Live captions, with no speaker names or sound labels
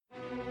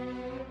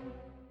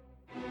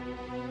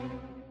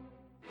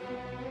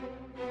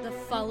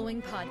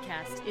following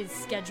podcast is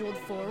scheduled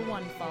for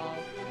one fall.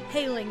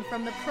 Hailing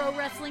from the Pro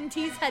Wrestling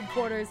Tees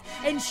headquarters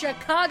in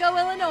Chicago,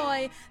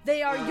 Illinois,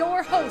 they are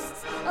your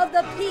hosts of the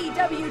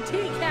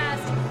PWT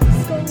Cast,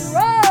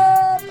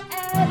 Scrump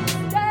and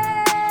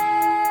Stank!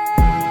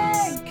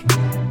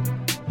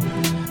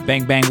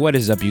 Bang, bang, what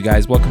is up, you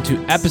guys? Welcome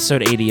to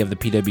episode 80 of the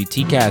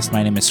PWT Cast.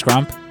 My name is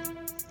Scrump.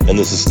 And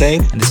this is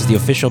Stank. And this is the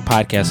official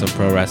podcast of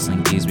Pro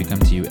Wrestling Tees. We come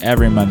to you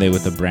every Monday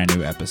with a brand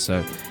new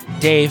episode.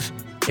 Dave,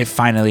 it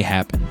finally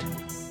happened.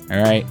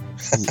 All right?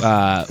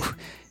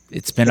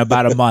 It's been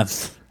about a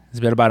month. It's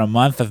been about a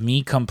month of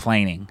me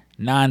complaining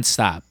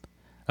nonstop.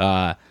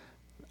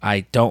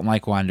 I don't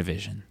like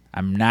WandaVision.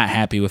 I'm not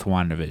happy with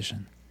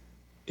WandaVision.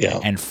 Yeah.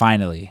 And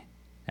finally,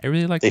 I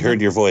really like. They heard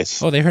your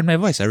voice. Oh, they heard my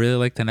voice. I really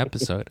liked an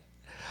episode.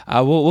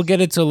 We'll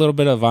get into a little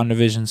bit of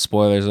WandaVision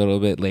spoilers a little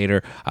bit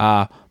later.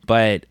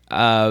 But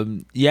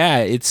I'm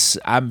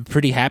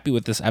pretty happy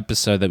with this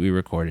episode that we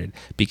recorded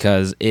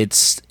because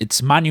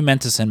it's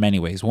monumentous in many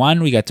ways.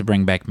 One, we got to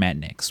bring back Matt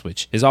Nix,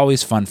 which is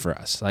always fun for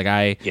us. Like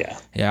I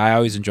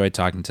always enjoy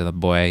talking to the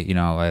boy. You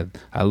know,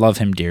 I love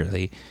him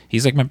dearly.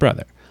 He's like my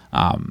brother.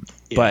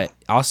 But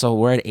also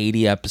we're at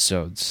 80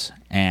 episodes,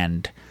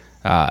 and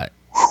like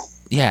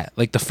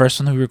the first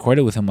one that we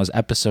recorded with him was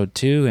episode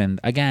 2, and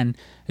again,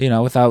 you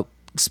know, without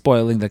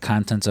spoiling the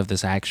contents of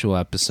this actual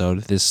episode,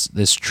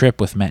 this trip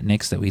with Matt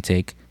Nix that we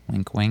take,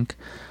 wink wink,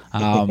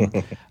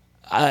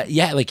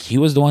 like he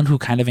was the one who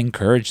kind of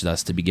encouraged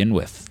us to begin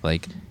with,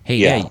 like,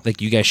 hey, like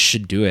you guys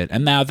should do it.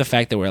 And now the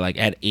fact that we're like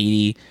at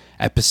 80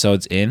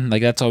 episodes in,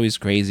 like that's always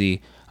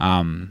crazy.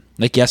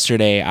 Like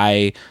yesterday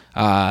I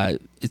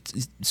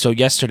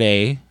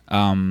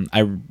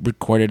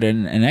recorded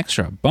an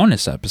extra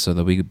bonus episode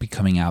that will be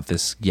coming out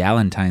this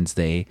Galentine's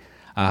Day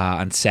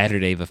on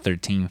Saturday the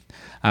 13th.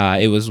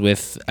 It was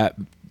with,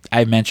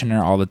 I mention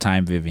her all the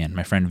time, Vivian,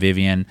 my friend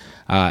Vivian,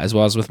 as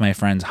well as with my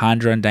friends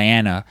Handra and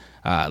Diana.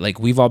 Like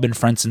we've all been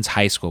friends since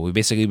high school. We've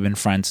basically been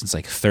friends since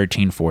like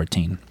 13,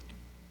 14.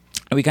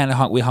 And we kind of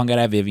hung out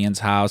at Vivian's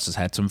house, just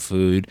had some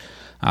food.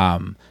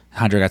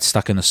 Handra got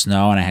stuck in the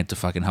snow and I had to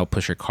fucking help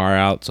push her car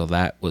out. So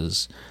that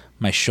was,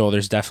 my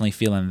shoulder's definitely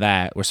feeling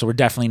that. So we're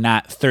definitely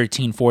not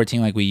 13, 14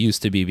 like we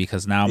used to be,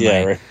 because now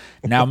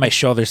now my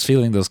shoulder's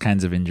feeling those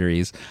kinds of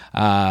injuries.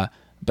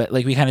 But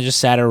like we kind of just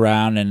sat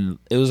around, and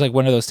it was like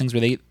one of those things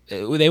where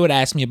they would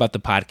ask me about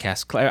the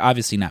podcast.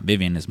 Obviously not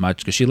Vivian as much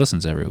because she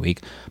listens every week,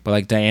 but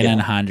like Diana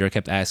and Handra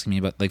kept asking me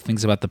about like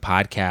things about the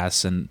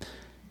podcast, and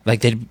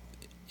like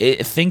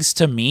things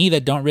to me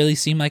that don't really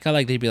seem like I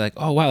like. They'd be like,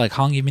 "Oh wow, like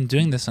how long have you been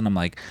doing this?" And I'm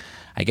like,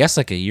 "I guess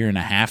like a year and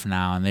a half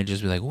now." And they'd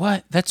just be like,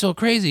 "What? That's so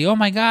crazy! Oh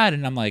my god!"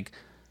 And I'm like,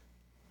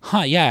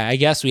 "Huh? Yeah, I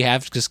guess we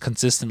have just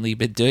consistently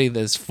been doing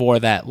this for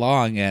that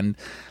long." And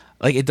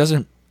like it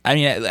doesn't. I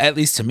mean, at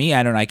least to me,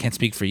 I don't know, I can't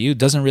speak for you. It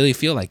doesn't really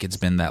feel like it's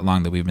been that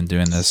long that we've been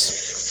doing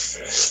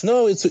this.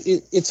 No,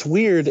 it's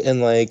weird,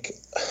 and like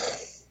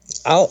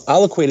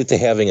I'll equate it to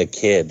having a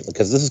kid,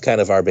 because this is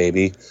kind of our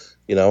baby,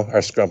 you know,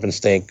 our Scrump and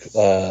Stank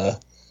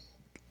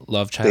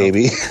love child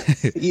baby.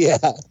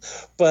 Yeah,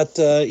 but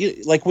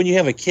like when you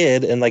have a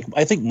kid, and like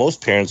I think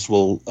most parents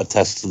will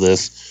attest to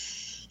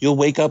this, you'll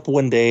wake up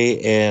one day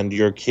and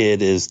your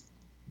kid is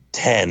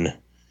 10,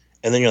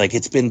 and then you're like,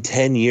 it's been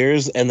 10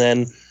 years, and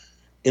then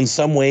in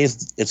some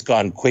ways it's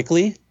gone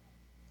quickly,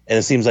 and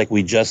it seems like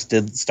we just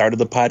started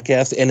the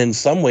podcast, and in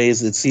some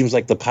ways it seems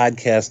like the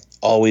podcast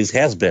always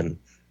has been.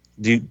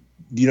 Do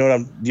you know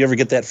do you ever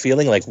get that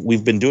feeling like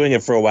we've been doing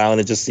it for a while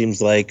and it just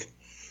seems like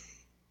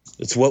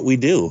it's what we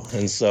do?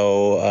 And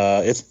so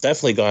it's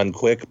definitely gone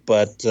quick,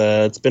 but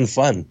it's been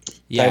fun.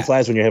 Time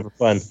flies when you're having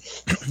fun.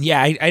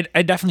 Yeah,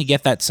 I definitely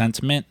get that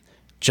sentiment,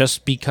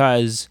 just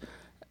because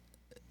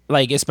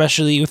like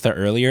especially with the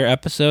earlier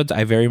episodes,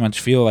 I very much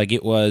feel like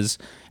it was,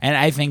 and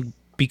I think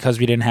because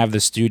we didn't have the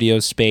studio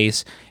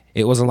space,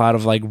 it was a lot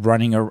of like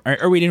running, or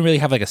we didn't really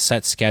have like a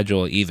set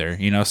schedule either.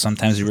 You know,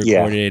 sometimes we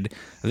recorded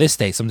this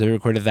day, sometimes we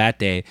recorded that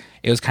day.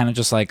 It was kind of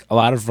just like a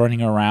lot of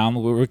running around.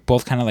 We were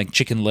both kind of like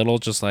Chicken Little,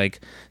 just like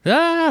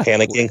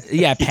panicking.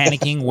 Yeah,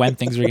 panicking when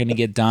things were going to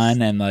get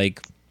done, and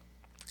like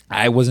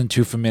I wasn't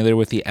too familiar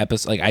with the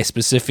episode. Like I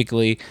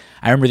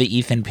remember the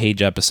Ethan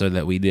Page episode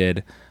that we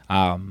did.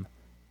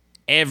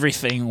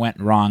 Everything went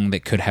wrong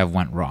that could have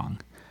went wrong.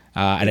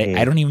 And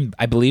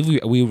I believe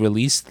we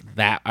released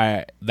that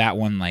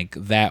one like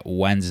that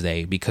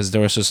Wednesday, because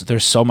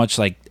there's so much,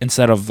 like,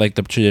 instead of like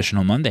the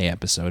traditional Monday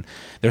episode,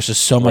 there's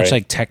just so much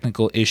like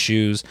technical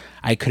issues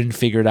I couldn't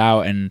figure it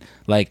out, and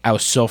like I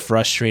was so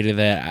frustrated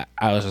that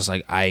I was just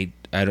like I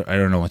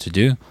don't know what to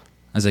do.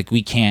 I was like,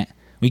 we can't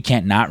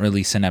not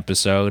release an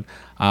episode,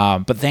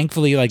 but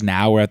thankfully like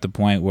now we're at the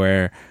point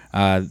where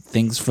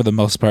things for the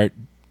most part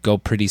go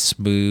pretty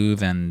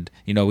smooth, and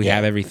you know we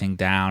have everything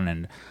down,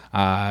 and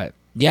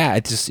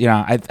it's just, you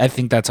know, I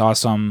think that's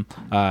awesome.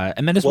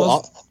 And then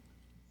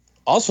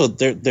also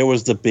there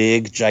was the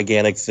big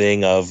gigantic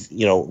thing of,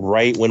 you know,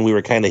 right when we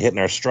were kind of hitting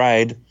our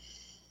stride,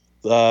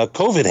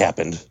 COVID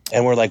happened,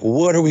 and we're like,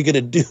 what are we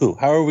gonna do?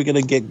 How are we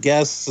gonna get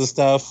guests and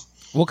stuff?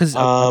 Well, because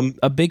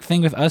a big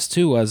thing with us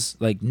too was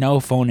like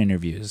no phone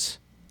interviews.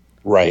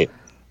 Right.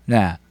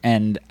 Yeah,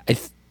 and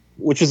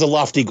which is a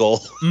lofty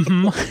goal.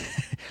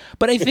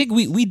 But I think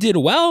we did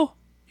well,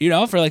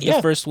 for like the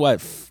first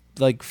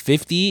like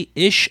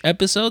 50-ish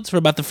episodes for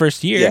about the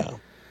first year.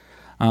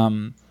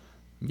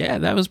 Yeah,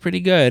 that was pretty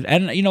good.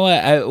 And you know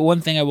what?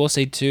 One thing I will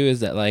say too is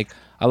that like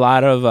a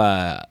lot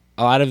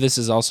of this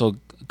has also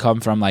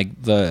come from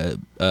like the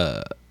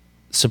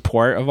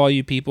support of all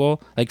you people.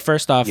 Like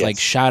first off, like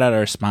shout out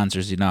our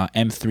sponsors,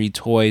 M3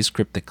 Toys,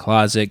 Cryptic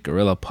Closet,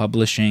 Gorilla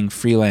Publishing,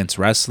 Freelance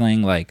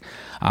Wrestling. Like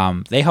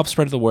they help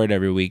spread the word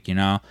every week, and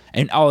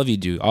all of you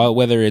do.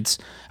 Whether it's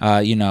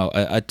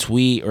a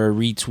tweet or a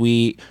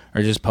retweet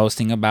or just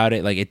posting about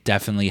it, like it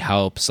definitely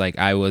helps. Like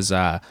I was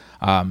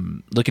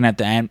looking at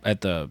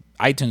the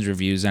iTunes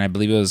reviews, and I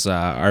believe it was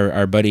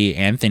our buddy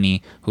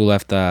Anthony who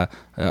left a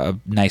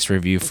nice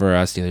review for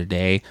us the other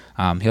day.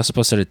 He also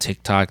posted a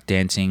TikTok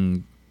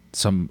dancing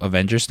some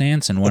Avengers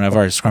dance in one of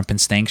our Scrump and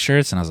Stank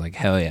shirts, and I was like,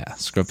 hell yeah,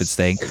 Scrump and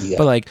Stank. Yeah.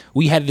 But like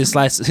we had this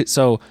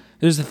so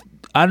there's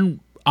an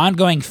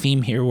ongoing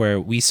theme here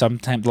where we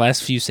sometimes, the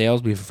last few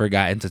sales we've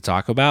forgotten to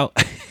talk about.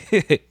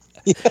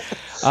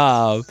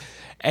 I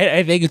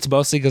think it's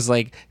mostly because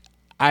like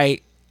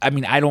I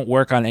mean, I don't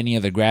work on any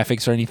of the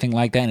graphics or anything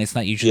like that, and it's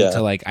not usually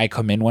until like I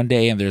come in one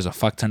day and there's a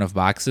fuck ton of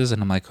boxes,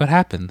 and I'm like, what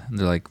happened? And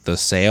they're like, the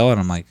sale,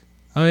 and I'm like,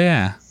 oh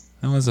yeah,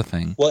 that was a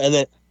thing. Well,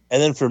 and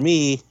then for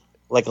me,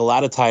 like a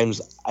lot of times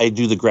I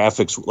do the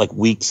graphics like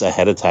weeks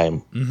ahead of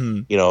time,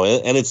 and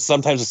it's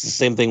sometimes it's the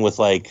same thing with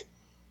like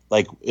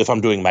if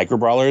I'm doing micro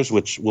brawlers,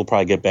 which we'll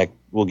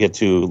get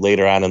to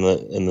later on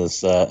in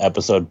this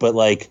episode, but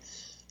like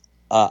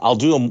I'll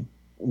do them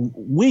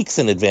weeks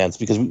in advance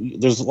because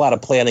there's a lot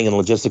of planning and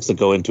logistics that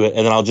go into it,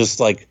 and then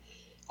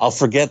I'll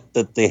forget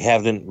that they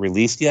haven't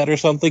released yet or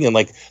something, and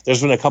like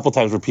there's been a couple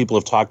times where people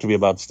have talked to me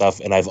about stuff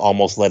and I've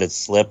almost let it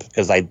slip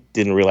because I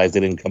didn't realize they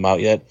didn't come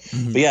out yet.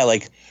 But yeah,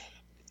 like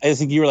I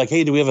think you were like,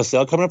 hey, do we have a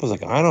sale coming up? I was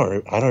like, I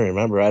don't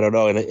remember, I don't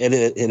know, and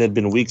it had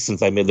been weeks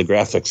since I made the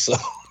graphics. So.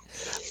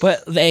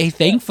 But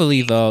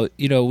thankfully, though,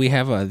 we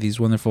have these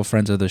wonderful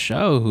friends of the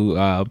show who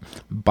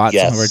bought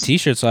some of our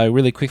T-shirts. So I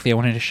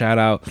wanted to shout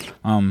out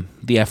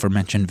the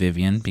aforementioned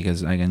Vivian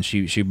because again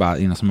she bought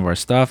some of our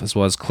stuff, as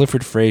well as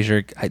Clifford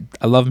Frazier.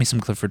 I love me some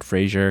Clifford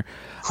Frazier.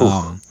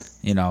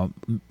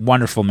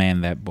 Wonderful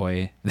man that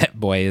boy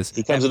is.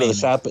 He comes into the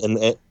shop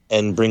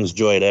and brings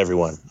joy to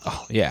everyone.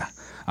 Oh yeah.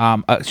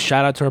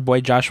 Shout out to our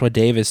boy Joshua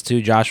Davis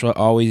too. Joshua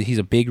he's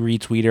a big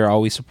retweeter,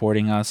 always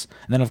supporting us.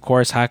 And then of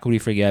course, how could we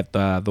forget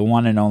the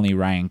one and only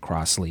Ryan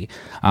Crossley?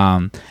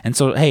 And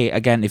so hey,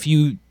 again, if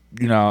you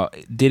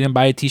didn't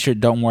buy a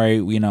T-shirt, don't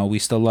worry. We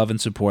still love and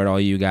support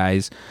all you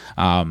guys.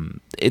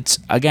 It's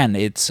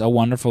a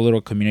wonderful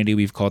little community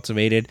we've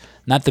cultivated.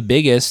 Not the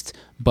biggest,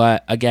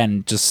 but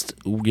again, just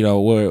we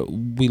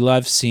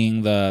love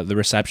seeing the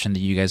reception that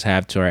you guys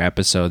have to our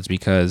episodes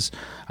because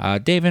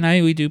Dave and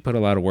we do put a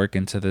lot of work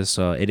into this.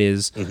 So it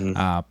is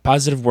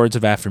positive words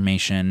of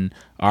affirmation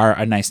are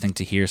a nice thing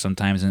to hear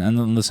sometimes.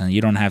 And listen,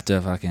 you don't have to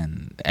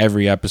fucking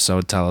every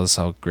episode tell us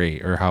how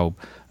great or how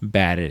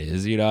bad it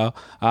is,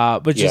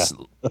 but just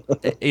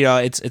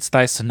it's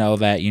nice to know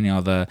that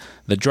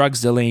the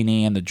Drugs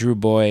Delaney and the Drew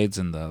Boyds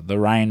and the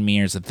Ryan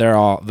Mears, that they're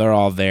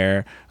all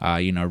there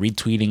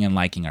retweeting and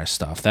liking our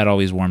stuff. That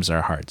always warms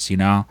our hearts.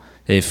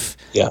 If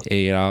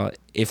the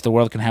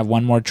world can have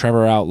one more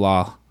Trevor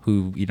Outlaw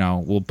who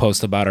will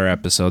post about our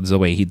episodes the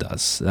way he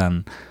does,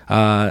 then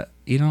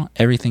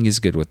everything is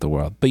good with the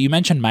world. But you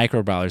mentioned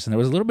micro brawlers, and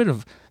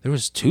there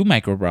was two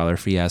micro brawler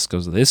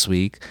fiascos this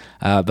week.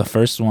 The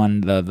first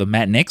one, the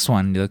Matt Nix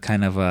one,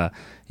 kind of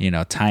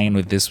tying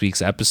with this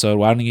week's episode.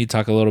 Why don't you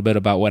talk a little bit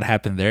about what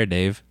happened there,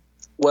 Dave?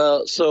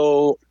 Well,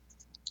 so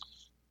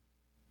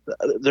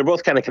they're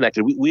both kind of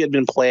connected. We had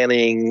been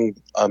planning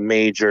a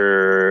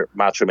major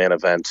Macho Man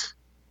event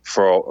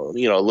for a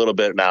little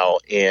bit now,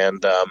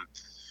 and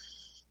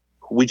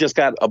we just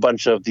got a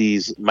bunch of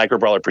these micro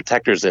brawler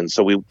protectors in,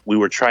 so we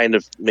were trying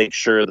to make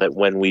sure that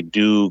when we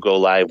do go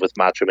live with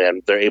Macho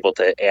Man, they're able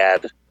to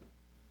add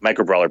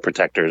micro brawler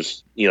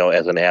protectors,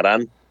 as an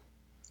add-on,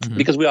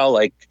 because we all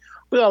like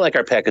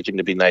our packaging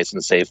to be nice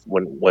and safe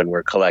when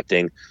we're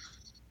collecting.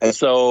 And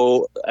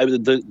so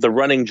the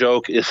running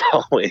joke is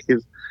always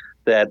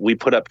that we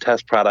put up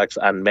test products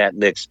on Matt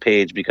Nick's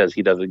page because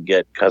he doesn't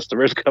get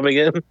customers coming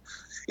in.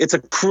 It's a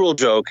cruel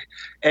joke,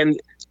 and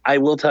I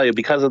will tell you,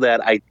 because of that,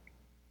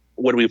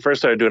 when we first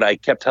started doing it, I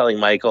kept telling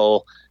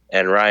Michael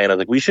and Ryan, I was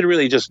like, we should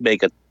really just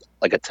make a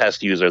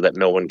test user that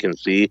no one can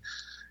see.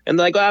 And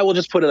they're like, we'll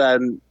just put it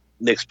on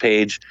Nick's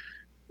page.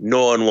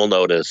 No one will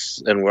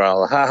notice. And we're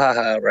all, ha, ha,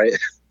 ha, right?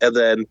 And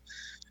then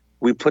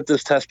we put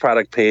this test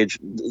product page,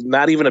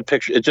 not even a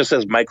picture. It just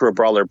says Micro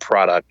Brawler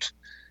product.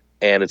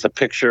 And it's a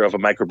picture of a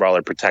Micro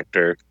Brawler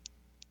protector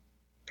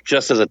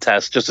just as a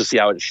test, just to see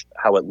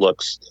how it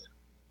looks.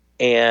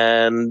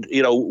 And,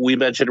 we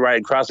mentioned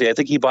Ryan Crossley. I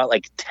think he bought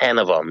like 10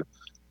 of them.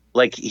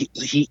 Like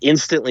he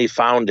instantly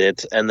found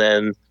it, and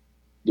then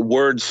the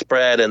word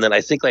spread, and then I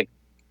think like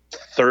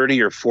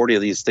 30 or 40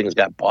 of these things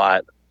got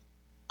bought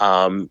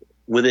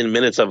within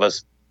minutes of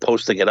us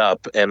posting it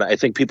up, and I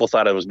think people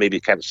thought it was maybe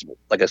kind of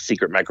like a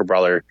secret micro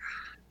brawler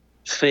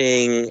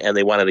thing, and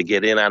they wanted to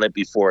get in on it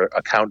before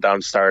a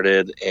countdown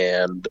started.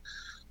 And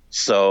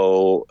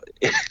so,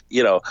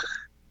 you know,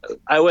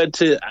 I went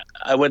to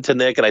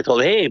Nick and I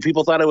told him, hey,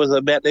 people thought it was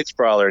a Matt Nix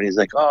brawler, and he's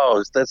like,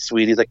 oh, that's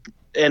sweet. He's like,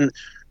 and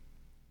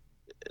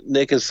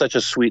Nick is such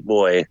a sweet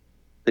boy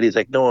that he's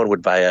like, no one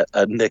would buy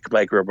a Nick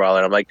micro brawler.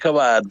 And I'm like, come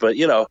on, but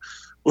you know,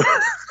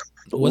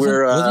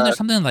 wasn't there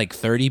something like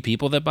 30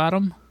 people that bought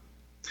them?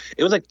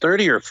 It was like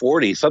 30 or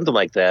 40, something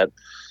like that.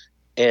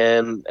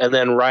 And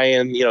then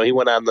Ryan, you know, he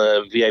went on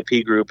the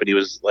VIP group and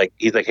he's like,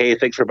 hey,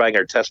 thanks for buying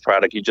our test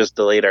product. You just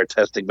delayed our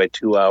testing by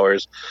 2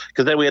 hours,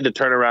 because then we had to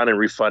turn around and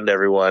refund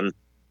everyone.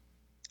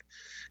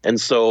 And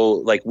so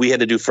like we had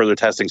to do further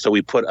testing. So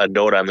we put a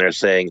note on there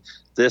saying,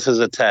 this is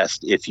a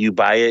test. If you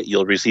buy it,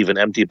 you'll receive an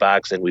empty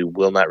box and we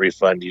will not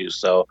refund you.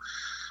 So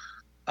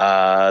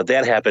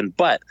that happened,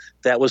 but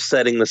that was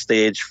setting the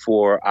stage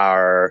for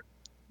our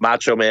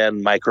Macho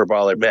Man Micro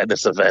Brawler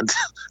Madness event,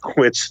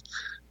 which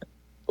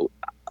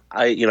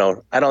I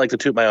don't like to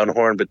toot my own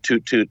horn, but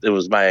toot, it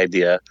was my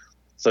idea.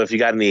 So if you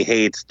got any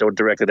hate, don't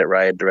direct it at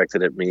Ryan, direct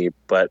it at me.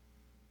 But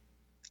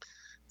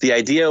the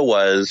idea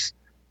was,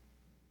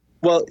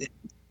 well,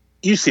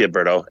 you see it,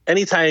 Berto.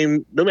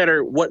 Anytime, no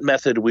matter what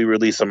method we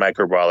release a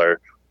micro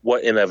brawler,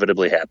 what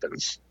inevitably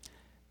happens?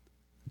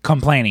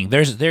 Complaining.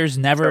 There's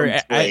never.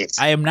 I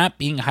am not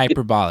being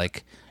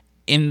hyperbolic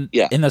in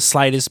the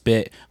slightest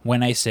bit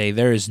when I say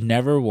there has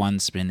never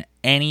once been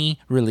any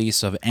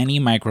release of any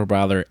micro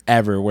brawler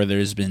ever where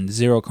there's been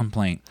zero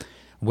complaint.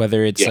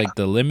 Whether it's like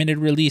the limited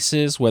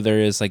releases, whether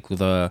it's like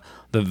the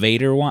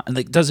Vader one,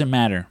 like doesn't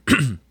matter.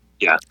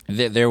 Yeah,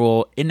 there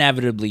will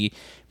inevitably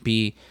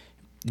be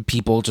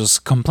people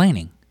just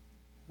complaining.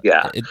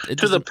 Yeah,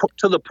 to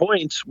the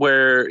point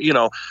where, you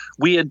know,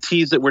 we had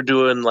teased that we're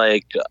doing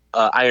like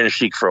Iron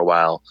Sheik for a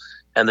while,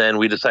 and then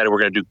we decided we're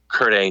going to do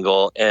Kurt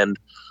Angle, and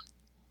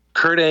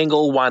Kurt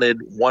Angle wanted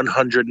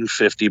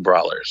 150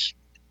 brawlers.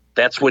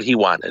 That's what he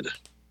wanted.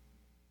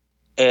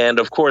 And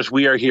of course,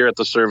 we are here at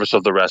the service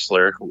of the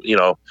wrestler, you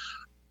know,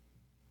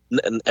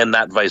 and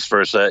not vice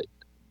versa.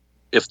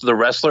 If the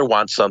wrestler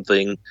wants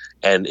something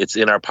and it's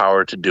in our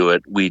power to do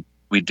it, we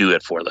do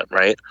it for them,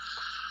 right?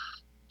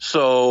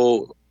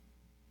 So,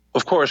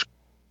 of course,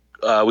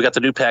 we got the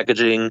new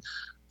packaging.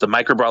 The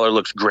micro brawler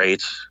looks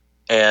great,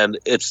 and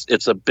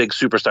it's a big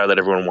superstar that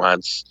everyone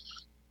wants,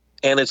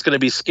 and it's going to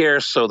be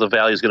scarce, so the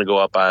value is going to go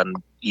up on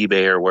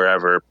eBay or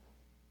wherever.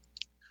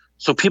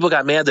 So people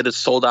got mad that it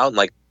sold out in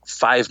like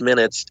 5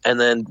 minutes, and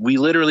then we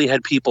literally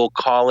had people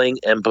calling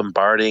and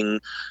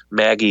bombarding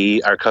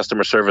Maggie, our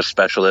customer service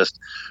specialist,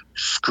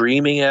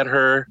 screaming at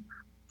her,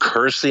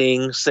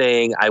 cursing,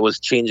 saying I was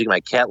changing my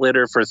cat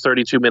litter for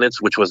 32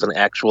 minutes, which was an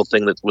actual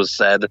thing that was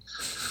said.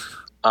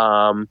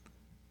 And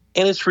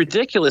it's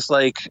ridiculous.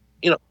 Like,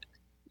 you know,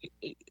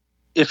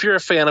 if you're a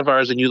fan of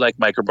ours and you like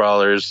micro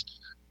brawlers,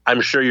 I'm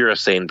sure you're a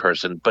sane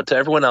person. But to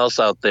everyone else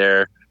out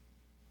there,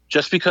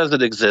 just because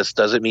it exists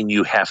doesn't mean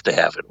you have to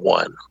have it,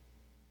 one.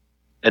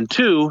 And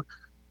two,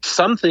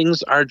 some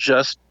things are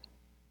just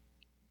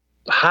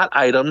hot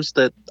items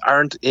that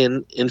aren't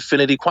in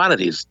infinity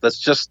quantities. That's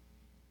just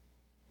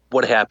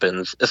what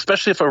happens,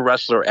 especially if a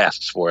wrestler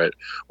asks for it.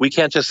 We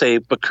can't just say,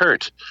 but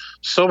Kurt,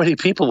 so many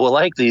people will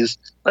like these,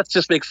 let's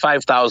just make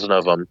 5,000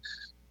 of them.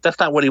 That's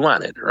not what he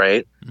wanted,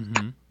 right?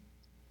 Mm-hmm.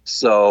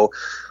 So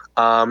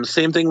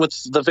same thing with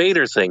the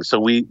Vader thing. So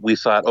we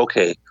thought,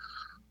 okay,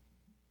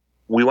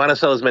 we want to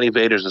sell as many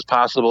Vaders as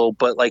possible,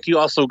 but like you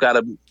also got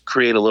to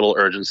create a little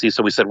urgency.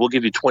 So we said, we'll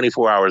give you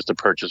 24 hours to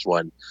purchase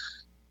one.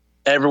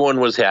 Everyone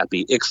was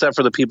happy, except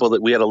for the people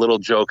that we had a little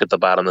joke at the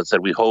bottom that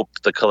said, we hope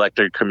the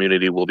collector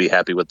community will be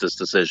happy with this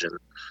decision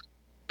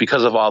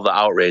because of all the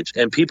outrage.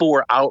 And people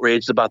were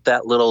outraged about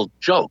that little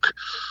joke.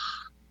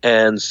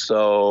 And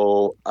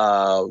so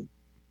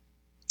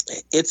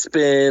it's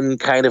been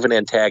kind of an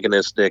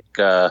antagonistic,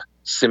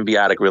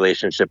 symbiotic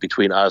relationship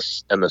between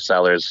us and the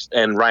sellers,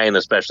 and Ryan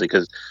especially,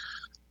 because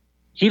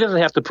he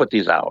doesn't have to put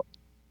these out.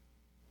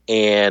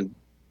 And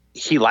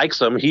he likes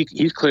them.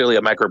 He's clearly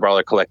a micro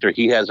brawler collector.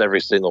 He has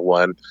every single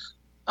one.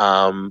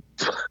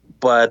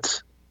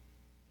 But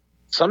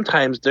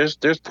sometimes there's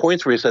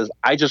points where he says,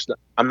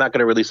 I'm not going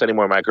to release any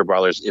more micro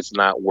brawlers. It's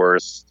not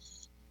worth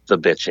the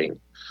bitching.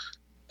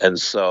 And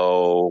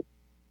so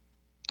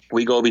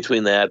we go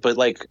between that, but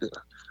like,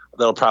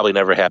 that'll probably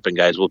never happen,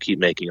 guys. We'll keep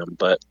making them.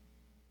 But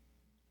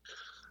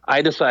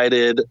I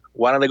decided,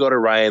 why don't I go to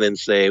Ryan and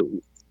say,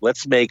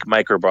 let's make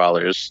micro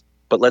brawlers,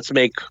 but let's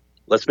make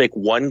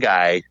one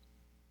guy,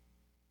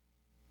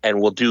 and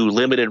we'll do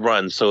limited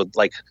runs. So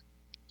like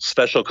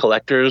special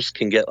collectors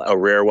can get a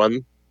rare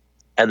one,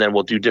 and then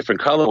we'll do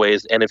different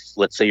colorways. And if,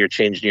 let's say, you're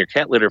changing your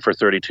cat litter for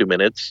 32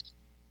 minutes,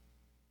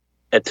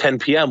 at 10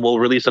 p.m., we'll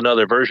release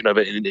another version of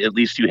it. And at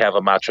least you have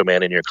a Macho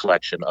Man in your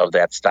collection of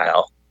that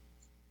style.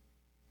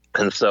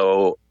 And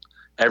so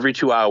every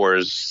 2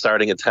 hours,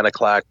 starting at 10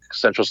 o'clock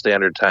Central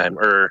Standard Time,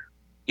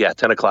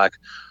 10 o'clock,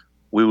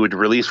 we would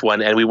release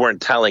one, and we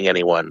weren't telling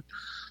anyone.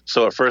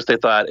 So at first they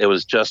thought it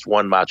was just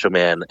one Macho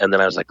Man. And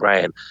then I was like,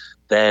 Ryan,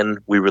 then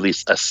we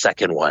release a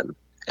second one.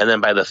 And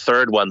then by the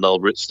third one, they'll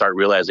start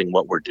realizing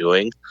what we're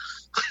doing.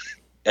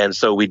 And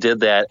so we did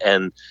that,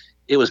 and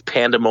it was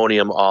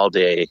pandemonium all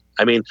day.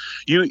 I mean,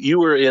 you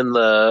were in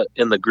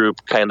the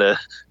group kind of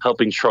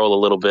helping troll a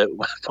little bit,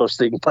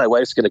 posting, "My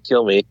wife's going to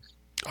kill me."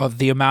 Oh,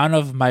 the amount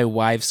of "my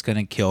wife's going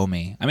to kill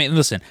me." I mean,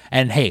 listen,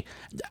 and hey,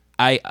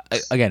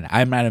 again,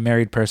 I'm not a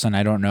married person.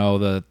 I don't know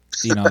the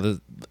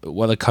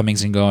what the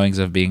comings and goings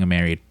of being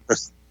married.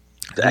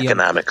 The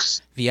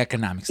economics.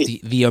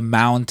 The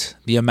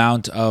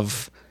amount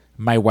of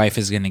 "my wife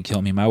is going to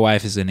kill me. My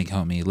wife is going to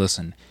kill me."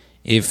 Listen,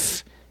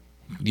 if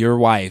your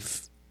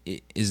wife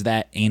is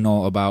that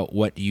anal about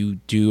what you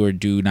do or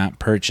do not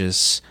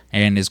purchase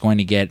and is going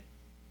to get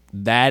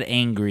that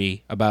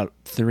angry about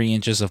 3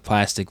 inches of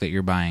plastic that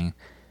you're buying,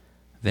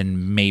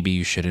 then maybe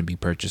you shouldn't be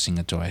purchasing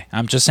a toy.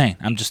 I'm just saying.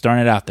 I'm just throwing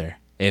it out there.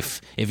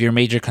 If your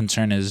major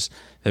concern is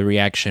the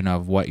reaction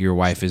of what your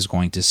wife is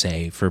going to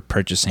say for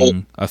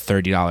purchasing a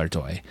 $30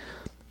 toy.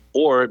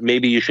 Or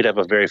maybe you should have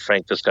a very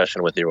frank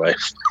discussion with your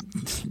wife.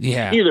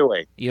 Yeah. Either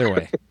way.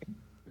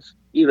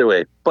 Either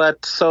way.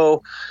 But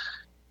so...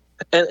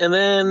 And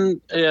then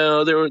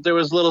there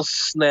was little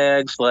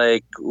snags,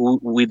 like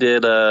we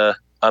did a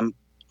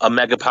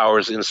Mega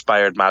Powers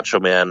inspired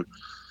Macho Man,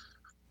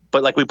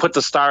 but like we put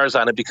the stars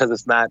on it because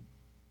it's not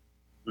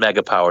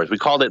Mega Powers. We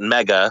called it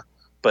Mega,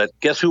 but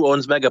guess who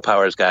owns Mega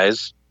Powers,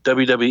 guys?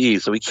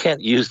 WWE. So we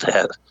can't use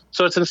that.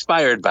 So it's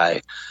inspired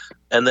by.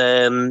 And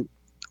then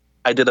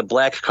I did a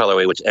black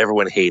colorway, which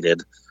everyone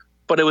hated,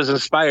 but it was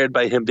inspired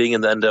by him being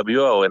in the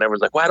NWO, and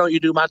everyone's like, "Why don't you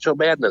do Macho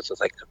Madness?"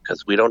 It's like,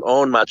 because we don't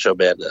own Macho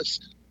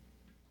Madness.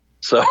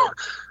 So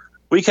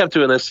we kept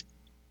doing this,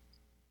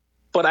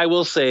 but I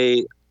will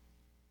say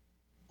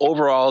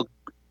overall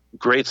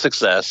great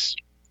success.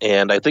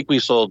 And I think we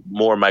sold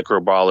more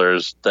micro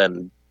brawlers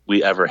than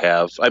we ever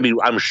have. I mean,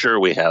 I'm sure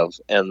we have.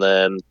 And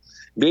then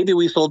maybe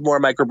we sold more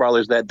micro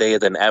brawlers that day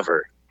than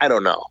ever. I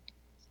don't know.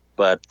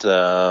 But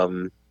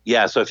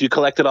yeah, so if you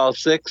collected all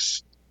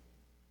 6,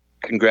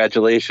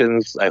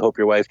 congratulations. I hope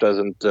your wife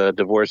doesn't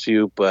divorce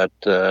you, but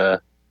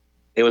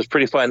it was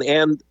pretty fun.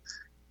 And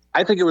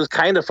I think it was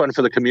kind of fun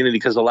for the community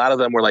because a lot of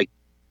them were like,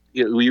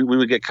 we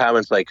would get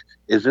comments like,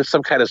 "Is this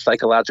some kind of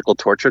psychological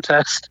torture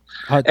test?"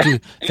 Oh,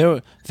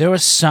 dude, there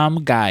was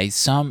some guy,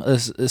 some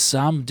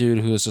dude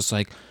who was just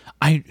like,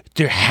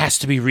 there has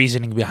to be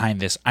reasoning behind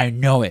this. I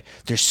know it.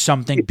 There's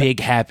something big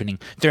happening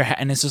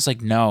and it's just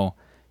like, no.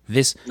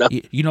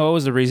 You know what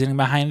was the reasoning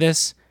behind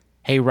this?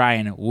 Hey,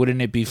 Ryan,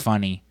 wouldn't it be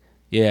funny?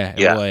 Yeah,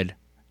 it would.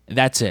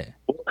 That's it.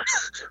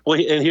 Well,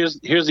 and here's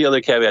the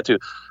other caveat too.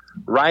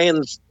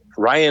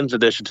 Ryan's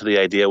addition to the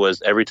idea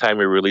was every time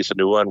we release a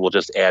new one, we'll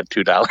just add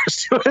 $2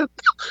 to it.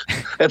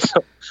 And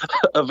so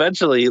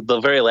eventually the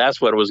very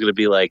last one was going to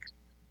be like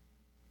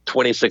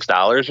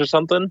 $26 or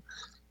something.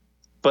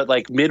 But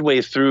like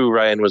midway through,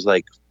 Ryan was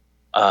like,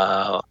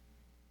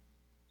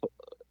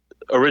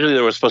 originally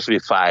there was supposed to be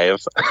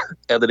 5.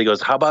 And then he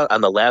goes, "How about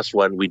on the last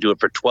one, we do it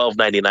for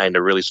 $12.99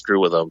 to really screw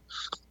with them?"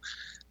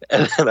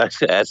 And then I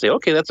say,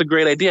 "Okay, that's a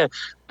great idea."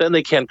 Then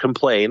they can't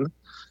complain.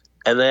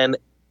 And then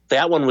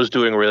that one was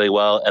doing really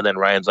well, and then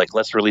Ryan's like,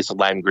 "Let's release a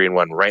lime green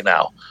one right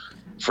now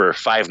for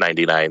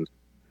 $5.99."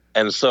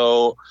 And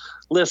so,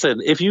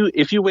 listen, if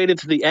you waited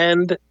to the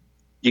end,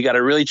 you got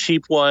a really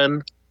cheap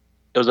one.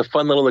 It was a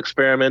fun little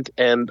experiment,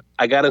 and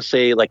I gotta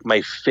say, like,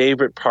 my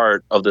favorite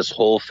part of this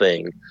whole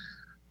thing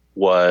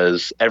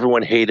was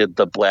everyone hated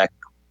the black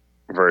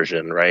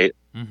version, right?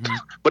 Mm-hmm.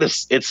 But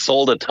it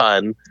sold a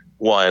ton.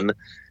 1,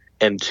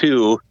 and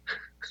 2,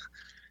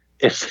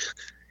 if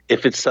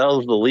it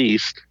sells the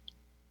least,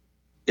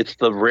 it's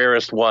the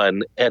rarest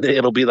one, and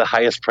it'll be the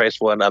highest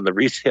priced one on the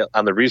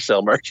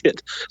resale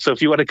market. So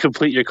if you want to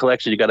complete your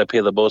collection, you got to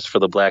pay the most for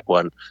the black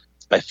one.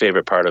 It's my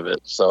favorite part of it.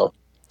 So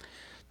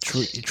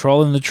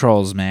trolling the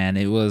trolls, man.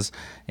 It was,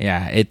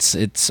 yeah.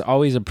 It's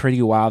always a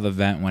pretty wild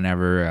event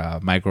whenever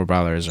micro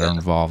brawlers are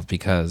involved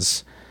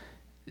because,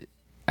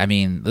 I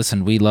mean,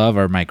 listen, we love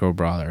our micro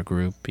brawler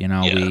group.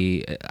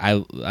 I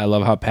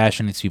love how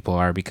passionate people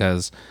are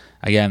because,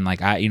 again, like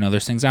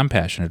there's things I'm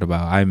passionate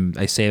about.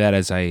 I say that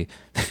as I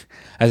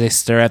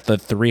stare at the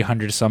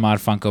 300 some odd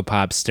Funko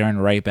Pops staring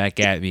right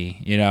back at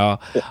me,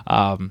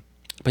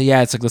 But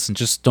yeah, it's like, listen,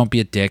 just don't be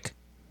a dick.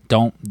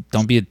 Don't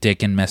be a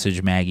dick and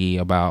message Maggie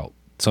about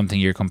something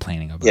you're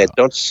complaining about.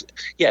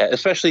 Yeah,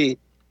 especially,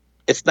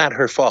 it's not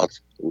her fault.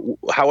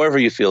 However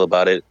you feel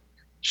about it,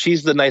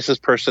 she's the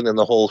nicest person in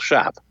the whole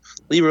shop.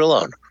 Leave her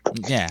alone.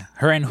 Yeah,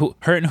 her and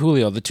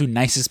Julio, the 2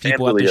 nicest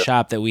people at the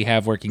shop that we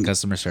have working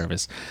customer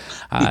service.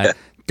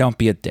 Don't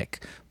be a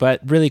dick.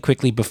 But really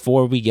quickly,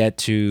 before we get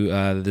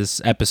to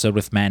this episode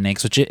with Matt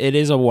Nix, which it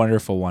is a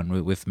wonderful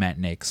one with Matt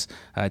Nix.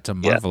 It's a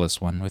marvelous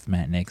one with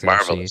Matt Nix.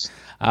 Marvelous.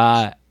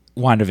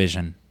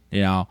 WandaVision.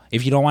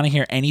 If you don't want to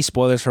hear any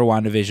spoilers for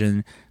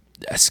WandaVision,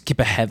 skip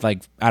ahead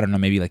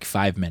maybe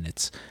 5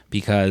 minutes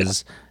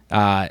because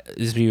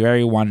this will be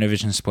very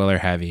WandaVision spoiler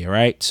heavy. All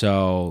right,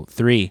 so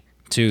 3,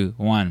 2,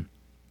 1.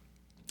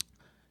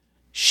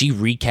 She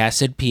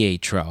recasted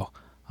Pietro.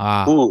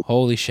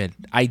 Holy shit.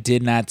 I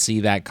did not see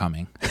that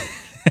coming.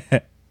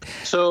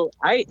 So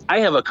I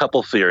have a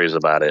couple theories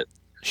about it,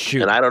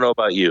 Shoot. and I don't know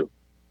about you.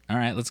 All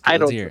right, let's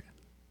hear it.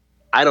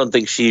 I don't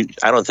think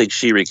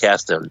she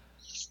recast him.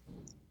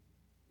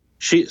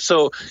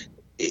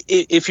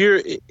 If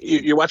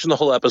you're watching the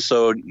whole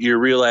episode, you're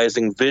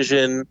realizing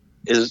Vision's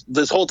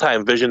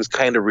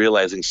kind of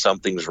realizing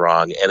something's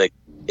wrong, and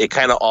it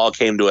kind of all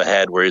came to a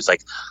head where he's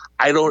like,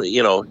 I don't,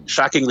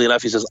 shockingly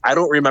enough, he says, I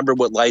don't remember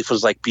what life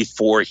was like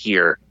before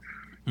here.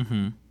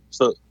 Mm-hmm.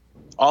 So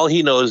all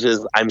he knows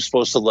is I'm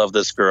supposed to love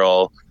this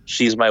girl.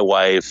 She's my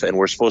wife, and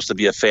we're supposed to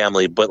be a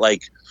family. But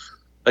like,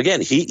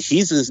 again,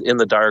 he's as in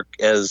the dark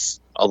as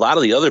a lot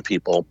of the other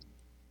people.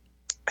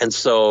 And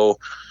so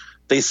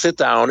they sit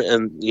down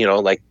and,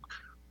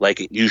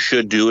 like you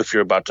should do if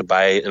you're about to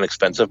buy an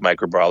expensive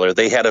micro brawler.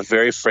 They had a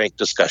very frank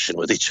discussion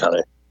with each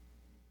other.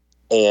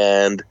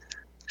 And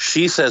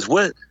she says,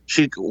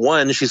 she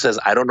says,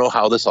 I don't know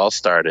how this all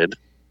started,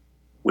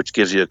 which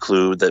gives you a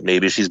clue that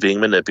maybe she's being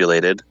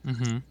manipulated.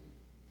 Mm-hmm.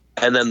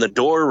 And then the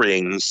door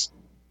rings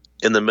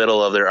in the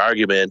middle of their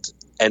argument,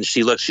 and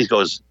she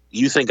goes,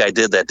 you think I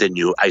did that, didn't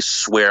you? I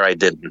swear I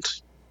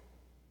didn't.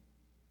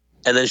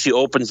 And then she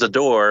opens the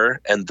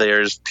door, and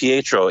there's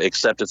Pietro,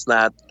 except it's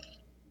not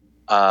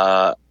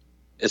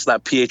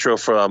Pietro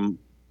from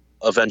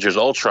Avengers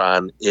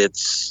Ultron.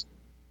 It's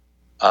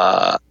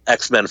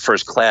X-Men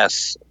First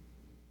Class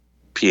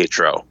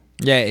Pietro.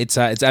 Yeah, it's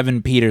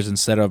Evan Peters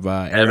instead of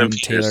Aaron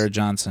Taylor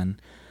Johnson.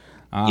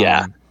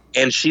 Yeah,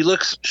 and she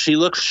looks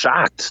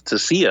shocked to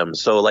see him.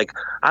 So like,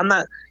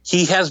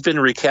 he has been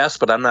recast,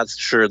 but I'm not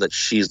sure that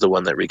she's the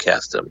one that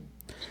recast him.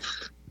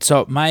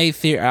 So my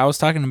theory, I was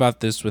talking about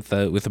this with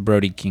a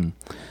Brody King.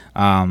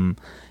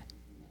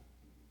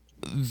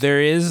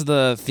 There is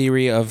the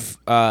theory of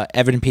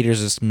Evan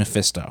Peters as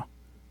Mephisto.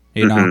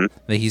 You know,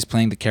 that he's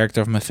playing the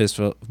character of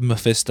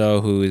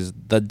Mephisto, who is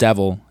the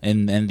devil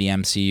in the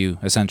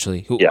MCU,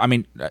 essentially. I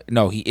mean,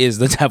 no, he is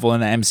the devil in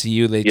the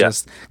MCU. They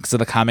just, because of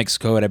the comics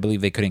code, I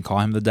believe they couldn't call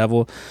him the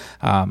devil.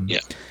 I'm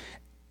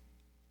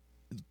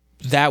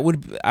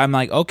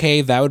like,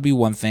 okay, that would be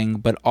one thing.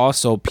 But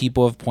also,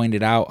 people have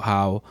pointed out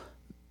how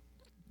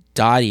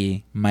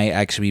Dottie might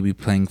actually be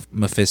playing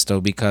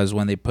Mephisto, because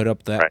when they put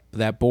up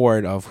that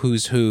board of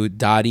who's who,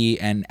 Dottie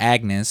and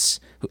Agnes,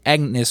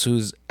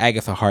 who's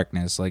Agatha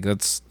Harkness, like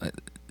that's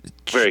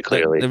very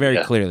clearly,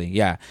 clearly,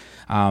 yeah.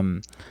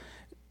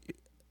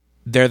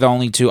 They're the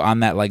only two on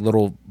that like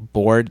little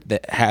board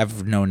that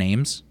have no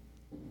names.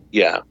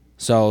 Yeah.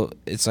 So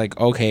it's like,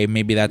 okay,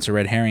 maybe that's a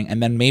red herring,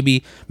 and then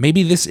maybe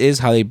this is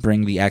how they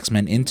bring the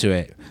X-Men into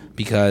it,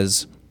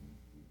 because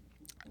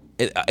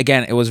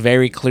it was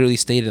very clearly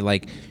stated,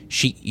 like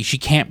she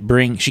can't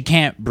bring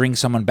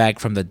someone back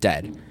from the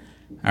dead.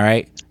 All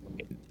right.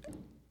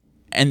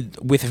 And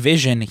with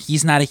Vision,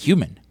 he's not a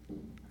human.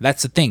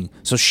 That's the thing.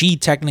 So she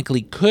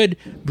technically could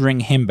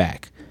bring him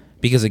back,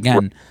 because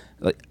again,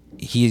 like,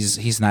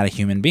 he's not a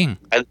human being.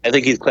 I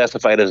think he's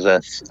classified as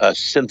a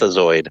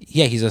synthezoid.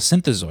 Yeah, he's a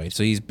synthezoid.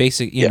 So he's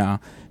basic, you know,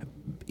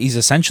 he's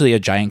essentially a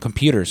giant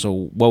computer.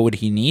 So what would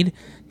he need?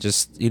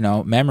 Just,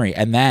 memory.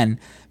 And then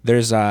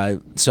there's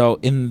so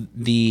in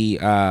the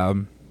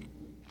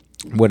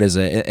what is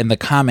it? In the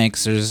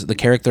comics, there's the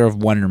character of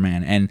Wonder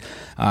Man, and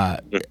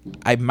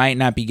I might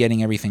not be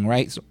getting everything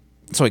right,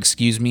 so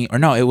excuse me. Or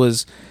no,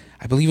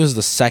 I believe it was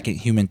the second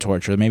Human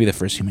Torch, or maybe the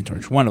first Human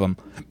Torch, one of them.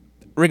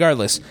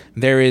 Regardless,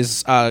 there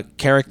is a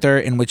character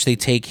in which they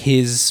take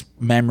his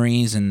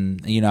memories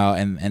and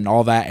and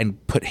all that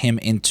and put him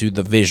into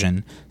the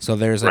Vision. So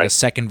there's like a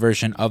second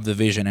version of the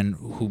Vision,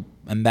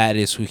 and that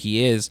is who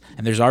he is.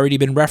 And there's already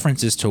been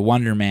references to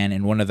Wonder Man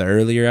in one of the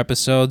earlier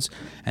episodes,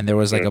 and there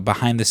was like a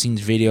behind the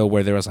scenes video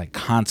where there was like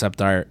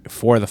concept art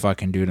for the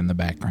fucking dude in the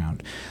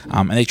background.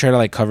 And they try to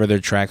like cover their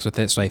tracks with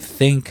it. So I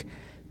think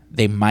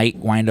they might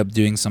wind up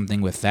doing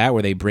something with that,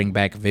 where they bring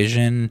back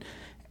Vision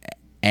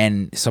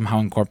and somehow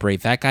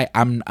incorporate that guy.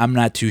 I'm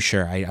not too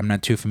sure. I'm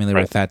not too familiar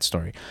with that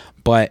story.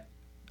 But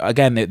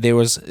again, there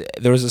was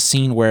a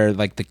scene where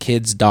like the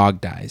kid's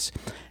dog dies,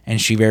 and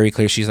she's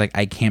like,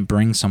 I can't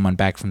bring someone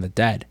back from the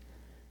dead,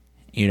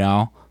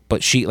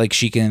 but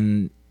she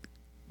can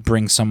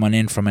bring someone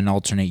in from an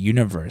alternate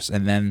universe.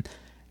 And then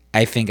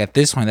I think at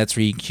this point that's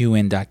where you cue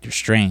in Doctor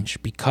Strange,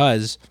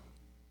 because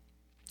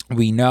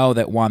we know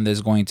that Wanda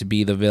is going to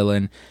be the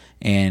villain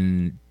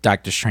in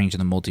Doctor Strange in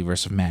the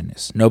Multiverse of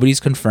Madness. Nobody's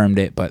confirmed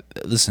it, but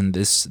listen,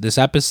 this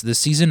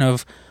season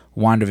of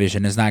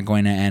WandaVision is not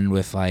going to end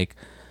with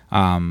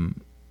and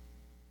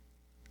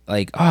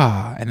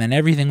then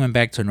everything went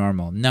back to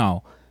normal.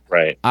 No.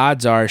 Right.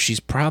 Odds are she's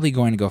probably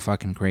going to go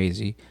fucking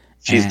crazy.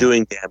 She's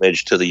doing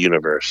damage to the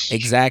universe.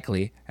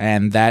 Exactly.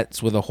 And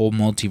that's with a whole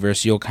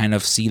multiverse. You'll kind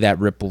of see that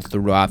ripple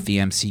throughout the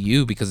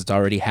MCU, because it's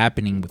already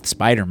happening with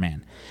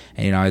Spider-Man.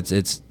 And,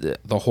 it's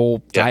the whole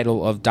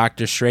title of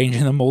Doctor Strange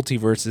in the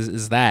Multiverse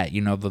is that, the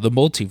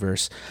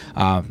multiverse.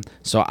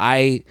 So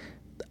I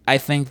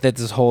think that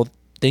this whole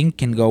thing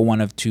can go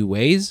one of two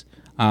ways.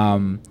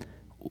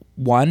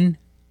 One,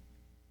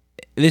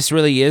 this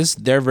really is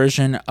their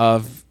version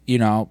of,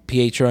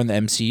 Pietro in the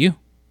MCU.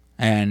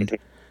 And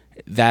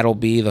that'll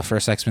be the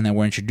first X-Men that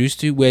we're introduced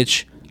to,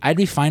 which I'd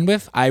be fine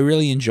with. I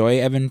really enjoy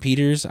Evan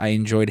Peters. I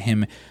enjoyed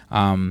him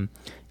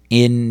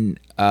in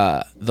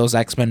those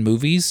X-Men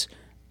movies.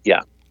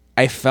 Yeah.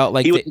 I felt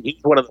like he's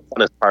one of the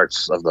funnest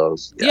parts of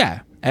those.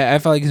 Yeah. I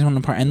felt like he's one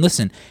of the parts. And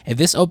listen, if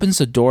this opens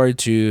the door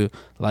to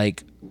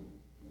like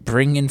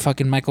bring in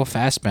fucking Michael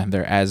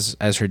Fassbender as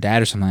her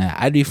dad or something like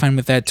that, I'd be fine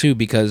with that too,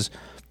 because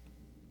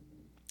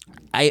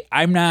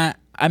I'm not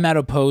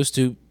opposed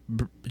to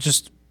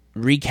just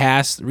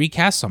recast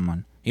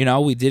someone. You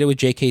know, we did it with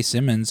J.K.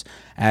 Simmons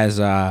as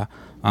J.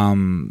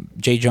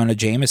 Jonah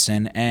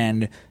Jameson,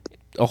 and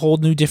a whole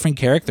new different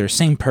character,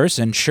 same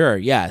person, sure,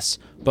 yes,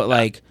 but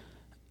like,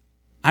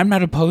 I'm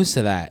not opposed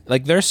to that.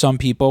 Like, there's some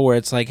people where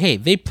it's like, hey,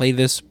 they play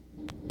this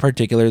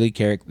particularly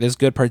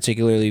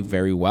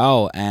very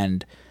well,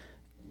 and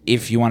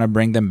if you want to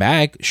bring them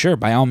back, sure,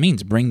 by all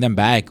means, bring them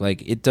back.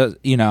 Like, it does,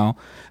 you know,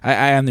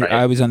 I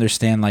always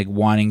understand like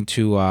wanting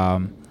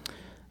to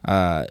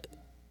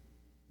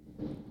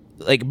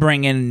like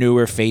bring in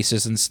newer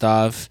faces and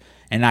stuff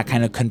and not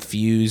kind of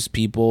confuse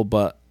people,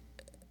 but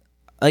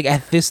like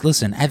at this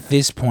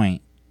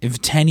point,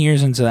 if 10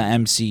 years into the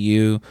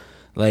MCU,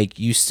 like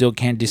you still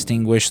can't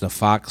distinguish the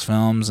Fox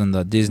films and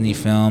the Disney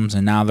films,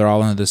 and now they're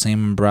all under the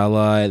same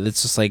umbrella,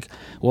 it's just like,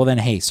 well then,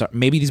 hey, so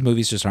maybe these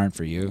movies just aren't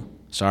for you.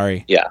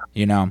 Sorry. Yeah.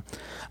 You know,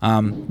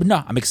 but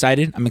no, I'm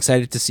excited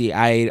to see.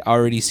 I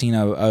already seen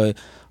a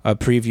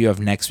preview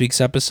of next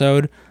week's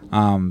episode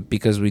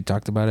because we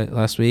talked about it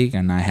last week,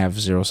 and I have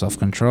zero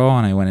self-control,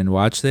 and I went and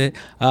watched it.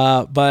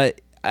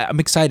 But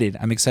I'm excited.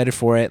 I'm excited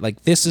for it.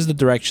 Like, this is the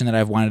direction that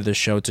I've wanted the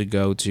show to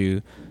go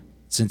to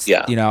since,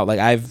 you know, like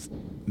I've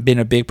been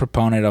a big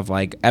proponent of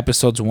like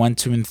episodes 1,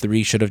 2, and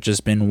 3 should have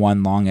just been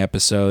one long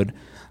episode.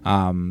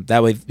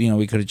 That way, you know,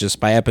 we could have just,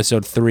 by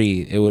episode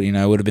 3, it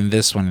would have been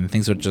this one, and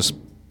things would just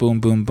boom,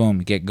 boom, boom,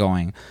 get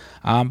going.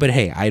 But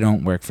hey, I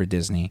don't work for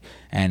Disney,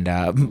 and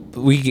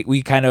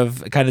we kind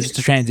of just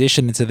to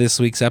transition into this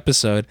week's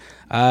episode.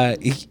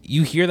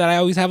 You hear that I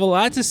always have a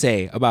lot to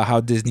say about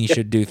how Disney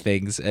should do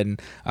things,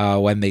 and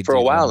when they for do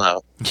a while them.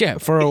 now. Yeah,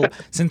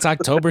 since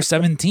October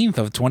 17th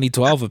of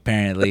 2012,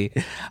 apparently.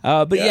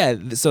 But yeah,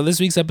 so this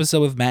week's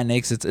episode with Matt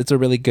Nix, it's a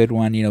really good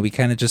one. You know, we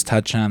kind of just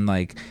touch on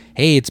like,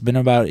 hey, it's been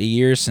about a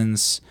year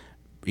since,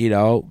 you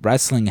know,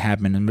 wrestling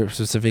happened, and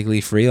specifically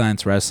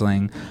freelance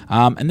wrestling.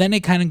 And then it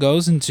kind of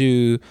goes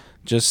into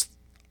just,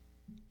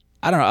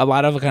 I don't know, a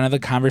lot of kind of the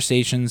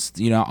conversations,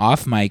 you know,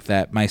 off mic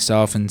that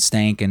myself and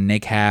Stank and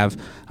Nick have.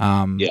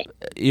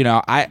 You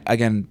know, I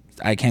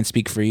can't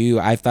speak for you.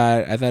 I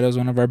thought it was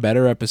one of our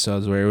better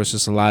episodes where it was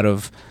just a lot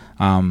of.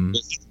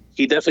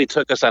 He definitely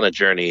took us on a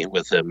journey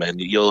with him, and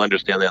you'll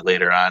understand that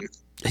later on.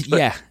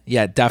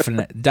 yeah,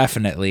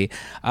 definitely.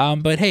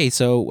 But hey,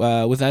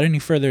 so without any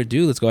further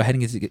ado, let's go ahead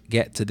and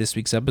get to this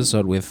week's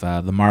episode with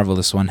the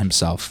marvelous one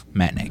himself,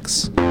 Matt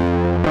Nix.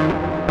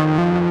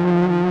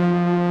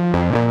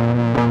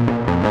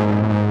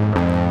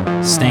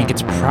 Stank,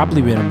 it's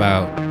probably been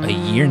about a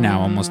year now,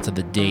 almost to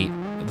the date,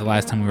 the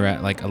last time we were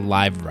at like a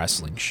live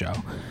wrestling show.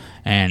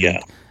 And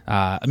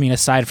I mean,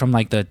 aside from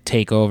like the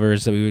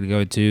takeovers that we would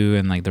go to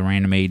and like the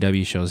random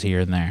AEW shows here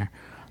and there,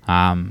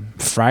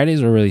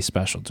 Fridays were really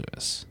special to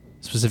us,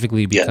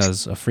 specifically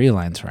because of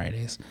Freelance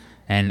Fridays.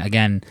 And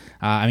again,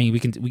 I mean,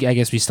 I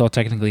guess we still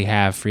technically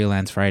have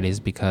Freelance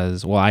Fridays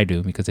because, well, I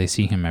do, because I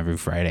see him every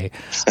Friday.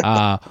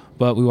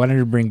 But we wanted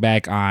to bring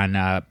back on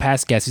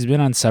past guests. He's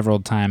been on several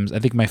times. I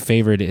think my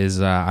favorite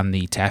is on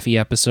the Taffy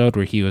episode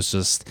where he was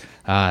just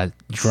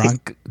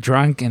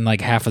drunk and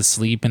like half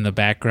asleep in the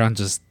background,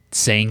 just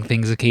saying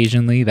things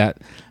occasionally. That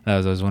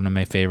was always one of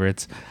my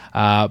favorites.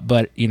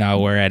 But you know,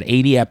 we're at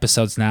 80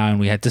 episodes now, and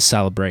we had to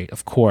celebrate,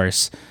 of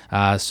course.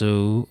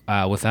 So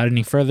without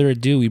any further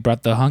ado, we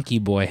brought the hunky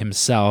boy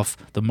himself,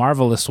 the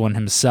marvelous one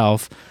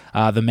himself,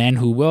 the man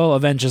who will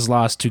avenge his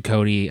loss to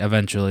Cody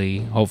eventually,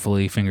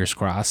 hopefully, fingers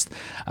crossed.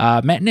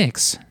 Matt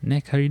Nix.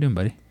 Nick, how are you doing,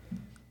 buddy?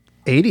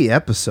 80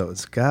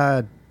 episodes.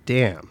 God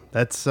damn.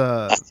 That's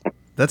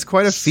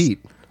quite a feat.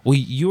 Well,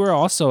 you were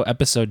also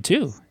episode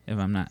 2, if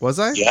I'm not. Was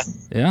I?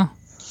 Yeah.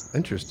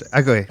 Interesting.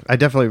 Okay, I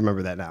definitely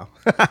remember that now.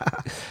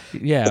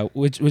 Yeah,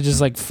 which is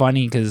like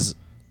funny because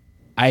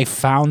I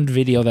found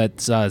video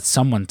that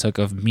someone took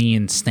of me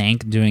and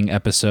Stank doing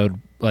episode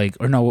I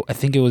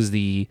think it was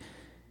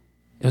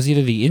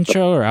either the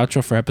intro or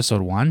outro for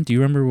episode 1. Do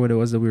you remember what it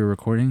was that we were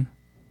recording?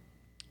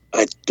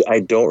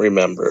 I don't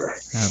remember.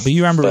 But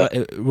you remember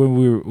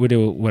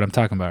what I'm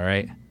talking about,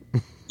 right?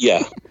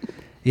 Yeah.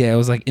 Yeah, it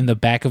was like in the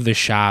back of the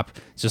shop,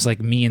 just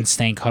like me and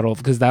Stank huddled,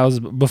 because that was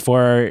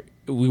before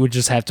we would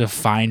just have to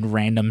find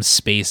random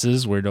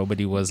spaces where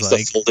nobody was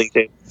Just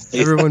like,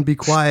 everyone be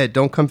quiet,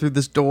 don't come through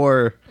this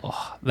door.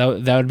 Oh,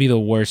 that would be the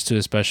worst too,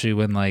 especially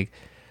when like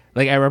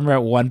I remember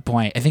at one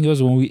point, I think it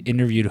was when we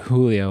interviewed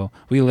Julio,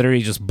 we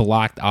literally just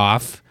blocked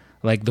off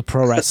like the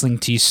Pro Wrestling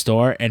Tees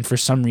store, and for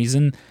some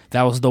reason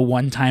that was the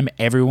one time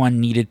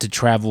everyone needed to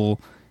travel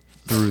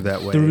through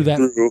that way. Through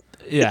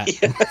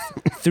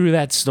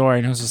that store,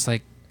 and it was just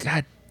like,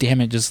 God damn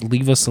it, just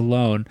leave us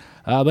alone.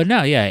 But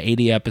no, yeah,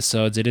 80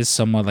 episodes. It is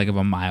somewhat like of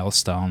a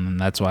milestone, and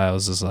that's why I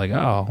was just like,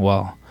 oh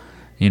well,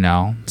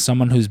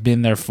 someone who's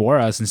been there for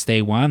us since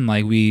day one.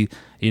 Like we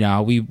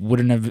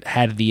wouldn't have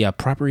had the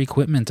proper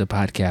equipment to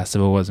podcast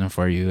if it wasn't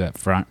for you up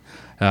front.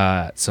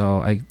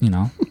 So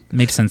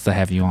makes sense to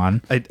have you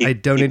on. I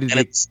donated.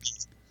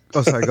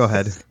 Oh, sorry. Go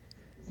ahead.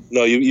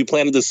 No, you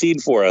planted the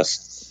seed for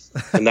us,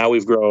 and now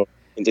we've grown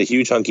into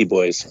huge hunky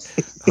boys.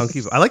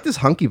 I like this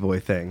hunky boy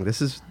thing.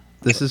 This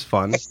is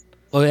fun.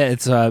 Oh yeah,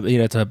 it's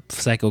a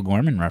Psycho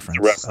Gorman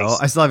reference. Oh,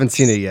 I still haven't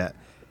seen it yet.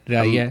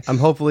 Yeah. I'm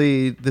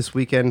hopefully this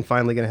weekend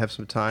finally gonna have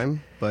some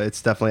time, but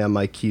it's definitely on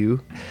my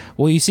queue.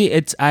 Well, you see,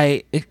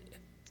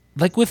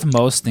 like with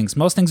most things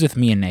with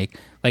me and Nick,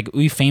 like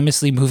we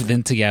famously moved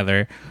in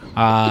together,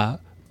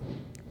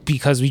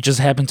 because we just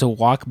happened to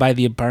walk by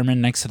the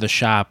apartment next to the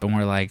shop, and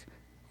we're like,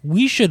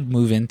 we should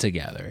move in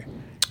together.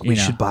 We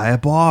should buy a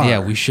bar. Yeah,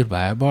 we should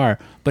buy a bar.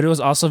 But it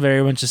was also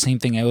very much the same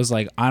thing. It was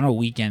like on a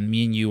weekend,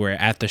 me and you were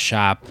at the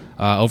shop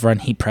over on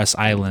Heat Press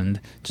Island,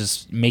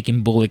 just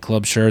making Bullet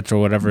Club shirts or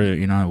whatever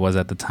it was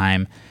at the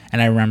time. And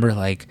I remember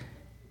like,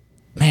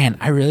 man,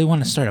 I really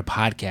want to start a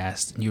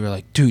podcast. And you were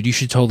like, dude, you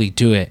should totally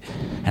do it.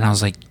 And I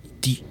was like,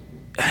 do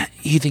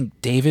you think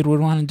David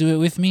would want to do it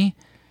with me?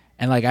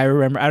 And like I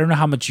remember, I don't know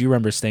how much you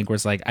remember, Stink, where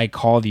it's like I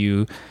called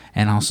you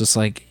and I was just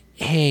like,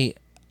 hey,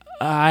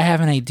 I have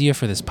an idea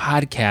for this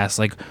podcast.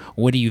 Like,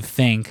 what do you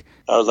think?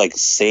 I was like,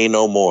 say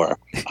no more.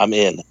 I'm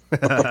in.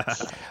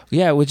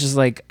 Yeah, which is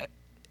like,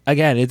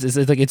 again,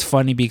 it's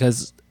funny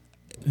because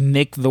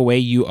Nick, the way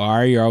you're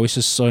always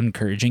just so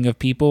encouraging of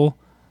people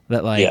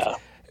that like,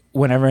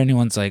 whenever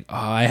anyone's like, oh,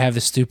 I have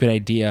this stupid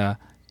idea,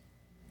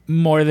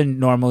 more than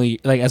normally,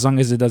 like as long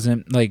as it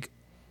doesn't like,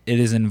 it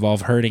doesn't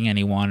involve hurting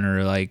anyone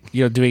or like,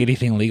 doing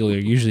anything illegal, you're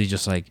usually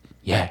just like,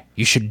 yeah,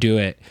 you should do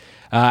it.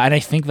 And I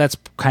think that's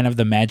kind of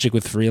the magic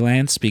with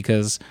freelance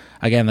because,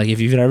 again, like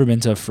if you've ever been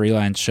to a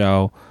freelance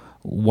show,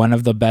 one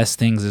of the best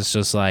things is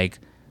just like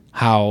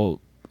how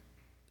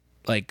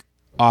like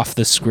off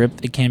the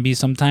script it can be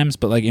sometimes,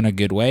 but like in a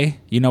good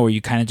way, where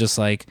you kind of just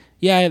like,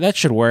 yeah, that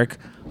should work.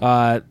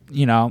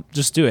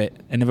 Just do it.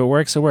 And if it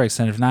works, it works.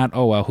 And if not,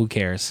 oh, well, who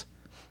cares?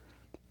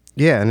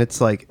 Yeah. And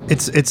it's like,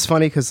 it's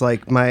funny because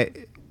like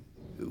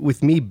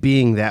with me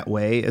being that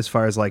way, as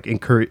far as like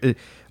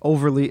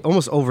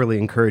almost overly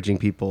encouraging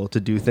people to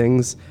do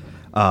things,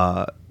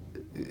 I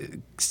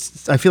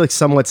feel like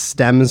somewhat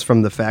stems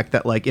from the fact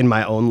that like in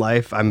my own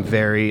life, I'm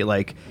very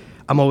like,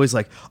 I'm always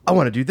like, I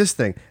want to do this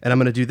thing and I'm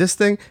going to do this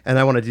thing and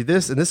I want to do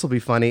this and this will be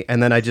funny.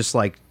 And then I just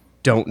like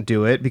don't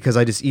do it because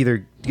I just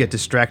either get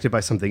distracted by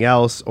something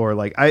else or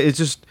like,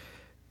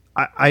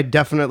 I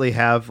definitely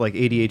have like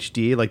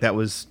ADHD. Like that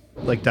was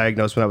like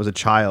diagnosed when I was a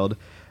child.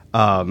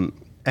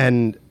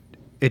 And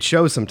it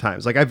shows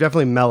sometimes. Like I've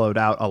definitely mellowed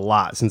out a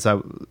lot since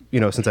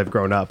I've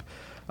grown up.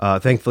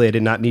 Thankfully, I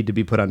did not need to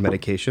be put on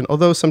medication,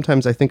 although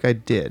sometimes I think I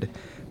did.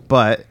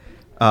 But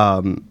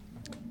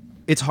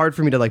it's hard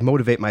for me to like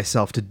motivate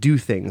myself to do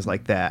things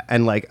like that.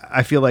 And like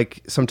I feel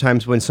like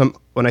sometimes when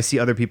I see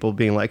other people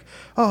being like,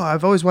 "Oh,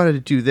 I've always wanted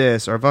to do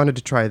this," or "I've wanted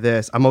to try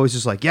this," I'm always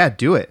just like, "Yeah,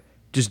 do it.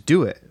 Just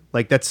do it."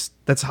 Like that's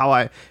how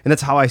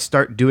I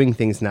start doing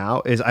things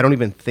now. Is I don't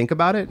even think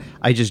about it.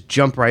 I just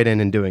jump right in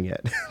and doing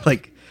it.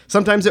 Like.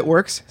 Sometimes it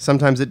works,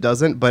 sometimes it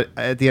doesn't, but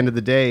at the end of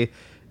the day,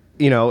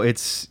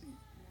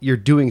 you're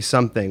doing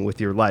something with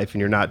your life and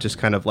you're not just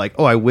kind of like,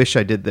 oh, I wish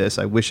I did this,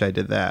 I wish I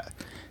did that.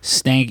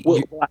 Stank.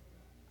 Well,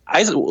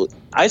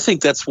 I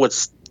think that's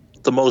what's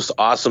the most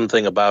awesome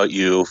thing about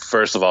you,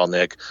 first of all,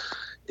 Nick,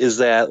 is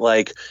that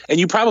like, and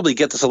you probably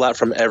get this a lot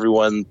from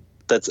everyone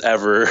that's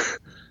ever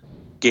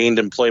gained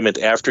employment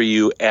after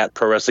you at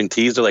Pro Wrestling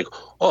Tees. They're like,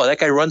 oh, that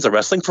guy runs a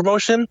wrestling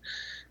promotion?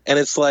 And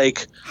it's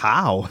like...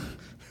 How?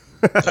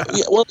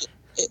 Yeah, well,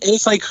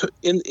 it's like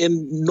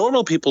in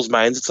normal people's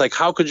minds, it's like,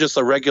 how could just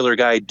a regular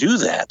guy do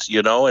that,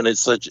 And it's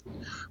such,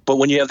 but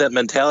when you have that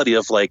mentality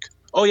of like,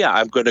 oh yeah,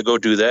 I'm going to go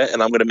do that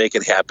and I'm going to make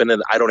it happen,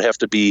 and I don't have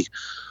to be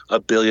a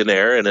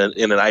billionaire in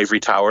an ivory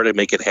tower to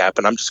make it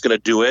happen. I'm just going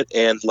to do it,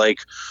 and like,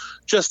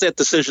 just that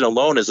decision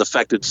alone has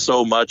affected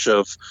so much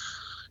of,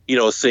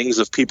 things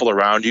of people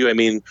around you. I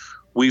mean,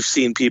 we've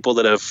seen people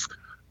that have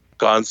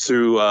gone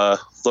through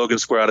Logan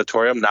Square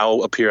Auditorium now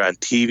appear on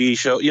TV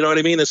show. You know what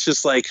I mean? It's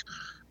just like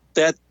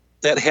that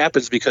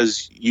happens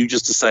because you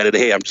just decided,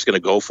 hey, I'm just going to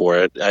go for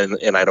it,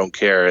 and I don't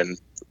care. And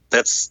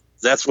that's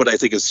what I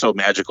think is so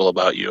magical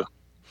about you.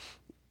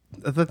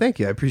 Thank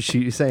you. I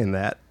appreciate you saying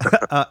that.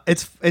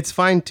 It's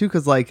fine too,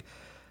 because like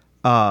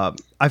I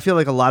feel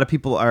like a lot of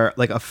people are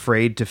like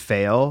afraid to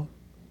fail,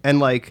 and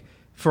like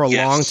for a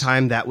long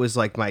time that was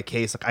like my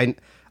case.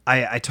 Like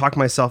I talked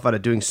myself out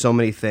of doing so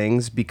many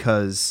things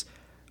because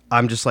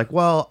I'm just like,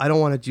 well, I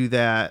don't want to do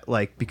that,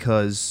 like,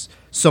 because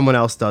someone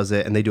else does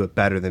it and they do it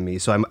better than me,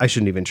 so I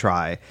shouldn't even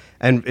try.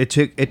 And it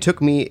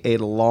took me a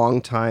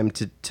long time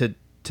to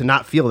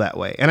not feel that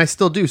way, and I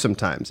still do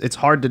sometimes. It's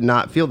hard to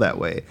not feel that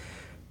way,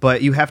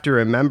 but you have to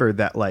remember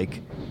that,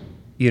 like,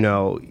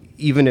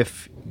 even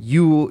if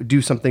you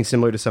do something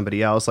similar to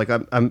somebody else, like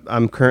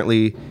I'm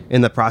currently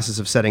in the process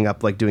of setting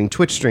up like doing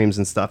Twitch streams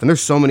and stuff, and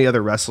there's so many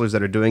other wrestlers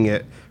that are doing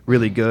it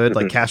really good.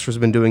 Like Castro's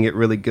been doing it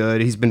really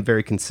good. He's been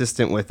very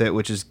consistent with it,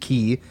 which is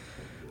key.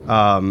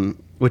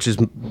 Which has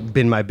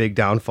been my big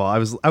downfall. I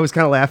was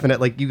kind of laughing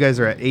at, like, you guys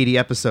are at 80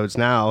 episodes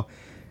now,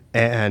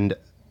 and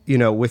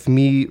with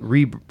me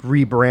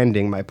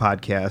rebranding my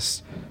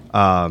podcast,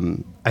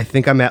 I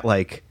think I'm at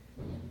like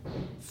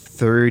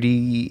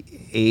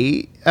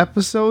 38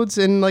 episodes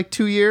in like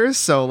 2 years.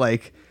 So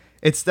like,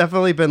 it's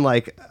definitely been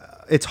like,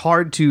 it's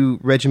hard to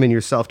regimen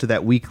yourself to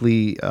that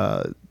weekly,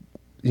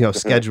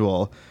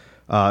 schedule.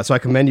 So I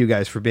commend you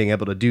guys for being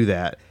able to do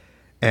that.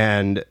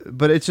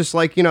 But it's just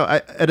like,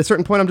 at a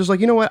certain point, I'm just like,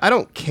 you know what? I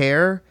don't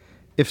care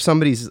if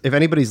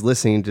anybody's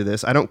listening to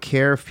this. I don't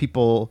care if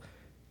people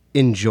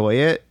enjoy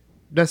it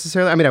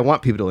necessarily. I mean, I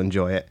want people to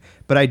enjoy it,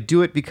 but I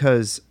do it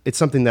because it's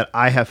something that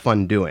I have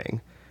fun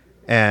doing.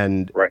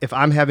 And if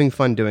I'm having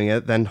fun doing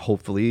it, then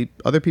hopefully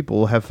other people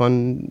will have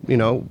fun,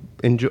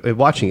 enjoy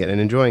watching it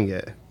and enjoying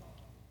it.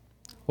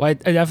 Well, I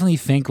definitely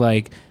think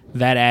like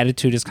that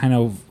attitude is kind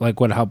of like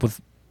what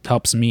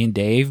helps me and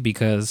Dave,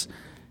 because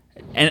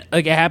and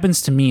like it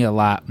happens to me a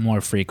lot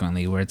more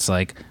frequently where it's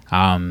like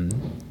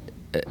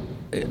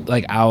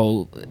like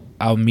I'll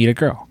meet a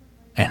girl,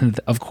 and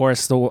of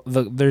course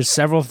there's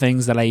several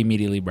things that I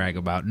immediately brag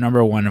about.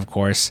 Number one, of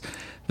course,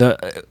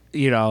 I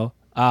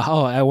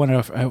won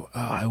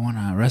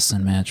a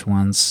wrestling match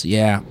once.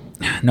 Yeah,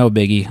 no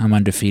biggie. I'm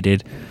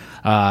undefeated.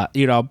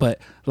 But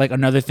like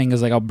another thing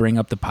is like I'll bring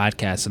up the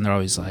podcast and they're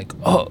always like,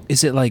 "Oh,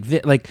 is it like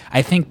this?" Like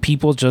I think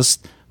people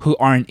just who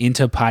aren't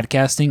into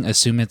podcasting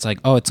assume it's like,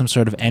 "Oh, it's some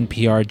sort of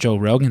NPR Joe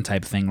Rogan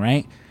type thing,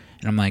 right?"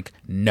 And I'm like,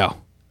 "No."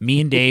 Me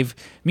and Dave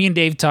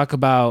talk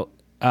about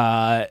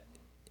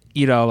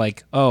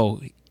like,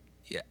 "Oh,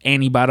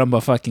 Annie bought him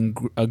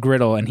a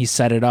griddle and he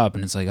set it up,"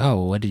 and it's like,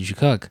 "Oh, what did you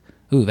cook?"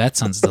 Ooh, that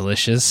sounds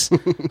delicious.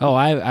 Oh,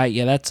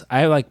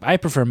 I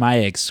prefer my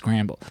eggs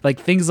scrambled. Like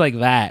things like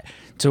that,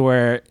 to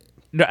where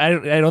I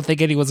don't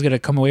think anyone's gonna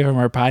come away from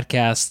our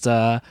podcast.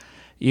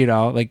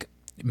 Like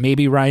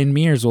maybe Ryan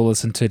Mears will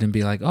listen to it and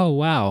be like, "Oh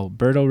wow,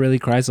 Berto really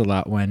cries a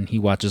lot when he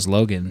watches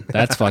Logan.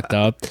 That's fucked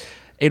up."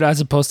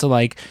 As opposed to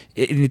like,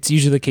 it's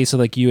usually the case of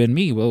like you and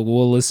me.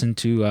 We'll listen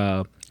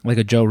to like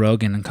a Joe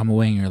Rogan and come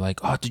away and you're like,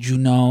 "Oh, did you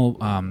know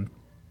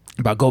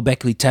about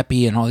Göbekli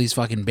Tepe and all these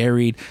fucking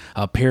buried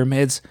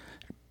pyramids?"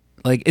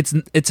 Like it's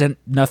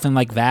nothing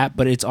like that,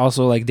 but it's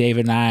also like Dave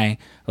and I,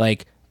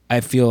 like I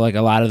feel like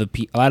a lot of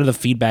the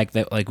feedback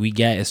that like we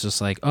get is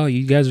just like, "Oh,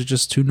 you guys are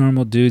just two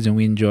normal dudes and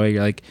we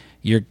enjoy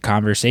your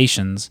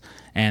conversations."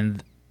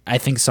 And I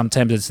think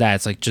sometimes it's that,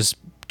 it's like just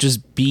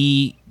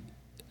be,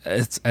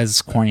 it's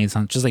as corny as it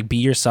sounds, just like be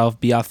yourself,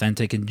 be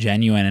authentic and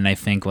genuine. And I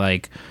think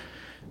like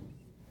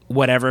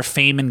whatever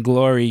fame and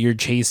glory you're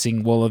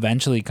chasing will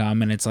eventually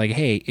come. And it's like,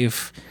 hey,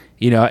 if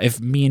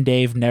me and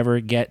Dave never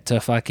get to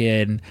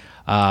fucking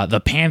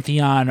the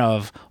pantheon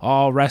of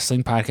all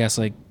wrestling podcasts,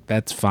 like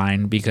that's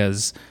fine,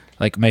 because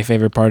like my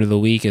favorite part of the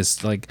week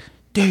is like,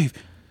 "Dave,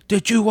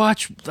 did you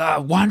watch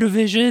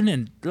WandaVision?"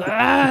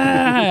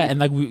 and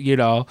like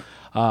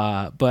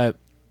but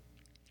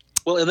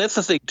well, and that's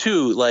the thing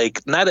too.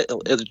 Like not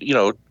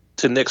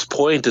to Nick's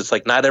point, it's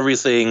like not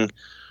everything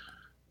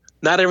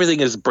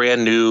is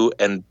brand new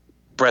and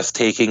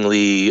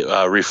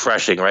breathtakingly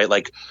refreshing, right?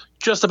 Like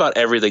just about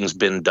everything's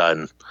been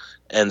done.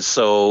 And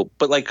so,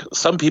 but like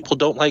some people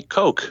don't like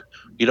Coke,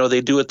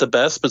 they do it the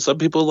best, but some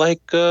people like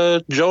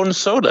Jones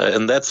Soda,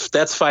 and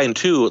that's fine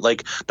too.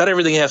 Like not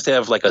everything has to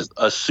have like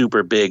a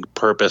super big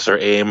purpose or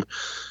aim.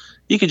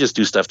 You can just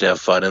do stuff to have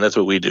fun, and that's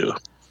what we do.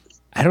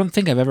 I don't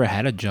think I've ever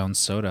had a Jones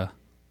Soda.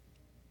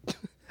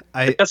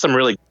 I got some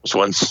really good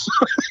ones.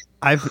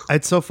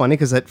 It's so funny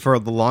because for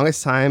the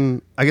longest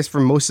time, I guess for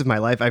most of my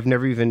life, I've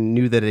never even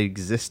knew that it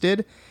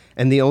existed.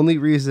 And the only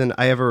reason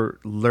I ever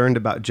learned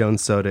about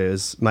Jones Soda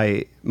is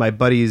my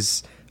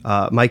buddies,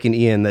 Mike and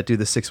Ian, that do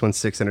the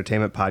 616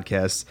 Entertainment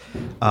podcast.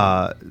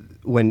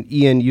 When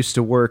Ian used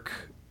to work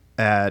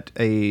at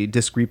a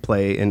disc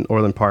replay in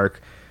Orland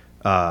Park,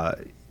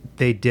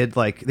 they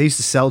used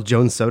to sell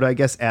Jones Soda, I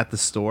guess, at the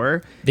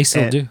store. They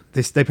still do.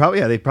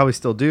 They probably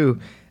still do.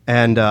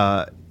 And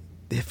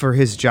for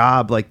his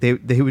job, like he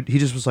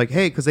just was like,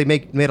 hey, because they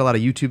made a lot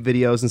of YouTube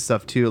videos and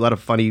stuff too, a lot of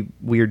funny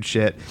weird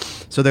shit.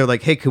 So they're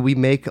like, hey, could we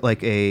make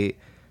like a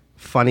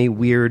funny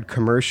weird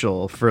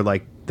commercial for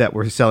like that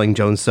we're selling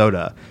Jones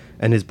Soda?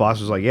 And his boss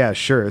was like, yeah,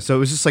 sure. So it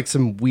was just like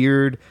some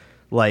weird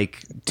like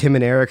Tim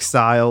and Eric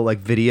style like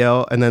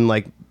video, and then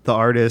like the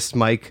artist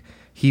Mike,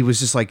 he was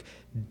just like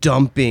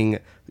dumping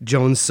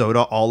Jones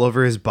Soda all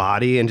over his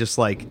body and just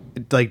like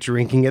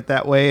drinking it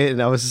that way.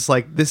 And I was just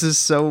like, this is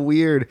so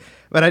weird.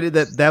 But I did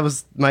that. That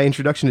was my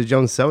introduction to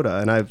Jones Soda,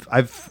 and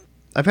I've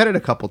I've had it a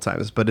couple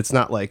times, but it's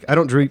not like I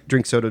don't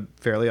drink soda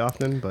fairly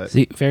often. But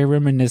See, very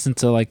reminiscent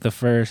to like the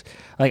first.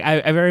 Like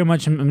I very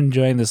much am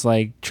enjoying this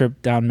like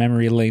trip down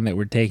memory lane that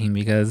we're taking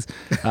because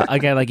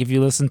again, like if you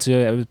listen to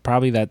it, it was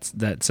probably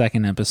that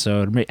second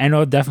episode. I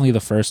know definitely the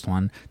first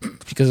one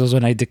because it was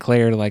when I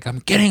declared like I'm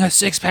getting a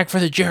 6-pack for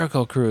the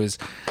Jericho Cruise,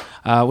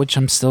 which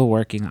I'm still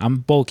working. I'm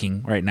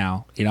bulking right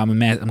now. You know,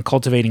 I'm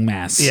cultivating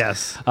mass.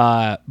 yes,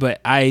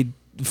 But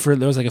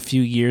there was like a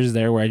few years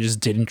there where I just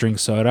didn't drink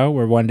soda,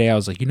 where one day I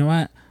was like, you know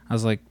what? I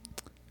was like,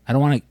 I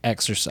don't want to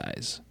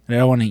exercise and I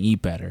don't want to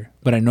eat better,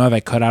 but I know if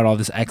I cut out all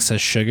this excess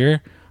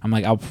sugar, I'm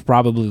like, I'll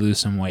probably lose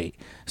some weight.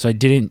 So I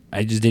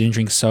just didn't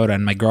drink soda.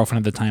 And my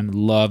girlfriend at the time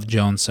loved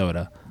Jones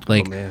soda.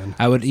 Like man.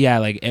 I would, yeah,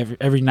 like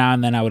every now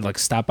and then I would like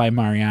stop by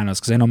Mariano's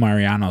because I know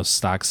Mariano's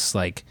stocks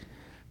like,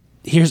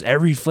 here's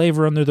every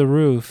flavor under the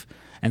roof.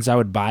 And so I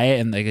would buy it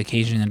and like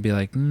occasionally I'd be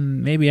like,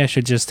 maybe I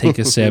should just take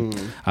a sip.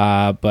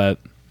 But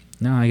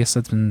no, I guess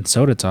that's been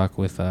soda talk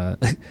with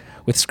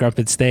with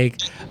Scrumpet Steak.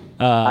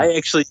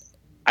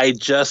 I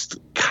just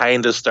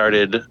kind of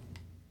started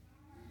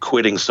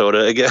quitting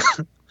soda again.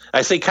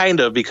 I say kind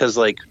of because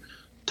like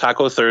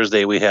Taco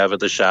Thursday we have at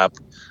the shop,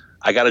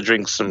 I got to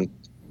drink some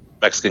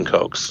Mexican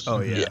Cokes. Oh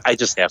yeah. I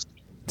just have to.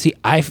 See,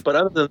 But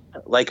other than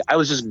that, like I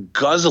was just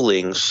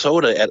guzzling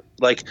soda at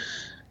like.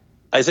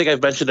 I think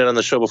I've mentioned it on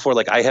the show before.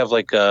 Like I have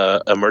like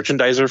a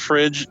merchandiser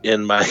fridge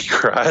in my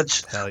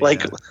garage. Hell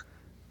like.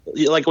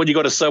 yeah. Like when you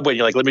go to Subway and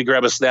you're like, let me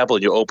grab a Snapple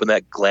and you open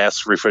that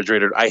glass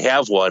refrigerator. I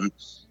have one.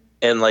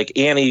 And like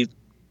Annie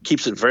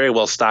keeps it very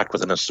well stocked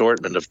with an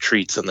assortment of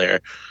treats in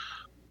there.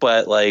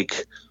 But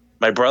like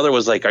my brother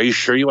was like, are you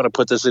sure you want to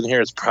put this in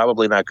here? It's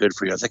probably not good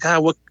for you. I was like,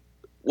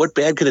 what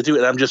bad could it do?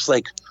 And I'm just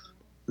like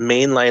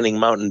mainlining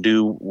Mountain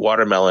Dew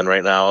watermelon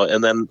right now.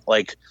 And then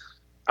like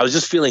I was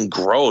just feeling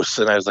gross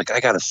and I was like, I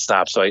got to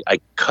stop. So I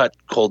cut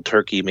cold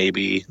turkey,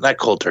 maybe not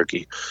cold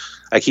turkey.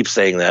 I keep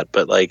saying that,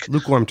 but like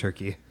Lukewarm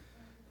turkey.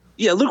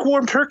 Yeah,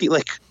 lukewarm turkey,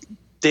 like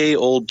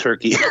day-old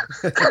turkey.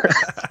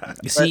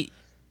 you see,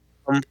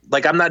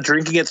 like I'm not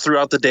drinking it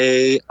throughout the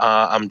day.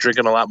 I'm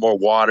drinking a lot more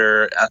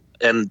water,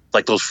 and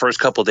like those first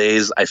couple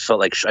days, I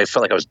felt like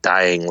I was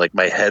dying. Like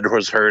my head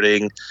was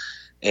hurting,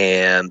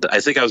 and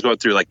I think I was going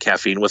through like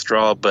caffeine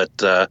withdrawal.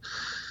 But I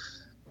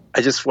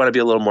just want to be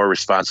a little more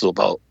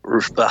responsible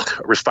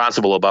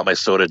about my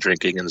soda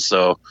drinking, and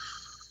so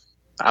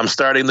I'm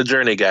starting the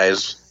journey,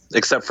 guys.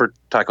 Except for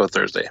Taco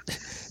Thursday.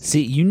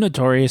 see, you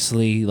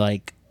notoriously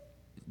like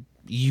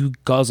you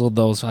guzzled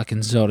those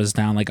fucking sodas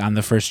down like on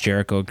the first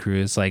Jericho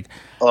Cruise, like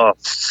Oh,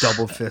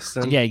 Double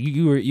fisting. yeah,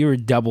 you were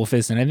double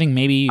fisting. I think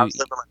maybe I'm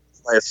living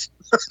my life.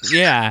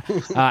 yeah,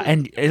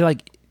 and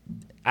like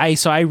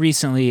I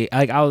recently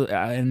like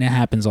and it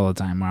happens all the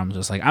time where I'm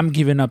just like I'm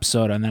giving up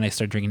soda and then I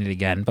start drinking it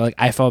again. But like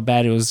I felt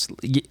bad. It was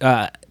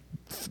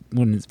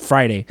when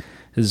Friday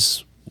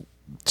is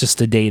just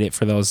to date it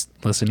for those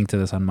listening to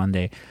this on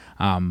Monday.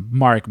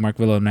 Mark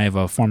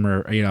Villanueva,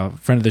 former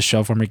friend of the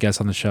show, former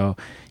guest on the show,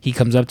 he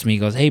comes up to me, he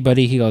goes, hey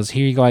buddy, he goes,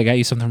 here you go, I got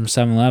you something from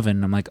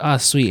 7-Eleven. I'm like, oh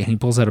sweet, and he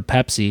pulls out a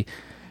Pepsi,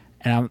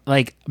 and I'm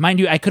like, mind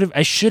you,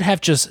 I should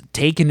have just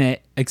taken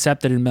it,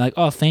 accepted it, and be like,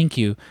 oh thank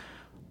you.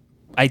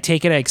 I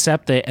take it, I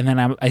accept it, and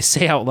then I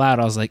say out loud,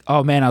 I was like,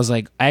 oh man,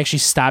 I actually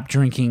stopped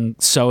drinking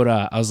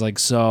soda. I was like,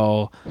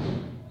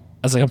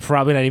 I'm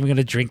probably not even going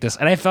to drink this.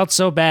 And I felt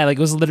so bad. Like, it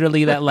was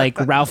literally that, like,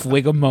 Ralph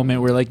Wiggum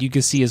moment where, like, you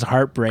could see his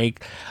heart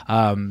break.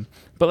 But,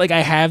 like,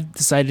 I have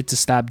decided to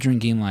stop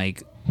drinking,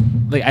 like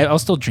I'll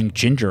still drink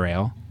ginger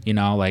ale,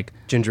 like.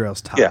 Ginger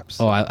ale's tops. Yeah.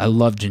 Oh, I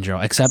love ginger ale.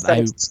 Except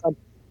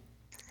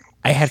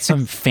I had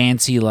some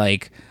fancy,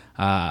 like,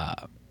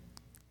 I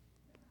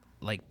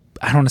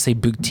don't want to say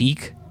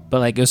boutique, but,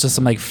 like, it was just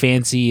some, like,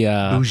 fancy.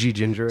 Bougie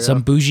ginger ale.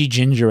 Some bougie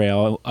ginger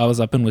ale. I was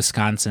up in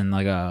Wisconsin,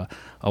 like, a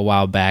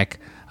while back.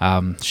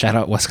 Shout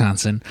out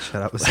Wisconsin.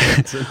 Shout out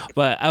Wisconsin.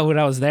 But when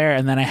I was there,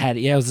 and then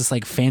it was this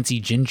like fancy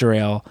ginger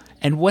ale,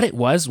 and what it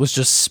was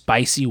just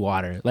spicy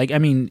water. Like, I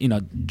mean,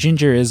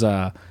 ginger is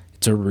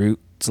it's a root.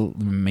 It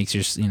makes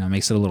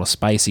makes it a little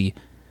spicy.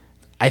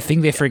 I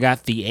think they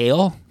forgot the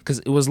ale because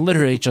it was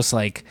literally just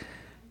like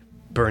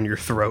burn your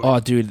throat. Oh,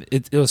 dude,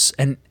 it was,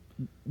 and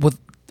with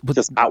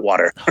just hot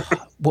water.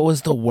 What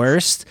was the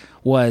worst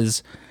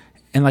was,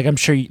 and like I'm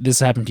sure this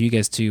happened to you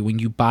guys too, when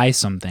you buy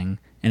something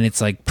and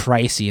it's like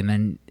pricey, and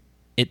then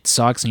it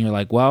sucks, and you're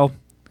like, well,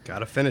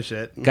 gotta finish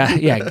it.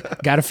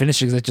 Gotta finish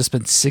it because I just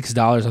spent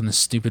 $6 on this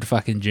stupid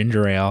fucking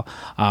ginger ale.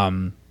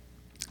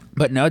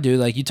 But no, dude,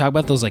 like you talk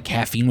about those like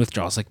caffeine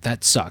withdrawals, like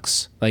that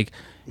sucks. Like,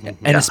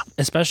 and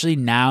especially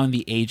now in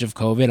the age of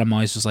COVID, I'm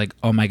always just like,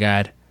 oh my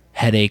god,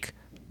 headache.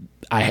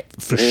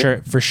 For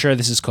sure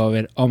this is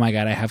COVID. Oh my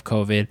god, I have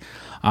COVID.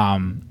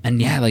 And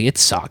yeah, like it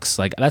sucks.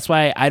 Like that's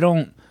why I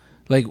don't.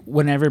 Like,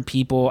 whenever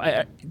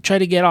I try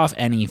to get off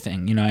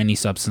anything, any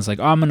substance, like,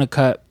 oh, I'm going to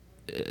cut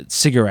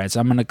cigarettes,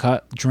 I'm going to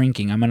cut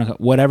drinking, I'm going to cut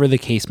whatever the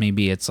case may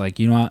be. It's like,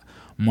 you know what?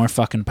 More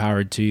fucking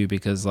power to you,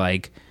 because,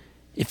 like,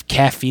 if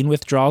caffeine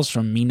withdrawals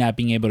from me not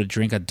being able to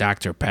drink a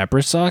Dr.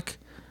 Pepper suck,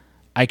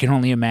 I can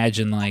only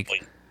imagine, like,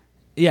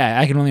 yeah,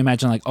 I can only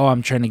imagine like, oh,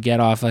 I'm trying to get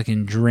off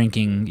fucking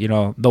drinking,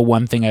 the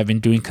one thing I've been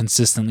doing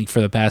consistently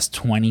for the past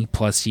 20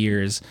 plus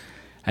years.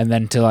 And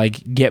then to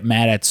like get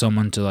mad at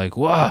someone to like,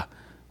 whoa,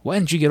 why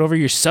didn't you get over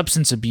your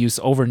substance abuse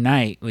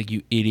overnight? Like,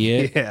 you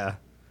idiot. Yeah.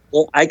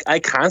 Well, I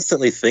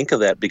constantly think of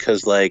that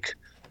because like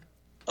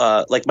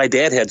my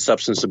dad had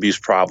substance abuse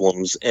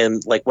problems.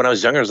 And like when I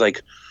was younger, I was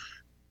like,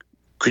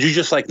 could you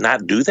just like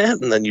not do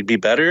that and then you'd be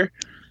better?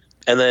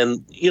 And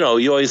then, you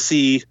always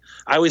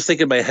I always think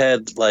in my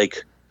head,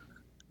 like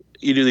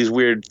you do these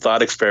weird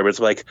thought experiments.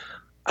 Like,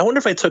 I wonder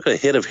if I took a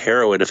hit of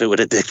heroin, if it would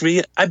addict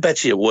me. I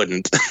bet you it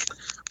wouldn't.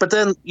 But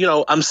then,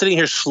 I'm sitting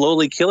here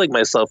slowly killing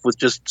myself with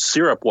just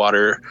syrup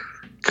water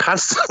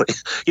constantly.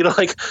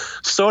 Like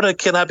soda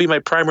cannot be my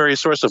primary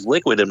source of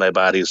liquid in my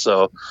body.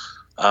 So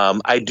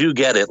I do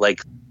get it.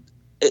 Like,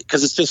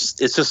 because it's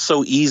just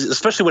so easy,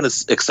 especially when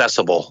it's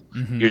accessible.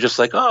 Mm-hmm. You're just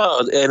like,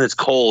 oh, and it's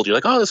cold. You're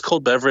like, oh, this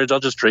cold beverage,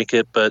 I'll just drink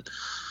it. But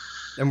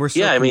and we're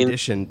so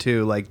conditioned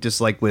too, like just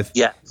like with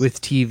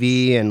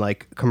TV and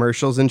like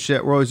commercials and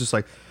shit. We're always just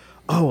like,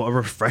 oh, a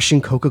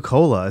refreshing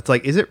Coca-Cola. It's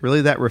like, is it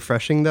really that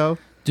refreshing though?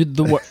 Dude,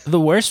 the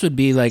worst would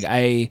be like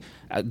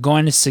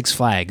going to Six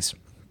Flags.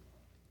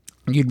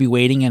 You'd be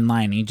waiting in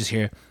line and you just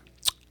hear,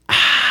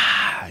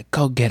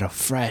 go get a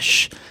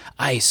fresh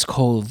ice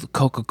cold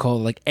Coca-Cola.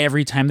 Like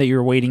every time that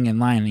you're waiting in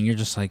line, and you're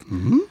just like,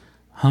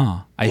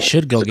 I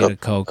should go get a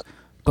Coke.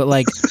 But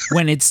like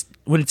when it's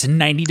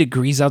 90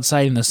 degrees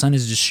outside and the sun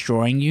is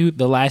destroying you,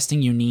 the last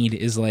thing you need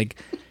is like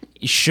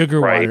sugar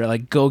water.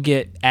 Like go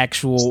get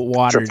actual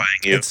water.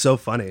 It's so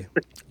funny.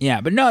 Yeah,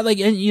 but no, like,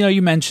 and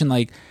you mentioned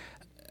like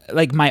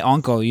my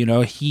uncle,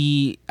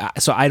 he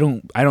so I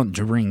don't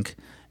drink,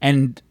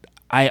 and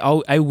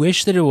I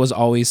wish that it was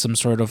always some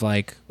sort of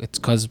like, it's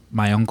because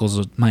my uncles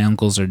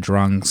are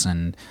drunks,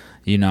 and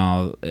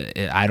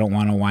I don't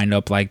want to wind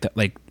up like that.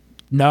 Like,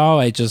 no,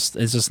 it's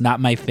just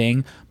not my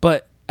thing.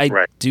 But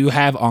I do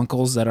have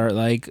uncles that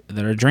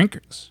are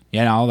drinkers.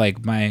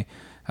 Like my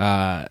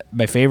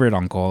favorite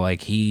uncle,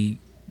 like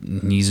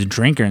he's a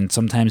drinker, and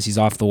sometimes he's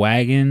off the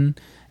wagon,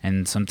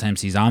 and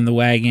sometimes he's on the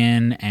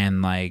wagon,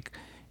 and like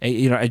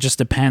it just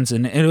depends.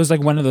 And it was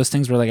like one of those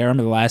things where like I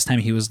remember the last time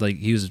he was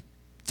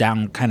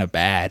down kind of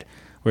bad,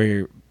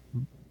 where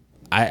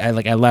I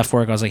left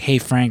work. I was like, hey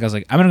Frank, I was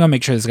like, I'm gonna go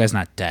make sure this guy's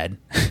not dead.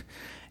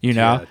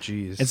 Yeah,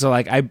 jeez. And so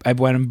like I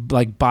went and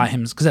like bought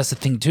him, because that's the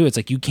thing too, it's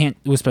like you can't,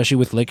 especially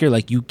with liquor,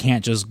 like you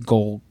can't just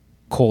go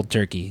cold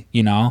turkey,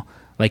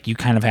 like you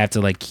kind of have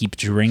to like keep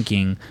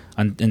drinking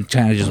and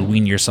kind of just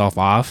wean yourself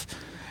off.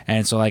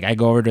 And so like I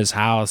go over to his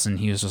house, and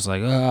he was just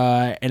like,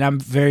 and I'm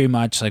very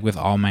much like with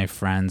all my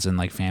friends and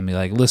like family,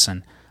 like,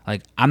 listen,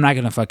 like I'm not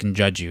gonna fucking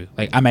judge you.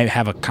 Like I might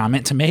have a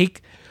comment to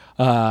make,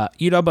 but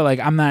like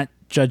I'm not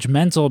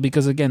judgmental,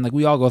 because again, like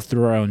we all go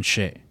through our own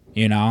shit,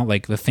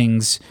 like the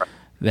things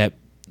that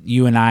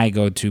you and I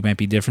go to might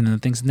be different than the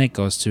things Nick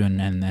goes to,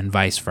 and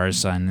vice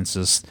versa. And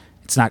it's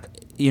not,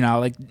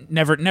 like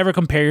never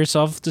compare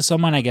yourself to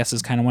someone, I guess,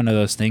 is kind of one of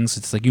those things.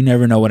 It's like you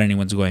never know what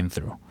anyone's going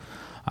through.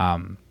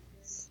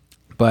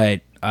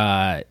 But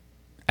I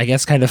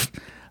guess kind of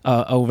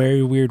a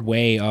very weird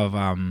way of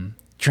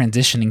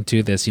transitioning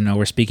to this,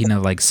 we're speaking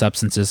of like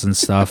substances and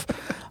stuff.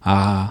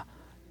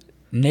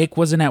 Nick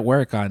wasn't at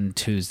work on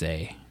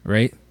Tuesday,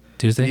 right?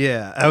 Tuesday?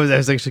 Yeah, I was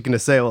actually going to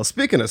say, well,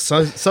 speaking of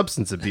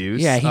substance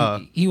abuse. Yeah,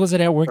 he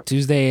wasn't at work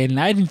Tuesday, and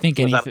I didn't think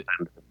anything.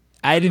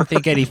 I didn't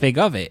think anything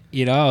of it.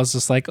 I was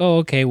just like, oh,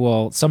 okay,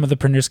 well, some of the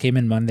printers came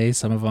in Monday,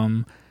 some of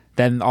them,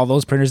 then all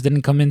those printers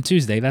didn't come in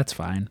Tuesday. That's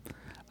fine.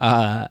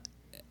 And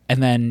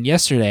then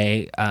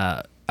yesterday,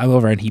 I'm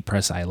over on Heat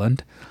Press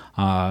Island,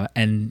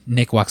 and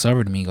Nick walks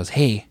over to me and goes,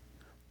 hey,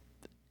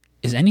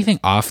 is anything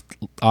off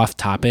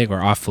topic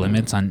or off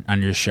limits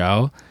on your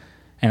show?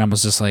 And I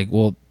was just like,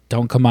 well,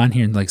 don't come on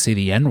here and like say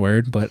the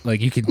N-word, but like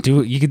you could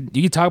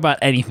talk about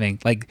anything.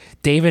 Like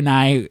Dave and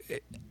I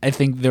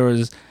think there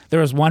was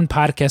one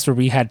podcast where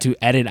we had to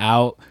edit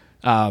out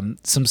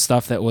some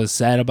stuff that was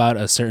said about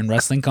a certain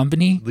wrestling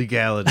company.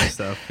 Legality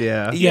stuff,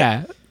 yeah.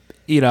 Yeah.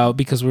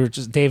 Because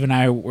Dave and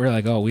I were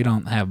like, oh, we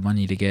don't have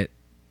money to get,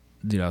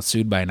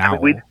 sued by an owl.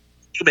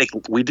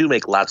 We do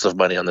make lots of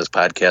money on this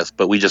podcast,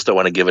 but we just don't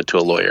want to give it to a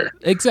lawyer.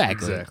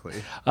 Exactly.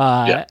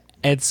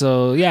 And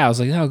so, I was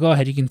like, oh, go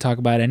ahead. You can talk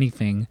about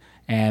anything.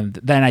 And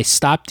then I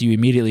stopped you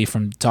immediately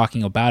from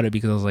talking about it,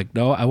 because I was like,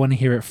 no, I want to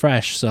hear it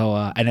fresh. So,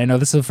 and I know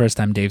this is the first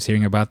time Dave's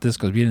hearing about this,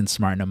 because we didn't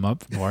smarten him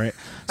up for it.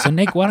 So,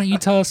 Nick, why don't you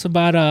tell us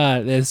about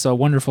this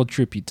wonderful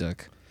trip you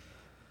took?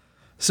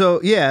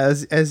 So, yeah,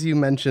 as you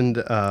mentioned,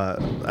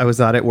 I was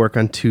not at work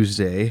on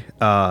Tuesday.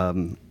 We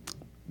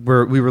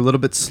were a little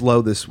bit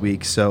slow this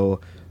week, so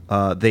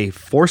they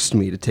forced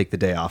me to take the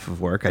day off of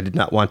work. I did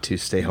not want to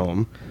stay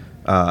home.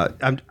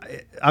 I'm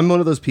one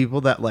of those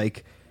people that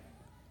like,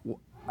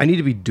 I need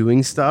to be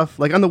doing stuff.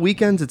 Like on the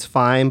weekends, it's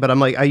fine, but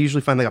I'm like, I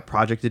usually find like a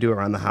project to do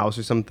around the house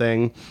or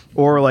something.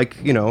 Or like,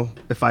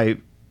 if I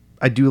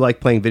do like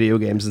playing video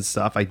games and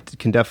stuff, I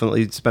can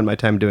definitely spend my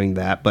time doing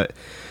that. But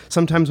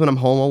sometimes when I'm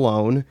home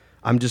alone,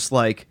 I'm just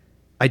like,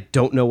 I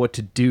don't know what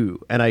to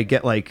do. And I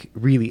get like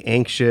really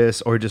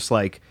anxious, or just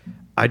like,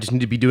 I just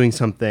need to be doing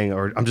something,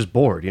 or I'm just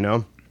bored, you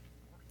know?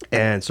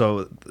 And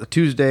so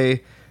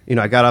Tuesday, you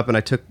know, I got up and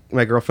I took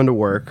my girlfriend to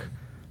work.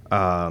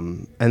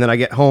 And then I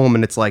get home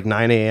and it's like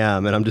 9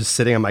 a.m. and I'm just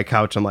sitting on my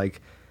couch. I'm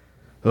like,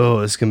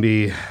 oh, this can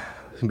be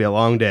a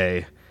long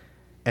day.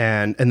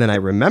 And then I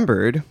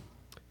remembered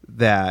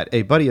that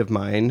a buddy of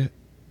mine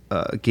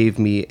gave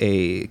me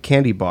a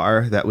candy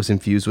bar that was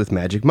infused with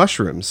magic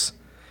mushrooms.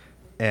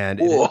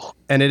 And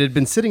it had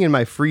been sitting in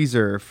my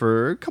freezer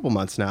for a couple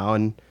months now,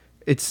 and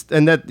it's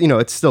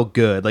still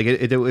good. Like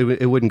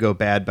it wouldn't go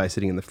bad by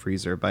sitting in the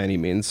freezer by any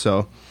means.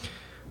 So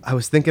I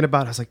was thinking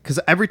about it. I was like, because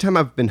every time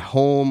I've been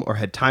home or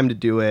had time to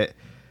do it,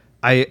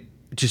 I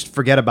just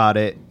forget about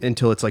it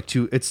until it's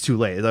too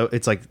late.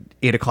 It's like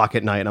 8 o'clock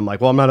at night, and I'm like,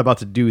 well, I'm not about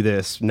to do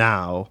this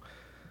now.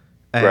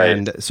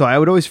 And so I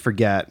would always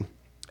forget.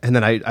 And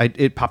then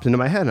it popped into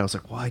my head, and I was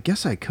like, well, I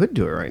guess I could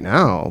do it right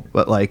now,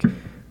 but like,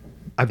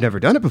 I've never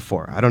done it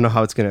before. I don't know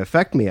how it's going to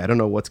affect me. I don't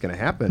know what's going to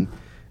happen.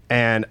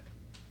 And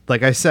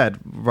like I said,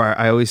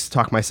 I always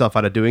talk myself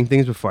out of doing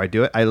things before I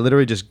do it. I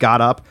literally just got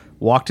up,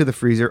 walked to the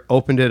freezer,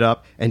 opened it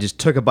up, and just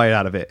took a bite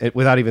out of it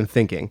without even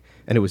thinking.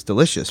 And it was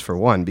delicious, for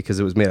one, because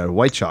it was made out of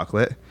white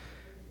chocolate.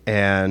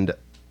 And,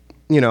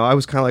 you know, I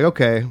was kind of like,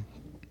 okay.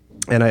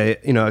 And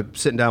I'm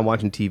sitting down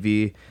watching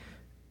TV,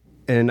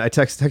 and I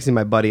texting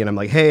my buddy, and I'm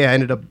like, hey, I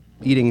ended up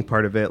eating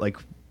part of it. Like,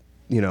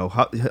 you know,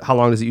 how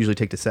long does it usually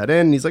take to set in?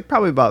 And he's like,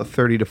 probably about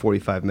 30 to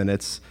 45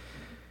 minutes.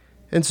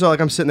 And so like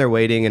I'm sitting there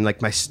waiting, and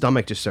like my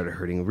stomach just started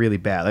hurting really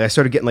bad. Like I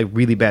started getting like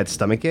really bad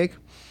stomach ache,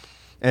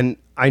 and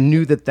I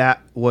knew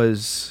that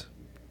was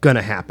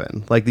gonna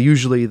happen. Like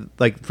usually,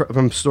 like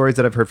from stories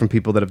that I've heard from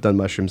people that have done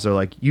mushrooms, they're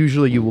like,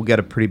 usually you will get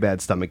a pretty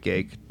bad stomach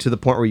ache to the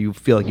point where you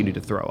feel like you need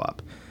to throw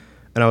up.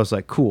 And I was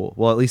like, cool.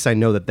 Well, at least I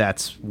know that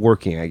that's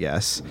working, I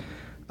guess.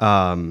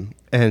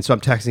 And so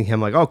I'm texting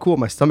him like, oh, cool,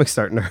 my stomach's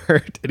starting to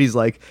hurt. And he's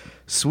like,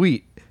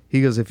 sweet.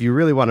 He goes, if you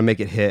really want to make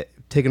it hit,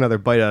 take another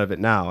bite out of it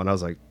now. And I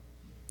was like,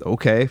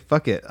 okay,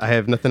 fuck it. I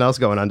have nothing else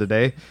going on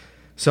today.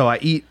 So I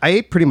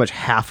ate pretty much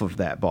half of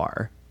that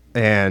bar.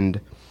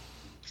 And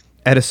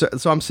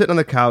so I'm sitting on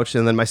the couch,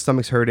 and then my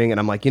stomach's hurting, and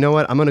I'm like, you know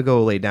what? I'm going to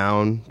go lay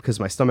down because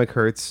my stomach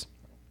hurts,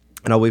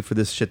 and I'll wait for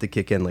this shit to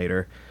kick in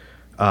later.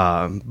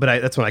 But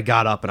that's when I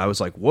got up, and I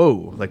was like,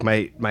 whoa, like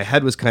my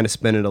head was kind of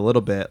spinning a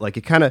little bit. Like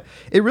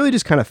it really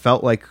just kind of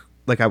felt like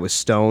I was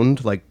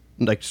stoned, like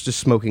just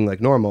smoking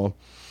like normal.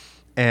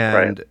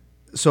 And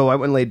so I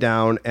went and laid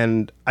down,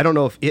 and I don't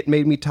know if it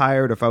made me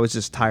tired or if I was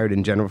just tired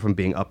in general from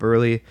being up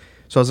early.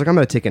 So I was like, I'm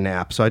going to take a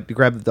nap. So I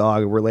grabbed the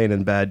dog, and we're laying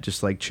in bed,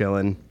 just like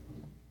chilling.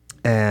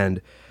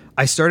 And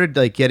I started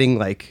like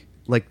getting I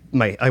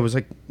was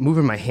like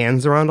moving my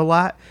hands around a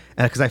lot,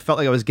 and because I felt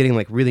like I was getting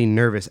like really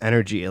nervous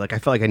energy. Like I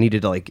felt like I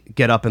needed to like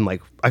get up and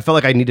like I felt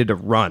like I needed to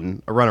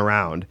run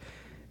around,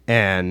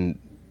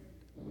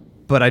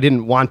 but I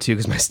didn't want to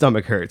because my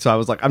stomach hurt. So I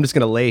was like, I'm just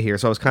gonna lay here.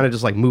 So I was kind of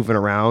just like moving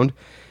around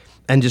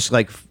and just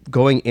like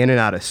going in and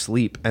out of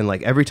sleep. And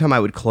like every time I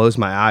would close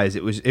my eyes,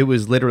 it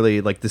was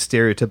literally like the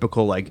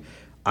stereotypical like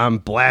I'm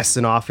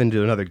blasting off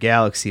into another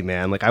galaxy,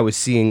 man. Like I was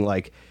seeing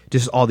like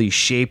just all these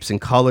shapes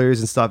and colors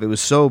and stuff. It was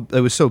so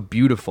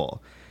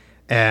beautiful.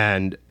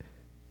 And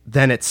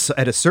then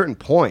at a certain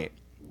point,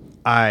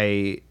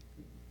 I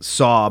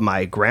saw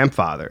my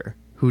grandfather,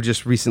 who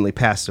just recently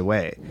passed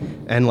away.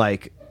 And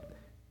like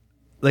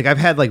I've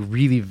had like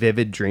really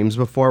vivid dreams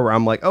before where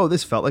I'm like, oh,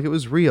 this felt like it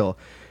was real.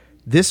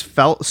 This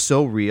felt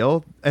so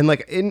real. And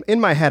like in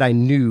my head, I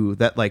knew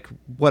that like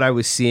what I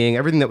was seeing,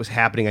 everything that was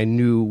happening, I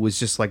knew was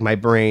just like my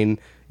brain,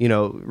 you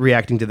know,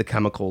 reacting to the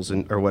chemicals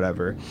or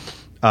whatever.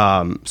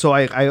 So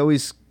I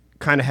always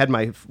kind of had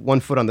my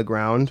one foot on the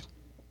ground,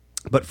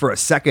 but for a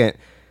second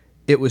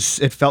it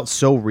felt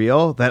so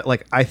real that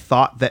like I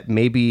thought that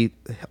maybe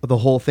the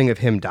whole thing of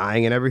him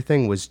dying and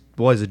everything was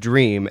a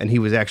dream, and he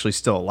was actually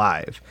still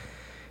alive.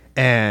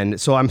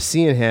 And so I'm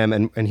seeing him,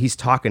 and he's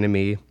talking to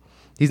me.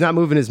 He's not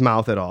moving his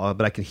mouth at all,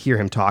 but I can hear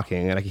him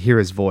talking, and I can hear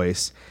his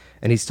voice.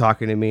 And he's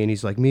talking to me, and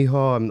he's like,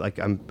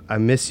 Mijo, I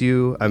miss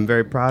you. I'm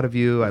very proud of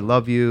you. I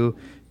love you.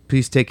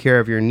 Please take care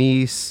of your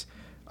niece.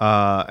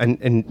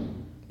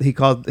 And he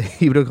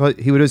would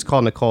always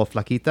call Nicole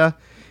Flaquita.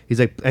 He's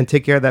like, and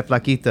take care of that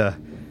Flaquita.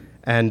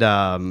 And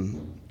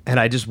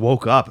I just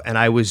woke up, and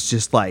I was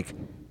just like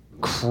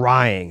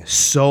crying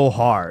so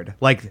hard,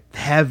 like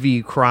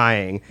heavy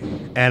crying.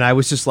 And I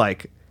was just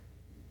like,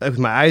 with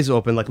my eyes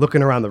open, like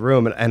looking around the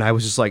room, and I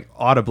was just like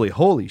audibly,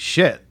 holy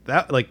shit.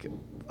 That like,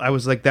 I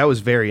was like, that was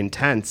very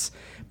intense,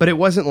 but it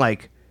wasn't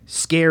like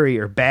scary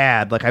or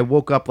bad. Like I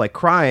woke up like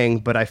crying,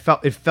 but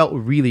it felt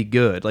really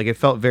good. Like it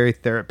felt very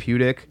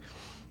therapeutic.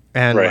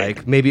 And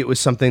like, maybe it was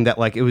something that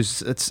like,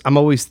 I'm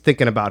always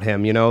thinking about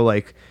him, you know,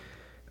 like,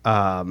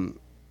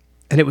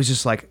 and it was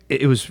just like,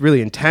 it was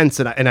really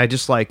intense. And I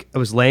just like, I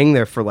was laying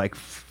there for like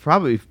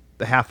probably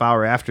a half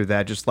hour after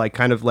that, just like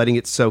kind of letting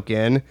it soak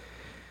in.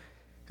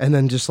 And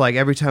then just like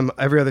every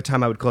other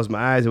time I would close my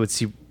eyes, I would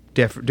see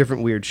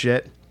different weird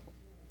shit.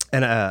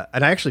 And I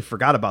actually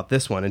forgot about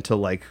this one until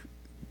like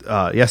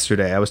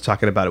yesterday. I was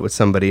talking about it with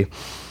somebody,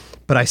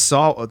 but I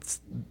saw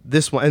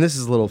this one, and this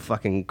is a little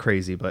fucking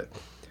crazy, but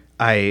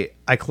I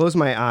close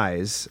my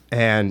eyes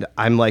and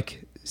I'm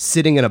like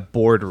sitting in a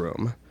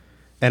boardroom,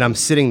 and I'm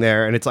sitting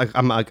there, and it's like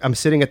I'm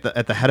sitting at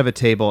the head of a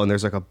table, and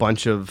there's like a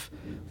bunch of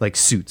like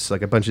suits,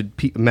 like a bunch of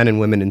men and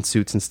women in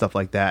suits and stuff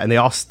like that, and they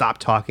all stop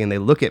talking and they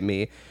look at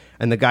me,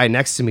 and the guy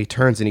next to me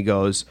turns and he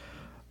goes,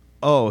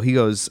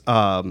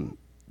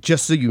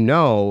 just so you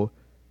know,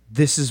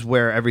 this is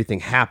where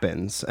everything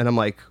happens. And I'm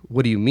like,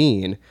 what do you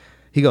mean?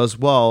 He goes,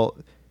 well,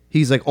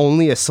 he's like,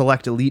 only a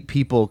select elite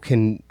people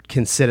can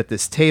sit at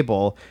this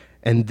table,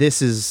 and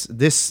he's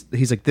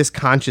like, this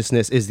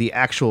consciousness is the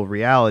actual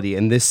reality,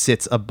 and this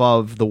sits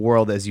above the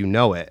world as you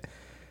know it.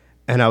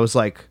 And I was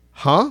like,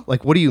 huh?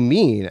 Like, what do you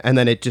mean? And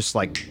then it just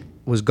like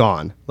was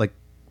gone, like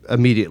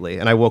immediately.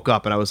 And I woke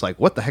up and I was like,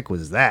 what the heck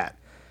was that?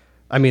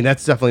 I mean,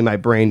 that's definitely my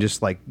brain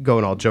just like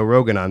going all Joe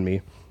Rogan on me.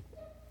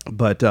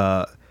 But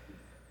and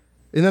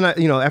then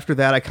after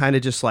that, I kind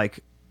of just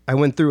like, I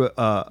went through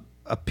a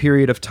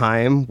period of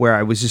time where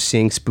I was just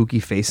seeing spooky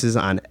faces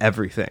on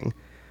everything.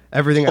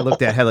 Everything I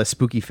looked at had a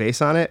spooky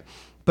face on it,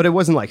 but it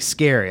wasn't like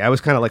scary. I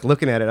was kind of like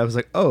looking at it. I was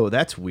like, oh,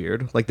 that's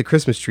weird. Like the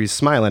Christmas tree's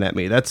smiling at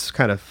me. That's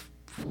kind of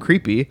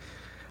creepy.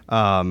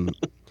 And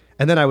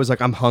then I was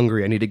like, I'm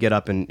hungry. I need to get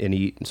up and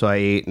eat. And so I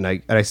ate, and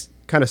I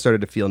kind of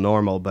started to feel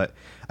normal, but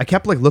I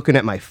kept like looking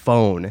at my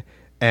phone,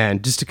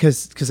 and just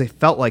because I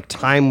felt like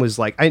time was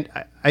like,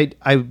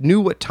 I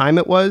knew what time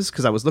it was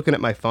because I was looking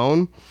at my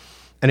phone,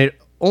 and it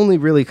only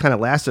really kind of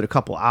lasted a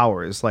couple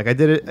hours. Like I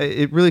did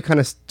it really kind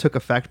of took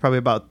effect probably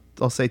about,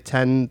 I'll say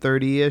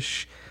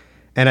 10:30ish.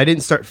 And I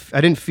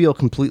didn't feel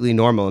completely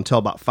normal until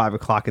about 5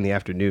 o'clock in the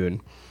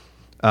afternoon,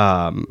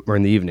 or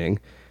in the evening.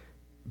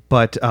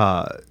 But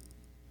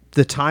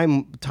the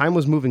time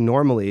was moving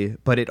normally,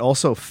 but it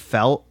also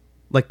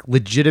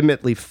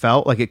legitimately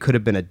felt like it could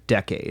have been a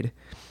decade.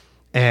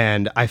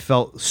 And I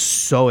felt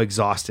so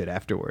exhausted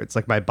afterwards.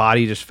 Like my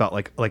body just felt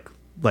like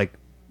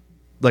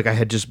I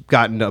had just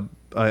gotten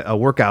a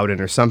workout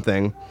in or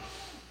something.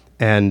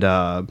 And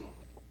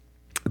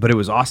but it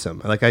was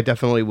awesome. Like I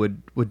definitely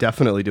would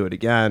definitely do it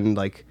again.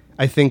 Like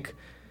I think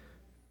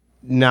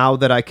now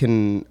that I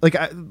can,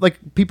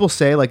 like people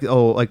say like,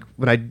 oh, like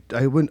when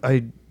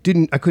I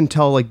couldn't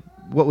tell like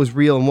what was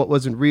real and what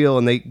wasn't real,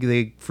 and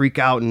they freak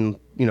out and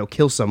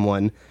kill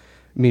someone.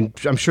 I mean,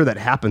 I'm sure that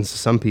happens to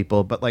some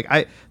people, but like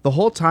the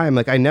whole time,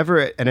 like I never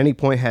at any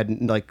point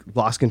had like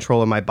lost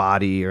control of my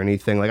body or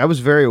anything. Like I was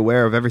very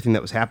aware of everything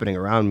that was happening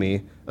around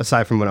me,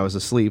 aside from when I was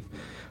asleep.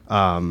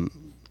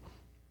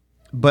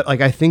 But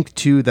like I think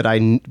too that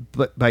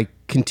but by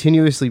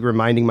continuously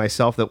reminding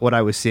myself that what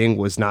I was seeing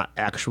was not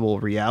actual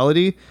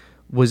reality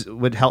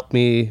would help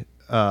me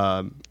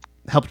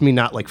helped me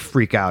not like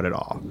freak out at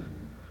all.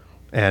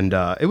 And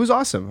it was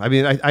awesome. I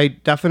mean, I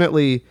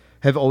definitely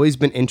have always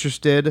been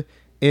interested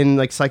in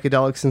like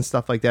psychedelics and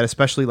stuff like that,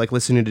 especially like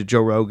listening to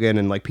Joe Rogan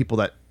and like people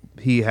that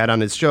he had on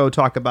his show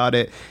talk about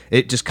it.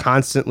 It just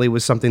constantly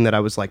was something that I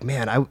was like,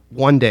 man,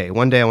 one day I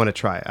want to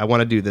try it. I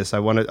want to do this. I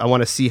want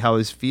to see how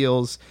this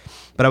feels.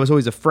 But I was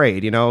always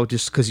afraid,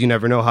 just because you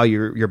never know how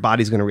your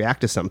body's going to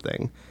react to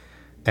something.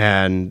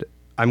 And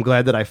I'm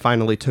glad that I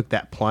finally took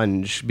that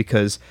plunge,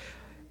 because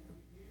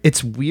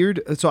it's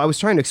weird. So I was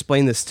trying to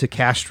explain this to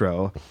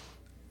Castro.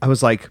 I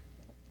was like,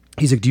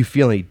 he's like, do you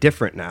feel any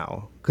different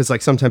now? Because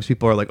like sometimes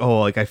people are like, oh,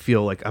 like I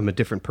feel like I'm a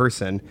different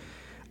person.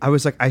 I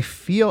was like,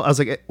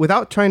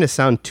 without trying to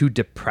sound too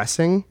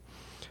depressing,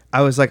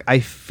 I was like,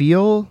 I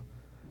feel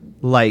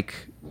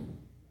like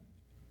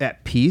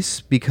at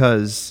peace,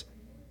 because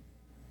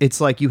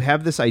it's like you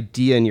have this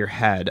idea in your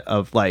head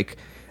of like,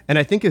 and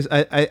I think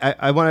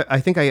I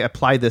think I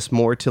apply this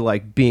more to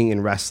like being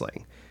in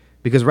wrestling,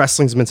 because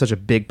wrestling's been such a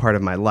big part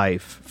of my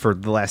life for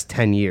the last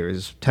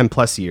 10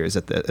 plus years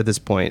at this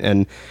point.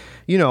 And,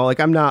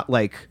 like I'm not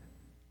like,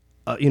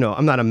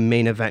 I'm not a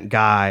main event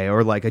guy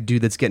or like a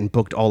dude that's getting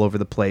booked all over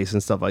the place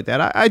and stuff like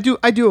that. I do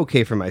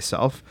okay for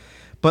myself,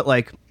 but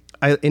like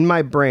in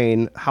my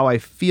brain, how I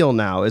feel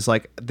now is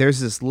like, there's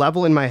this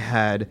level in my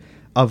head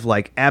of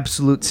like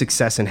absolute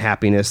success and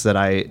happiness that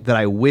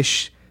I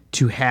wish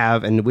to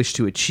have and wish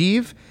to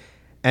achieve,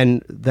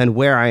 and then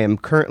where I am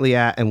currently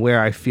at and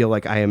where I feel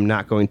like I am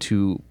not going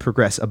to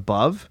progress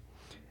above.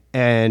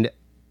 And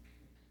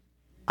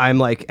I'm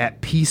like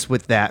at peace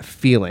with that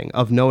feeling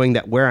of knowing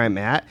that where I'm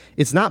at,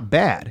 it's not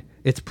bad.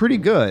 It's pretty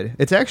good.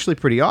 It's actually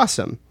pretty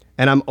awesome.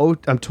 And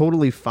I'm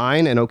totally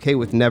fine and okay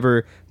with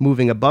never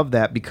moving above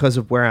that, because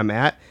of where I'm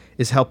at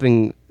is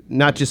helping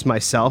not just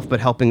myself, but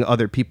helping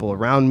other people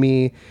around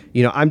me.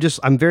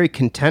 I'm very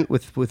content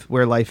with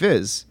where life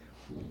is.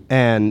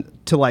 And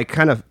to like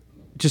kind of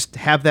just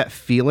have that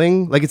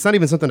feeling, like it's not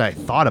even something I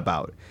thought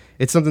about.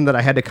 It's something that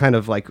I had to kind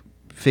of like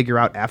figure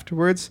out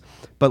afterwards.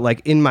 But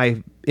like in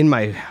my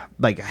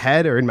like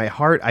head or in my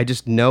heart, I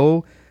just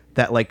know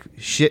that like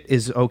shit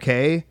is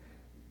okay,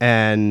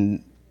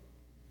 and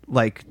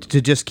like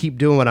to just keep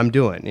doing what I'm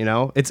doing.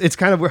 It's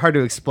kind of hard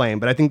to explain,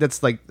 but I think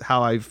that's like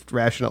how I've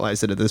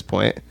rationalized it at this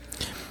point.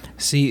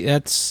 See,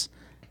 that's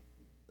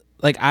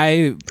like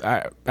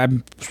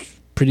I'm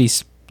pretty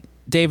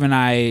Dave and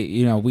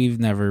I, we've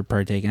never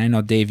partaken. I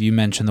know, Dave, you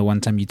mentioned the one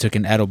time you took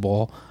an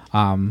edible,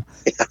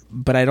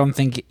 but I don't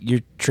think your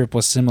trip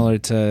was similar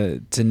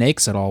to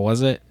Nake's at all,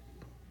 was it?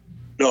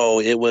 No,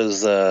 it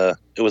was a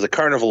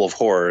carnival of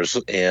horrors,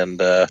 and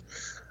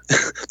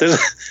there's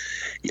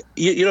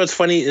what's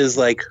funny is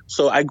like,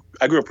 so I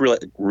grew up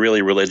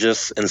really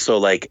religious, and so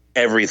like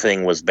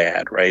everything was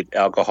bad, right?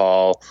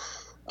 Alcohol,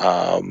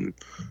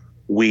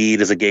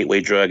 weed is a gateway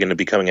drug into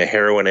becoming a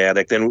heroin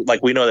addict, and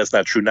like we know that's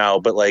not true now,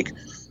 but like,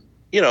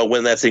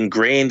 when that's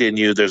ingrained in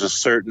you, there's a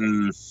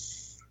certain,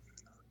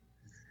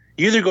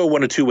 you either go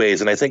one of two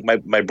ways, and I think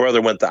my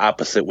brother went the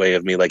opposite way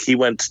of me. Like he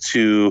went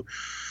to,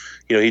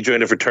 he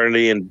joined a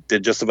fraternity and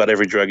did just about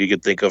every drug you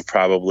could think of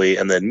probably,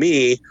 and then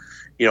me,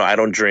 I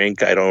don't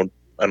drink, I don't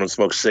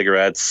smoke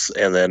cigarettes,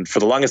 and then for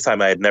the longest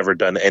time I had never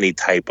done any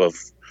type of,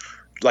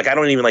 like, I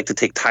don't even like to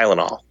take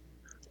Tylenol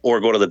or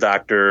go to the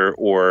doctor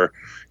or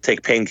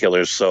take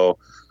painkillers. So,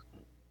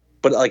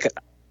 but like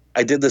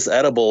I did this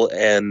edible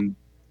and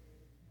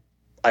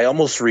I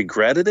almost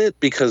regretted it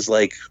because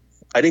like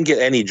I didn't get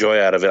any joy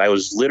out of it. I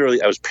was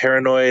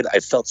paranoid. I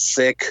felt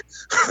sick.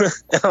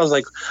 And I was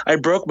like, I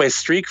broke my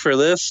streak for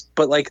this.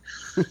 But like,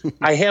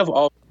 I have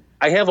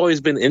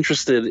always been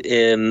interested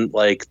in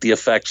like the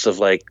effects of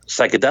like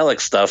psychedelic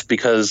stuff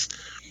because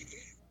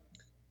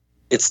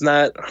it's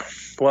not,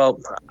 well,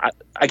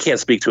 I can't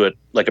speak to it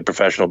like a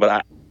professional,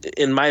 but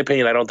in my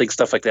opinion, I don't think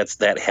stuff like that's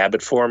that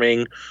habit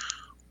forming.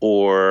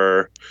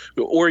 Or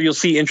you'll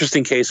see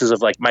interesting cases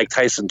of like Mike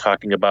Tyson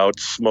talking about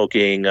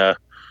smoking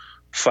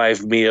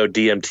 5-MeO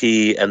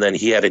DMT, and then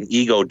he had an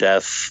ego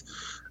death,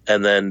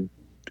 and then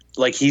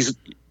like you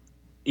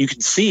can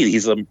see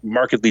he's a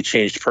markedly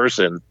changed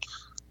person.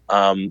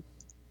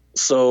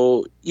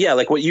 So yeah,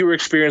 like what you were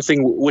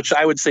experiencing, which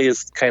I would say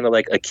is kind of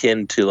like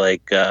akin to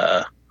like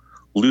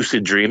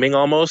lucid dreaming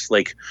almost.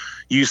 Like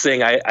you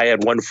saying I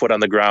had one foot on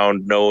the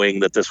ground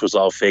knowing that this was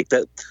all fake.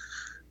 That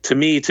to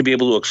me, to be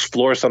able to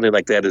explore something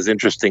like that is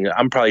interesting.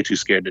 I'm probably too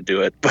scared to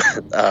do it,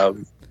 but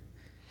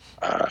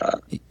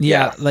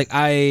yeah, like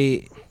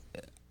I've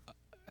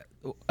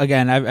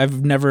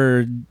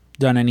never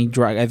done any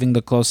drug. I think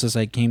the closest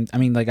I came, I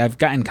mean, like I've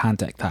gotten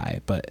contact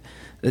high, but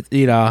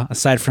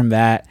aside from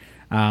that,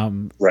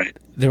 right.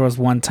 There was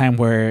one time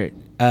where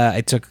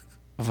I took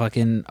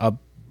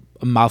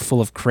a mouthful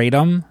of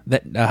kratom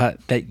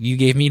that you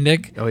gave me,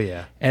 Nick. Oh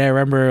yeah. And I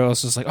remember I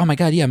was just like, oh my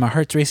god, yeah, my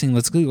heart's racing.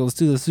 Let's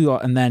do.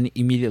 And then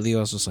immediately I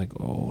was just like,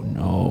 oh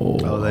no.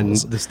 Oh, then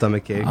the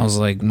stomach ache. I was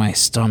like, my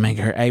stomach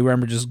hurt. I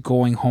remember just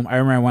going home. I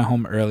remember I went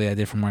home early. I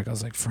did from work. I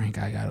was like, Frank,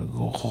 I gotta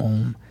go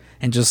home,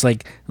 and just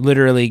like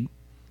literally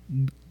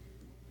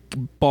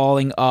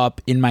balling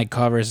up in my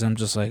covers. I'm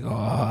just like, oh,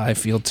 I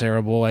feel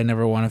terrible. I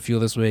never want to feel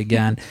this way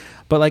again.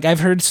 But like I've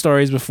heard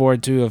stories before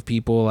too of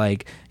people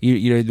like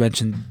you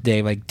mentioned,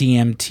 Dave, like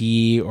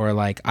DMT or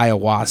like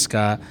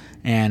ayahuasca,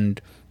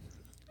 and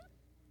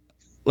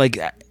like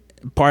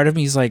part of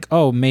me is like,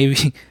 oh,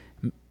 maybe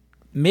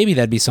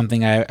that'd be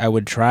something I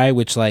would try,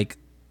 which like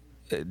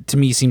to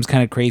me seems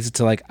kind of crazy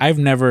to like I've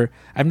never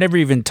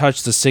even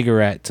touched a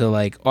cigarette to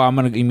like, oh, I'm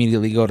gonna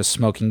immediately go to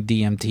smoking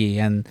DMT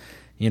and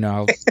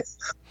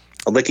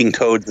licking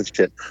toads and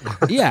shit.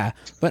 Yeah,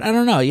 but I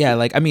don't know. Yeah,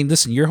 like I mean,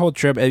 listen, your whole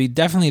trip. I mean,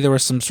 definitely there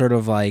was some sort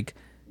of like,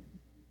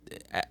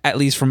 at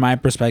least from my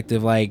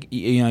perspective, like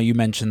you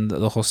mentioned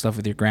the whole stuff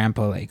with your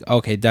grandpa. Like,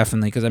 okay,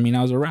 definitely, because I mean,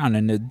 I was around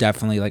and it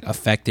definitely like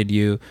affected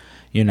you.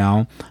 In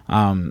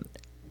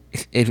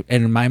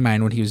my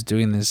mind, when he was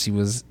doing this, he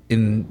was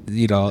in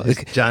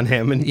John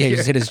Hammond. Yeah, he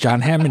just hit his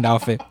John Hammond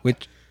outfit,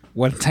 which.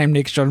 One time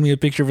Nick showed me a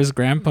picture of his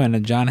grandpa in a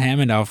John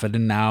Hammond outfit,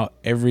 and now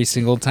every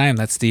single time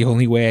that's the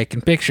only way I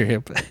can picture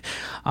him.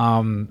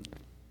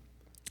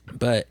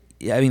 But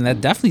yeah, I mean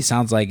that definitely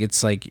sounds like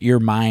it's like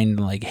your mind,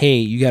 like, hey,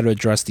 you got to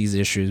address these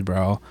issues,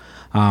 bro.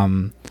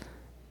 Yeah,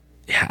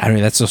 I mean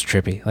that's just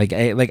trippy.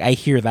 I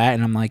hear that,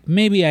 and I'm like,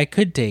 maybe I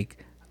could take,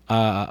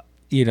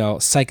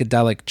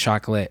 psychedelic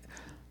chocolate,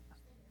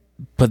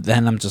 but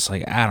then I'm just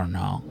like, I don't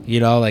know,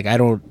 like I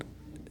don't.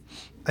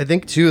 I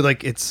think too,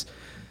 like it's.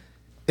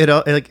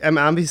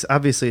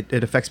 Obviously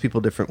it affects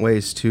people different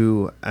ways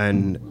too,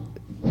 and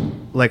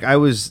like I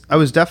was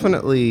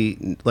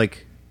definitely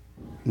like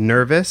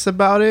nervous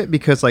about it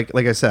because like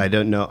I said, I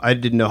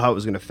didn't know how it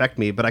was going to affect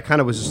me, but I kind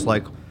of was just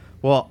like,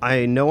 well,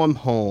 I know I'm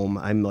home,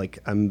 I'm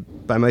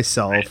by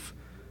myself,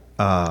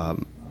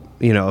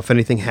 if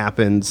anything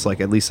happens, like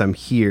at least I'm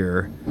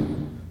here.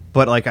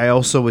 But like I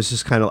also was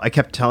just kind of, I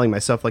kept telling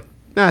myself like,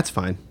 nah, it's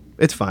fine,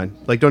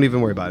 like don't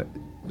even worry about it,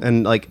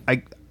 and like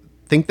I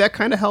think that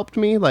kind of helped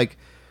me, like.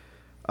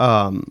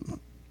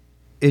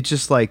 It's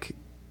just like,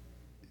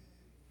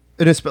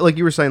 and it's like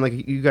you were saying,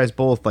 like you guys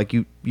both, like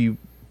you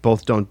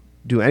both don't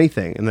do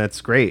anything, and that's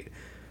great.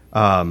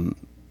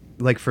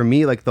 Like for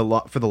me, like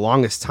for the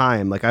longest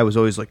time, like I was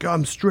always like,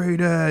 I'm straight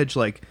edge,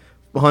 like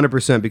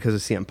 100% because of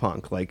CM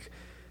Punk, like,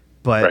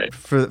 but right.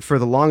 for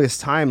the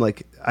longest time,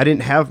 like I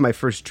didn't have my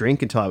first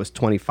drink until I was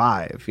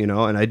 25, and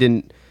I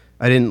didn't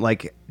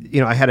like,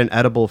 I had an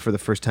edible for the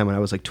first time when I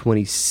was like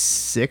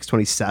 26,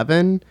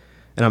 27.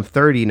 And I'm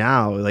 30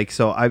 now, like,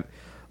 so I,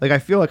 like I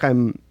feel like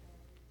I'm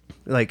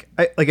like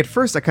like at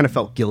first I kind of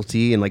felt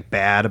guilty and like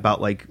bad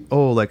about like,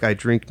 oh, like I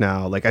drink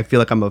now, like I feel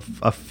like I'm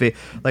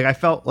like I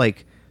felt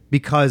like,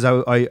 because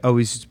I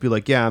always used to be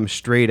like, yeah, I'm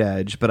straight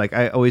edge, but like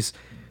I always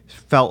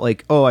felt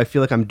like, oh, I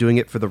feel like I'm doing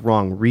it for the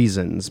wrong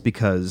reasons,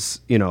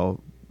 because, you know,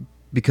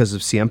 because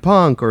of CM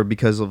Punk, or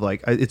because of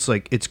like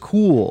it's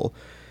cool.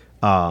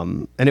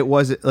 And it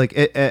wasn't like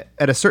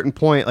at a certain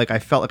point, like I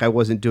felt like I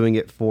wasn't doing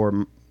it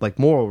for like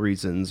moral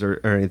reasons or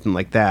anything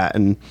like that.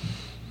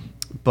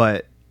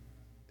 But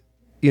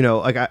you know,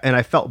 like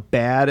I felt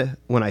bad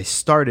when I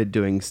started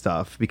doing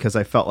stuff, because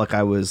I felt like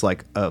I was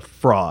like a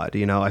fraud,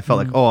 you know. I felt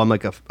like, oh, I'm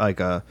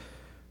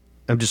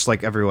I'm just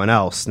like everyone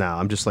else now.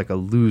 I'm just like a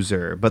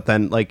loser. But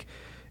then like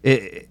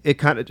it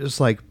kind of just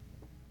like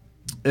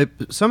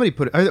somebody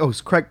put it, oh, it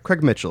was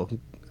Craig Mitchell,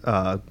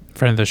 Friend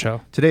of the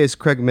show. Today is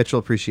Craig Mitchell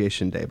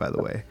Appreciation Day, by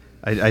the way.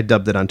 I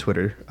dubbed it on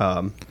Twitter.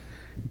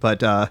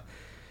 But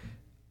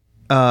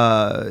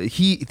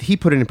he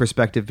put it in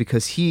perspective,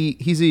 because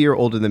he's a year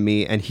older than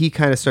me, and he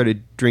kind of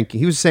started drinking.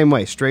 He was the same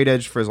way, straight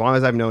edge for as long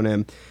as I've known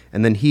him,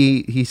 and then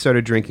he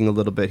started drinking a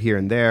little bit here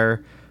and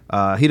there.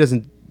 He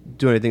doesn't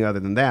do anything other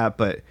than that,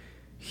 but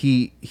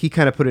he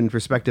kind of put it in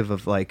perspective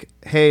of like,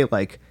 hey,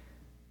 like,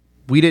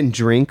 we didn't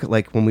drink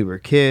like when we were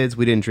kids.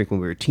 We didn't drink when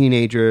we were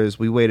teenagers.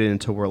 We waited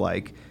until we're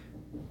like,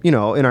 you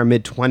know, in our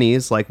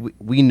mid-20s. Like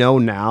we know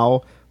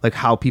now like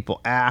how people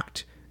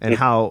act and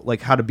how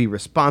to be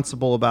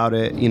responsible about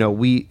it. You know,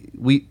 we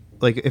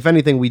like, if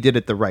anything, we did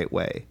it the right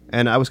way.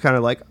 And I was kind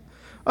of like,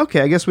 okay,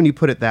 I guess when you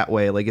put it that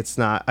way, like, it's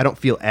not, I don't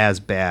feel as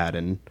bad.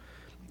 And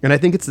I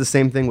think it's the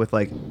same thing with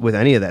like with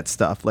any of that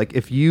stuff. Like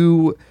if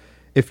you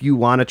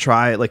want to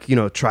try, like, you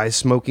know, try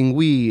smoking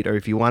weed, or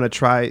if you want to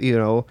try, you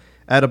know,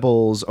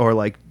 edibles or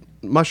like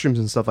mushrooms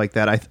and stuff like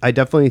that, I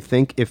definitely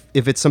think if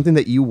it's something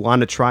that you want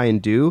to try and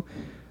do,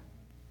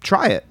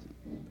 try it.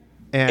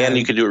 And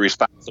you can do it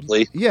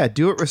responsibly. Yeah,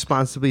 do it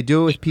responsibly.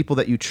 Do it with people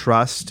that you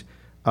trust,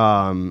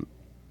 and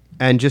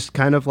just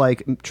kind of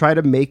like try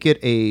to make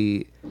it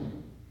an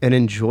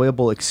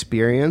enjoyable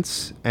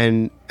experience,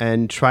 and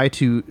try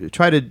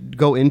to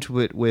go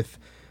into it with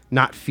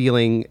not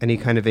feeling any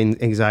kind of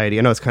anxiety.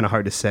 I know it's kind of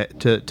hard to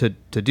set to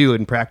do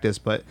in practice,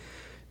 but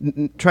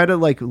try to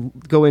like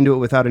go into it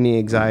without any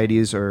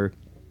anxieties or,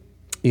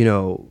 you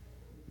know,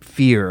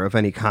 fear of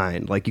any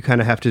kind. Like you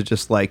kind of have to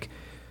just like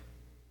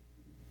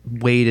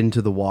wade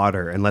into the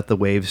water and let the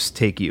waves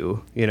take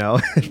you, you know,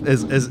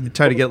 as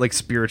try to get like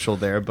spiritual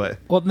there. But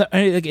well, no,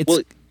 like it's,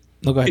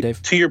 no, go ahead,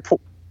 Dave. To your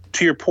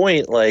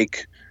point,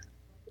 like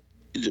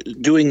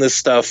doing this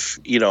stuff,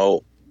 you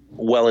know,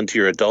 well into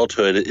your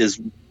adulthood is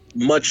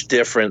much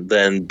different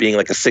than being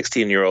like a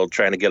 16-year-old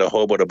trying to get a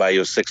hobo to buy you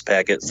a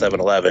 6-pack at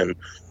 7-Eleven.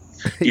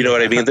 You know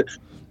what I mean?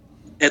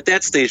 At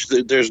that stage,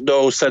 there's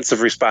no sense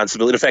of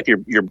responsibility. In fact,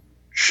 you're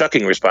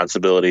shucking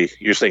responsibility.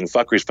 You're saying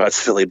fuck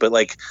responsibility. But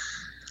like,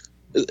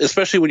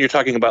 especially when you're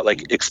talking about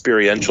like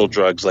experiential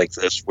drugs like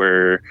this,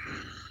 where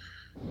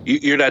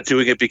you're not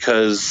doing it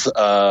because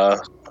I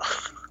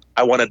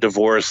want a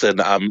divorce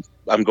and I'm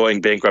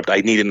going bankrupt,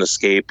 I need an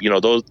escape. You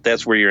know,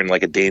 that's where you're in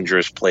like a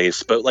dangerous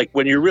place. But like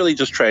when you're really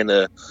just trying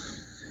to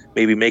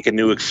maybe make a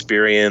new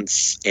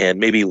experience and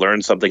maybe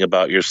learn something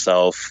about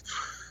yourself.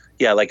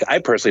 Yeah, like I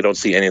personally don't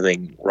see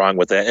anything wrong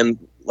with that. And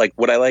like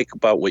what I like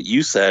about what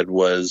you said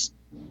was,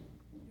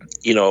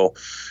 you know,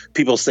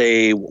 people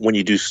say when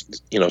you do,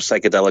 you know,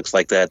 psychedelics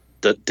like that,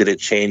 did it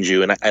change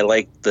you? And I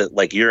like that,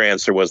 like your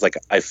answer was like,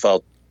 I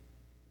felt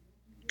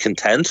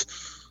content,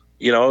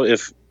 you know,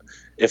 if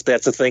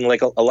that's a thing.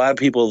 Like a lot of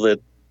people that,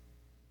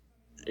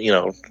 you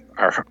know,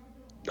 are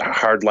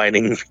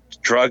hardlining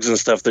drugs and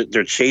stuff, that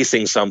they're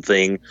chasing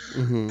something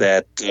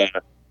that,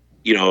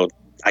 you know,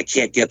 I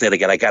can't get that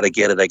again. I got to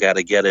get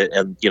it.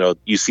 And, you know,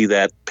 you see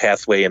that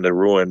pathway into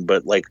ruin.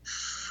 But like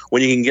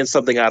when you can get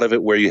something out of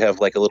it where you have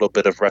like a little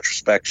bit of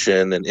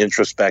retrospection and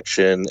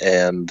introspection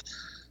and,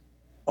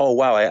 oh,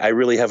 wow, I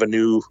really have a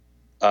new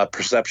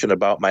perception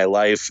about my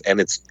life, and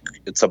it's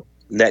a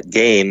net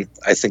gain.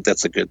 I think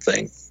that's a good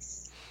thing.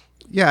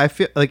 Yeah, I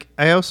feel like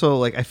I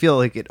feel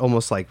like it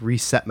almost like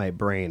reset my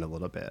brain a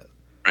little bit.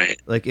 Right.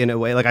 Like in a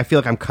way, like I feel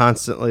like I'm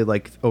constantly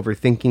like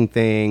overthinking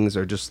things,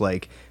 or just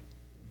like,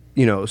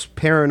 you know,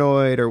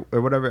 paranoid or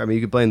whatever. I mean,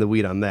 you could blame the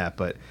weed on that,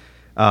 but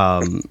I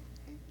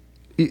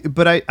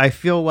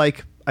feel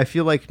like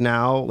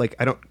now, like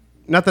I don't,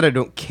 not that I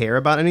don't care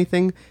about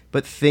anything,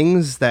 but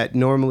things that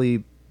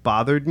normally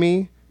bothered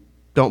me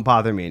don't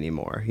bother me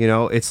anymore. You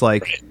know, it's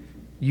like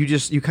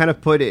you kind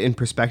of put it in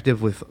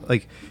perspective with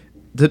like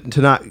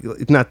to not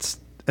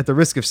at the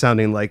risk of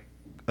sounding like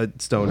a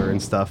stoner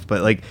and stuff,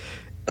 but like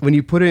when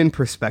you put it in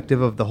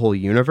perspective of the whole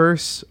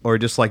universe or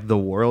just like the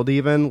world,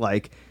 even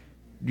like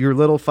your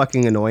little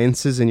fucking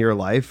annoyances in your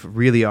life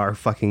really are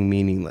fucking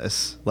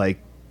meaningless.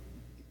 Like,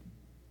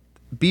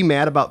 be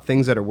mad about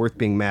things that are worth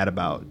being mad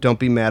about. Don't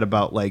be mad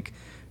about like,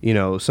 you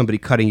know, somebody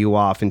cutting you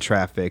off in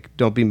traffic.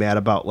 Don't be mad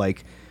about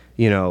like,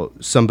 you know,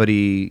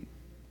 somebody,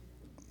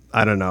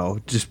 I don't know,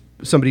 just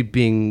somebody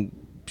being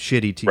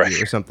shitty to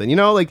you or something. You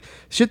know, like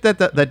shit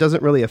that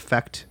doesn't really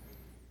affect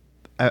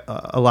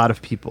a lot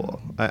of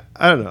people.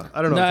 I don't know.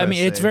 I don't know. No, what I to mean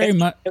say. it's very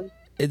much.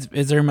 It's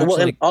very much Well,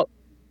 like.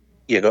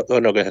 yeah, go. Oh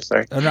no, go ahead.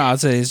 Sorry. No, I'll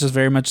say it's just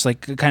very much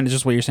like kind of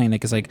just what you're saying,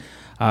 Nick. Is like,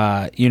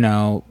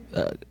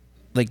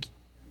 like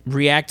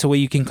react to what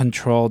you can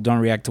control. Don't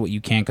react to what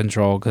you can't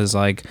control. Because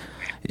like,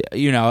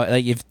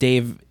 like if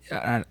Dave,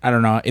 I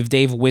don't know, if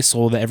Dave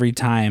whistled every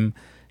time,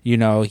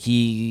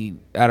 he,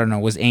 I don't know,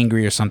 was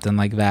angry or something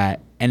like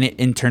that, and it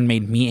in turn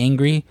made me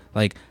angry.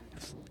 Like,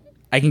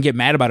 I can get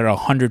mad about it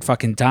 100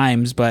 fucking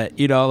times, but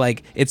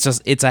like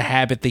it's a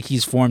habit that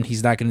he's formed.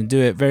 He's not going to do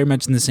it. Very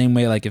much in the same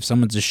way, like if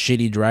someone's a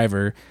shitty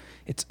driver,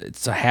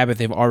 it's a habit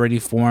they've already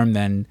formed,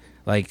 then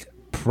like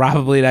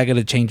probably not going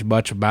to change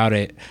much about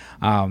it.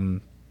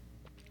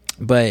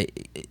 But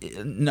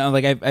no,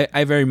 like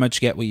I very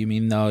much get what you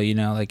mean though.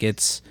 Like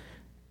it's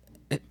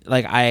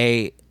like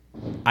I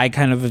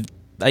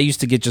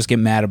used to get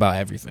mad about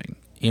everything.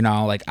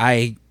 Like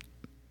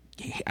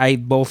I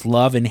both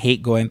love and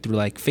hate going through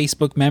like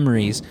Facebook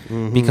memories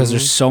because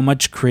there's so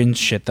much cringe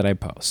shit that I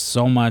post.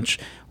 So much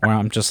where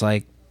I'm just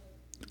like,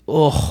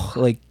 oh,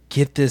 like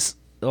get this.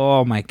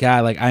 Oh my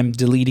God. Like I'm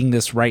deleting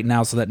this right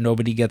now so that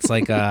nobody gets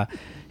like a,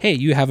 hey,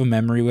 you have a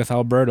memory with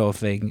Alberto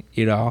thing,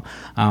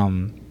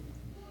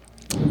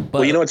 But,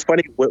 Well, it's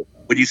funny when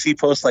you see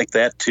posts like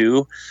that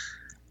too,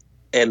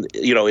 and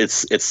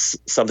it's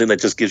something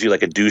that just gives you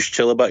like a douche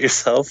chill about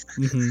yourself.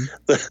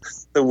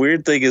 The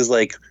weird thing is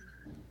like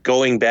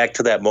going back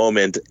to that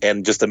moment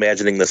and just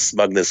imagining the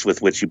smugness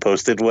with which you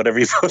posted whatever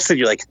you posted.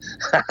 You're like,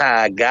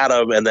 haha, got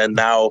him. And then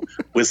now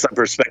with some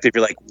perspective,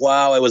 you're like,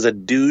 wow, I was a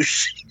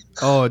douche.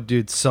 Oh,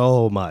 dude,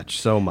 so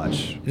much.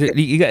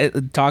 You got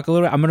to talk a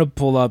little bit. I'm gonna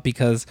pull up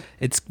because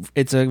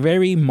it's a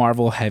very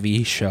Marvel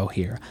heavy show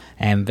here,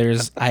 and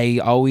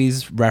I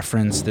always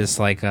reference this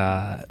like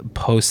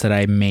post that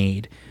I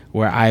made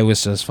where I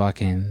was just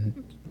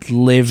fucking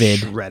livid.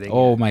 Shredding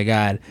oh it. my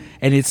God.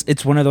 And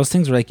it's one of those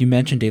things where like you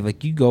mentioned, Dave,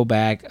 like you go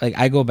back, like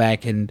I go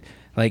back and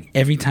like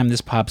every time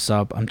this pops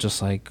up, I'm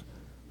just like,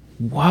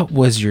 what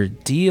was your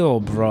deal,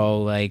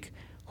 bro? Like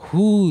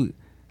who,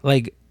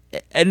 like,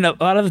 and a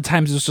lot of the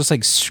times it was just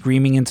like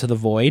screaming into the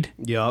void.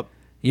 Yup.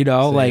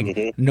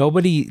 Like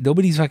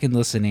nobody's fucking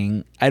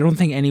listening. I don't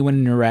think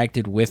anyone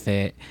interacted with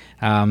it.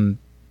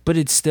 But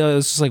it's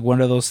just like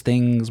one of those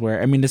things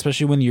where, I mean,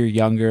 especially when you're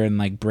younger and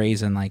like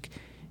brazen, like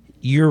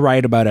you're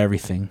right about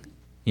everything.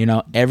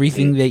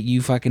 Everything that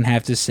you fucking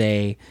have to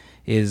say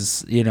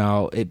is,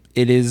 it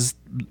is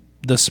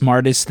the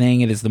smartest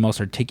thing. It is the most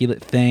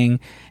articulate thing,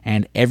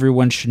 and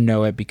everyone should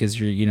know it because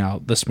you're,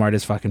 the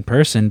smartest fucking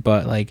person.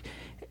 But like,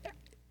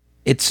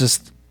 it's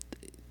just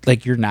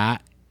like you're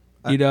not,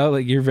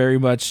 like you're very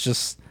much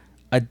just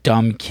a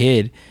dumb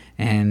kid.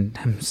 And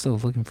I'm still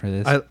looking for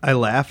this. I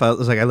laugh. I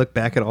was like, I look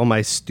back at all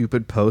my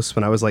stupid posts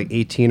when I was like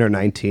 18 or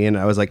 19. And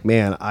I was like,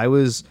 man, I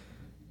was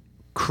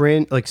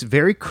like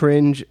very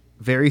cringe,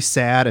 very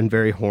sad, and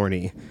very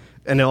horny.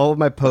 And all of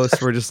my posts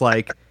were just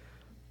like,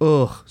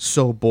 ugh,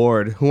 so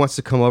bored. Who wants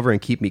to come over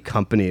and keep me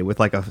company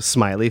with like a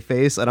smiley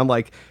face? And I'm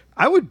like,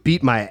 I would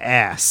beat my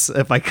ass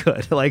if I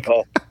could. Like,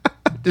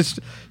 just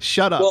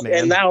shut up, man.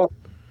 And now,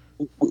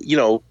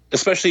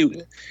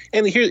 especially,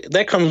 and here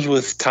that comes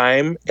with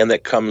time, and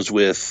that comes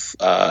with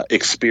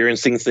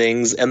experiencing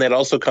things, and that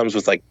also comes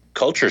with like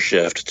culture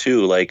shift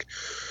too. Like,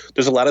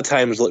 there's a lot of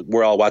times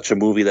where I'll watch a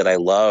movie that I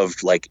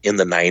loved, like in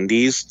the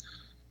 90s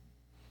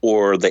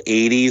or the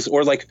 80s,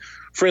 or like,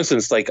 for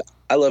instance, like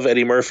I love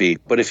Eddie Murphy,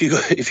 but if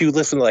you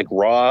listen to like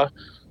Raw,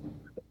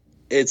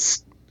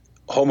 it's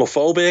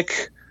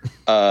homophobic.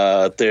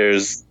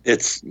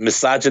 It's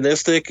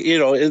misogynistic,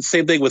 it's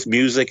same thing with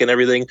music and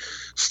everything,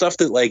 stuff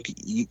that like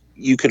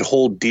you could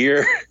hold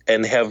dear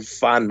and have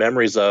fond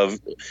memories of.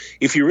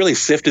 If you really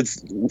sifted,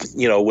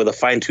 with a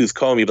fine tooth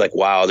comb, you'd be like,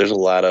 wow, there's a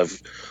lot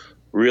of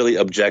really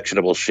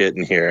objectionable shit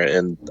in here.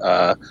 And,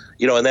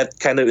 and that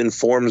kind of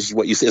informs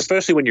what you say,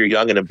 especially when you're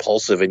young and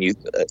impulsive and you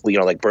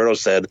like Berto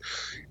said,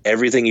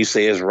 everything you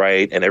say is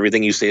right and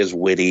everything you say is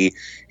witty,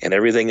 and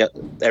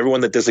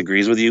everyone that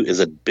disagrees with you is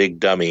a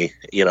big dummy.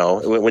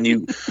 When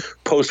you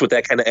post with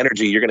that kind of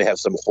energy, you're going to have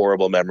some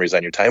horrible memories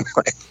on your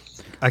timeline.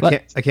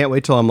 I can't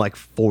wait till I'm like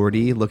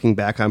 40, looking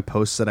back on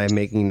posts that I'm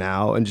making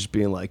now and just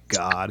being like,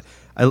 God,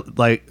 I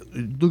like,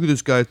 look at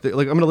this guy. Like, I'm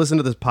going to listen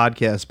to this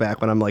podcast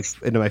back when I'm like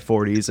into my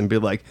 40s and be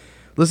like,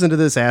 listen to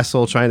this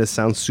asshole trying to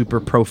sound super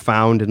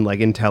profound and like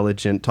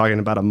intelligent, talking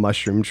about a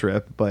mushroom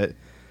trip. But,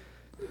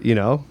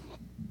 well,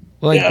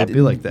 like, it'd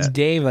be like that.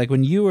 Dave, like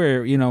when you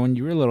were a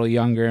little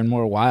younger and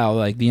more wild,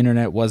 like the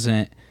internet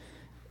wasn't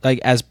like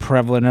as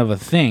prevalent of a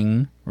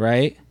thing,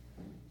 right?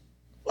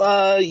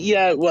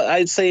 Yeah. Well,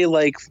 I'd say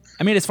like,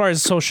 I mean, as far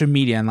as social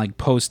media and like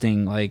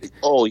posting, like,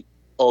 oh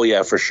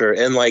yeah, for sure.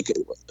 And like,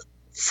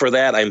 for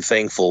that, I'm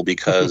thankful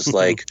because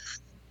like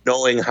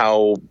knowing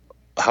how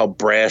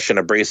brash and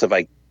abrasive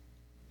I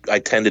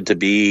tended to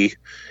be,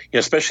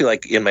 especially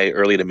like in my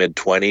early to mid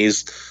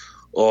 20s.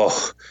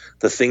 Oh,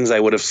 the things I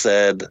would have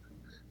said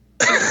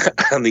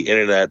on the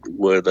internet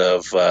would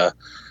have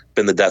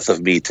been the death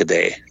of me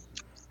today.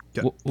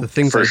 The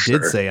things I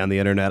did say on the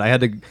internet,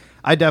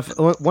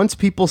 once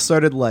people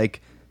started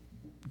like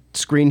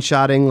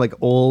screenshotting like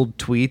old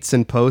tweets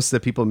and posts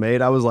that people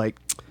made, I was like,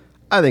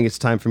 I think it's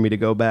time for me to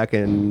go back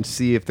and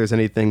see if there's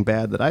anything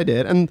bad that I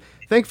did. And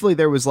thankfully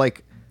there was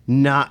like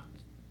not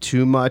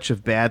too much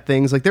of bad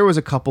things. Like there was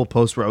a couple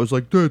posts where I was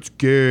like, that's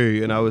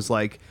gay. And I was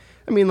like,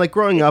 I mean, like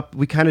growing up,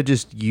 we kind of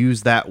just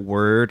use that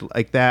word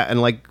like that.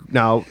 And like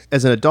now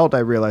as an adult, I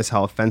realize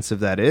how offensive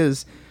that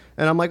is.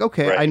 And I'm like,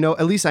 okay, Right.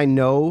 at least I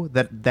know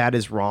that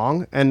is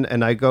wrong. And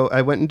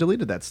I went and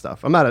deleted that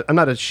stuff. I'm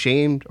not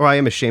ashamed, or I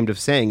am ashamed of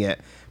saying it,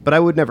 but I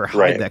would never hide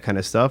Right. that kind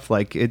of stuff.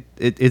 Like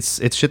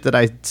it's shit that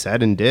I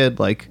said and did,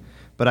 like,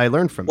 but I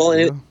learned from Well,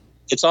 it. and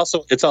it's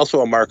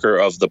also a marker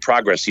of the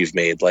progress you've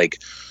made. Like,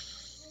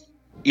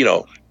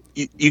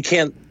 you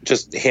can't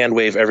just hand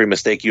wave every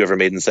mistake you ever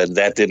made and said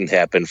that didn't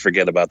happen.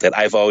 Forget about that.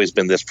 I've always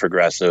been this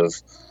progressive.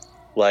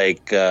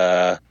 Like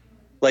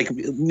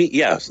me,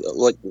 yeah.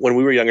 Like when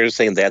we were younger,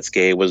 saying that's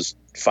gay was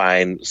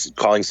fine.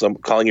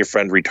 Calling your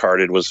friend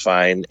retarded was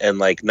fine. And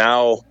like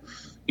now,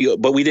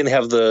 but we didn't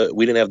have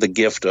the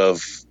gift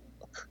of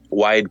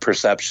wide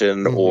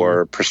perception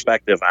or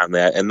perspective on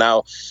that. And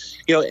now,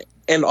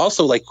 and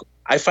also like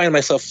I find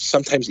myself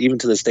sometimes even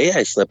to this day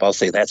I slip. I'll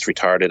say that's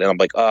retarded, and I'm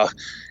like,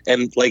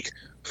 and like.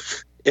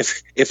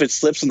 If it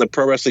slips in the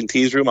pro wrestling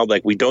tees room, I'm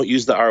like, we don't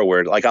use the R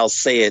word. Like I'll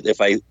say it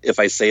if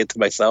I say it to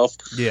myself.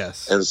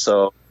 Yes. And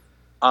so,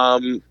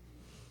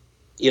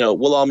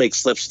 we'll all make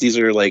slips. These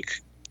are like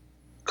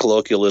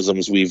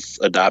colloquialisms we've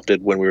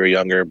adopted when we were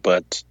younger,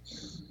 but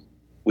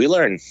we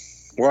learn.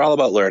 We're all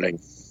about learning.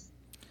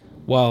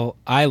 Well,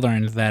 I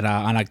learned that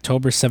on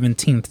October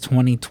 17th,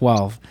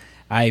 2012,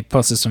 I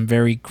posted some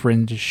very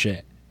cringe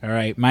shit. All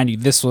right, mind you,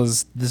 this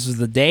was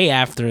the day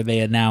after they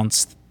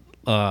announced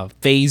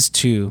Phase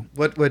 2.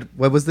 What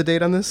was the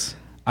date on this?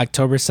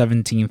 October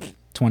 17th,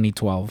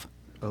 2012.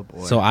 Oh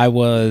boy. So I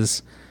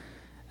was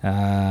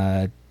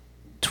I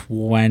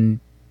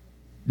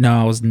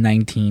was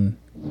 19.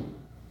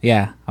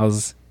 Yeah, I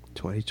was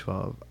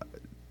 2012.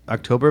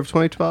 October of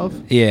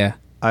 2012? yeah.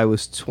 I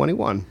was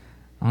 21.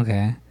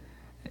 Okay.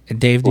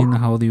 Dave, do you know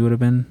how old you would have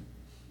been?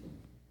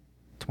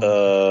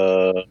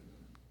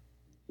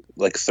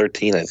 Like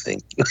 13, I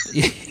think.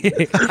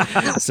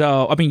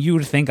 So, I mean, you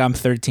would think I'm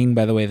 13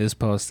 by the way this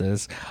post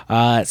is.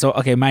 So,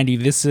 okay, mind you,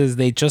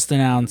 they just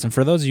announced, and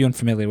for those of you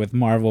unfamiliar with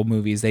Marvel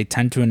movies, they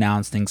tend to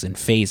announce things in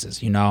phases,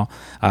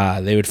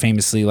 They would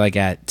famously, like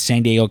at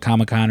San Diego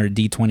Comic-Con or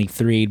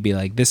D23, be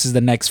like, this is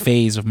the next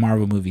phase of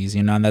Marvel movies,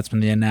 and that's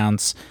when they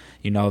announce,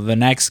 the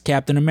next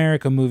Captain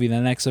America movie,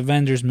 the next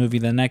Avengers movie,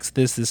 the next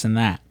this, and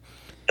that.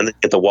 And then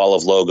get the wall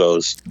of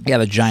logos. Yeah,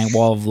 the giant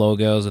wall of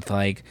logos with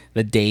like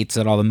the dates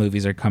that all the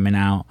movies are coming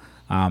out.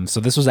 So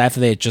this was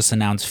after they had just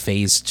announced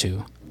Phase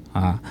 2.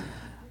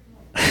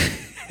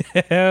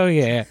 Hell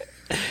yeah.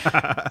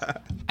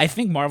 I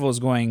think Marvel is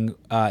going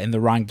in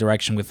the wrong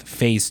direction with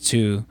Phase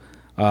 2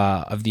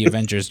 of the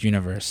Avengers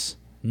universe.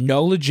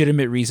 No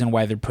legitimate reason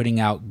why they're putting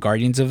out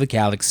Guardians of the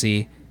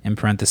Galaxy, in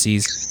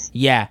parentheses.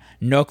 Yeah,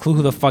 no clue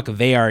who the fuck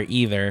they are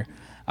either.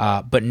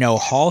 But no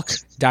Hulk,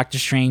 Doctor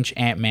Strange,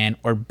 Ant-Man,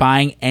 or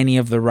buying any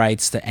of the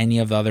rights to any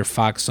of the other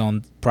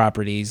Fox-owned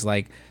properties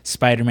like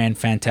Spider-Man,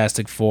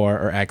 Fantastic Four,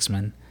 or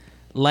X-Men.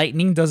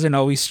 Lightning doesn't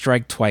always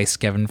strike twice,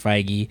 Kevin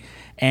Feige.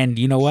 And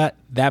you know what?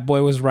 That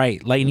boy was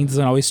right. Lightning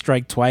doesn't always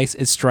strike twice.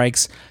 It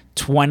strikes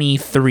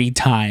 23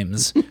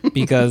 times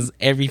because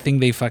everything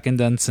they fucking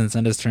done since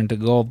then has turned to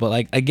gold. But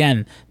like,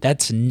 again,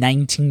 that's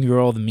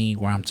 19-year-old me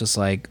where I'm just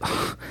like...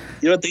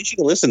 You know what? They should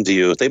have listened to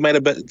you. They might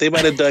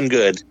have done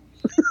good.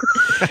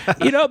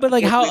 But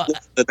like how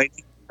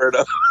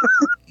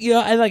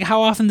and like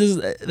how often does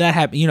that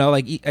happen?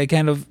 Like I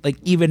kind of like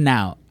even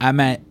now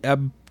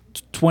I'm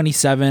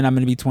 27, I'm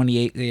gonna be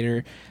 28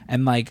 later,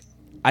 and like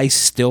I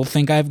still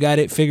think I've got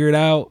it figured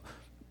out.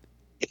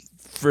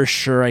 For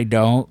sure I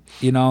don't.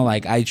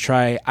 Like I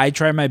try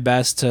my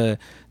best to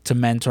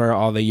mentor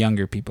all the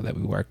younger people that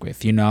we work with,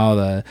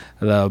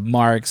 the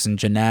Marks and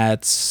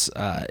Jeanettes,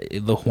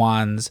 the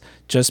Juans,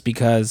 just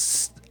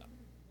because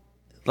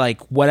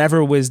like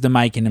whatever wisdom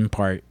I can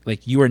impart,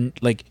 like you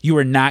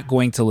are not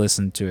going to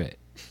listen to it,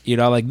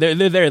 like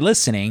they're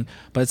listening,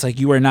 but it's like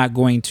you are not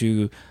going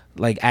to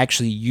like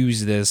actually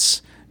use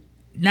this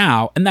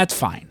now, and that's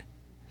fine,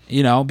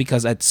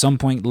 because at some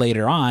point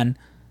later on,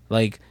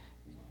 like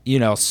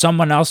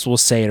someone else will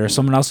say it or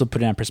someone else will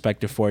put it in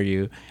perspective for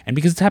you, and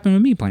because it's happened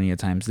with me plenty of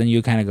times, then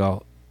you kind of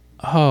go,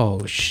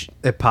 oh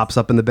it pops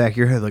up in the back of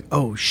your head like,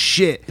 oh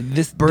shit,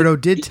 Berto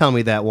did tell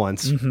me that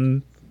once. Mm-hmm.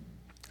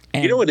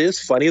 You know what is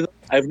funny though?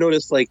 I've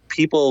noticed like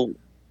people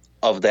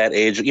of that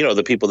age,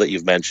 the people that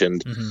you've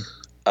mentioned,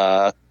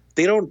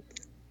 they don't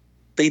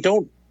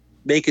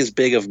make as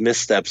big of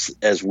missteps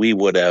as we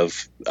would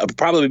have,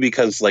 probably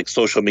because like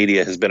social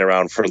media has been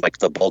around for like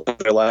the bulk of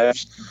their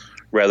lives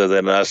rather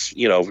than us,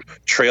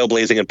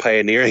 trailblazing and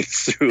pioneering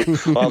through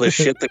all this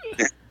shit that we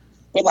did.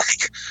 But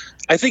like,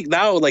 I think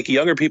now like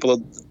younger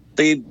people,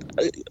 they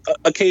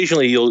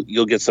occasionally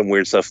you'll get some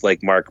weird stuff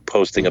like Mark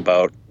posting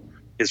about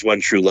his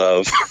one true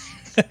love.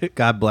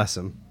 God bless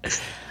him.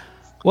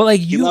 Well,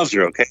 like He loves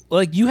her, okay?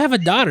 like you have a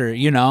daughter,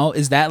 you know,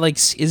 is that like,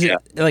 is it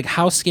like,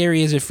 how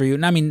scary is it for you?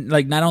 And I mean,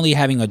 like, not only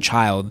having a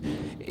child,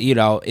 you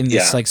know, in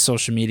this like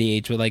social media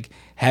age, but like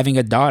having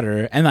a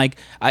daughter. And like,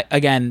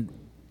 again,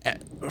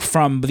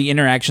 from the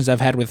interactions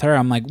I've had with her,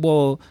 I'm like,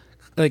 well,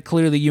 like,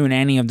 clearly you and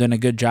Annie have done a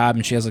good job,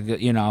 and she has a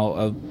good, you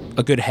know,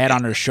 a good head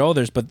on her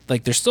shoulders, but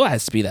like there still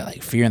has to be that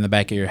like fear in the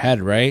back of your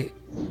head, right?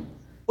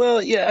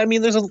 Well, yeah, I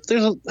mean, there's a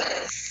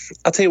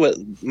I'll tell you what,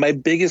 my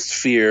biggest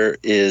fear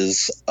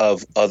is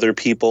of other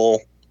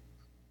people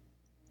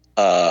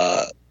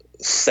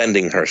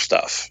sending her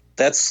stuff.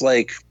 That's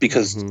like,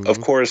 because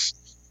of course,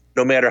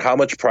 no matter how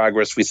much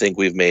progress we think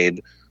we've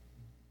made,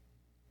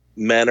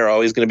 men are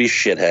always going to be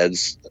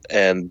shitheads,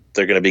 and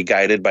they're going to be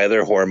guided by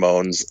their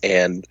hormones.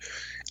 And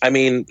I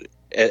mean,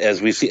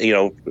 as we've seen, you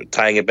know,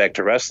 tying it back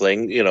to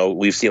wrestling, you know,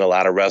 we've seen a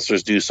lot of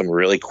wrestlers do some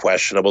really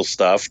questionable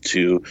stuff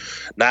to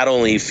not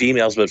only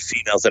females, but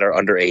females that are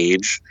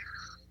underage.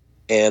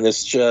 And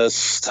it's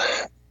just,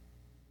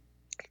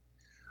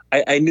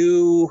 I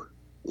knew,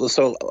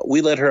 so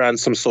we let her on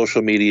some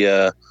social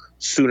media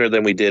sooner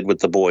than we did with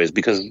the boys,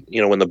 because, you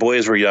know, when the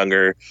boys were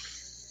younger,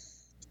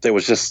 there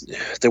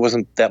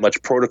wasn't that much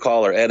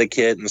protocol or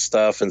etiquette and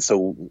stuff. And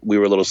so we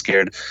were a little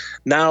scared.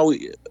 Now,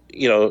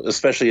 you know,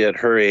 especially at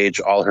her age,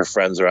 all her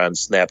friends are on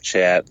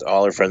Snapchat,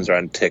 all her friends are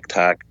on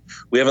TikTok.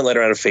 We haven't let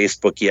her on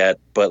Facebook yet,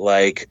 but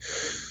like,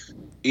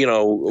 you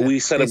know, we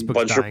set a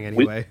bunch of,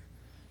 anyway.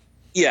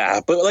 yeah,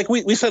 but like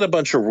we set a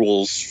bunch of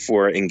rules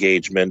for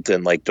engagement,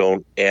 and like,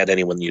 don't add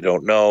anyone you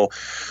don't know.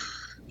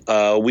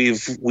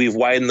 We've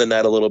widened the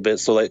net a little bit,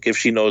 so like if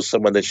she knows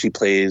someone that she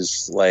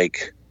plays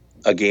like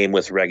a game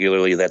with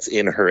regularly that's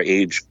in her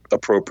age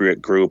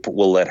appropriate group,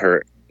 we'll let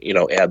her, you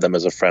know, add them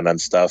as a friend on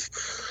stuff.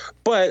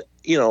 But,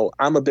 you know,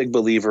 I'm a big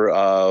believer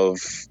of,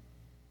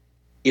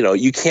 you know,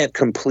 you can't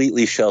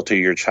completely shelter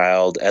your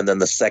child, and then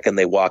the second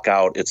they walk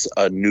out, it's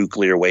a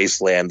nuclear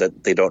wasteland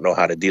that they don't know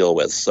how to deal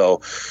with.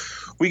 So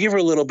we give her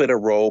a little bit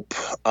of rope.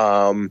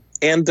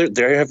 And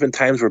there have been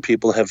times where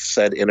people have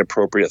said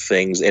inappropriate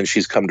things, and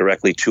she's come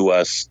directly to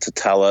us to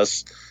tell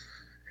us.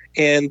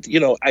 And, you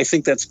know, I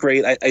think that's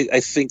great. I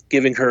think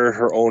giving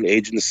her own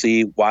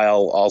agency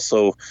while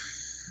also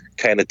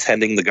kind of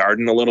tending the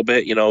garden a little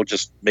bit, you know,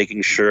 just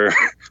making sure,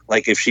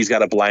 like, if she's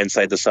got a blind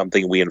side to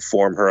something, we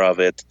inform her of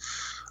it.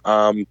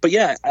 But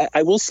yeah,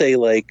 I will say,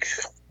 like,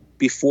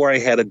 before I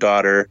had a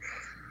daughter,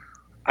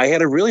 I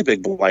had a really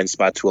big blind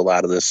spot to a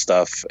lot of this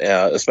stuff,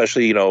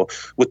 especially, you know,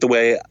 with the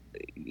way,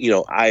 you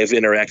know, I've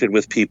interacted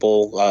with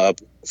people,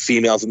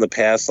 females in the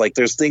past. Like,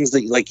 there's things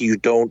that, like, you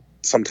don't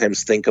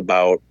sometimes think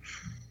about,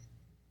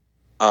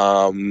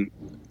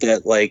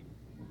 that, like,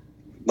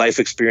 life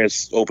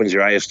experience opens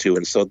your eyes to.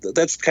 And so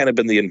that's kind of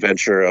been the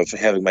adventure of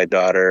having my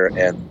daughter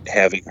and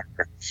having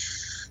her,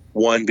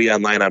 one, be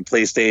online on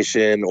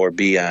PlayStation or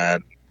be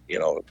on, you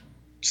know,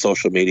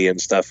 social media and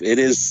stuff. It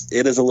is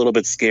a little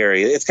bit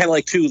scary. It's kind of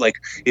like, too, like,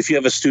 if you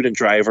have a student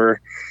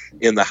driver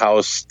in the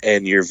house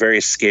and you're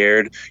very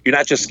scared, you're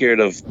not just scared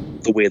of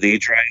the way they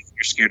drive,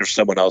 you're scared of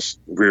someone else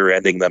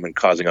rear-ending them and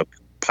causing a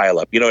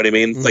pileup. You know what I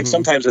mean? Mm-hmm. Like,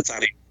 sometimes it's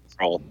out of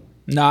control.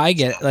 No, I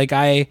get it. Like,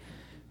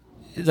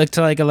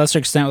 to like a lesser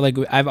extent, like,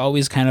 I've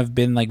always kind of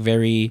been like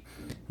very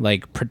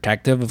like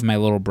protective of my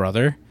little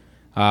brother,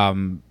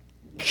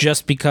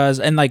 just because,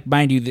 and like,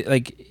 mind you,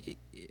 like,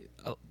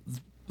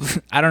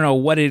 I don't know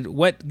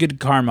what good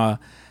karma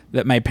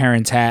that my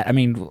parents had. I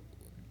mean,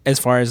 as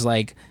far as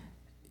like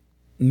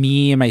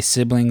me and my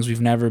siblings,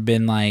 we've never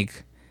been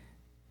like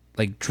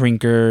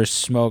drinker,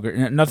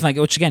 smoker, nothing like,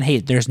 which again, hey,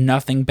 there's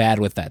nothing bad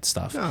with that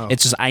stuff. No.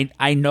 It's just,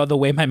 I know the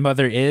way my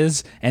mother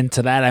is, and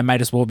to that I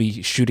might as well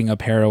be shooting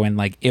up heroin.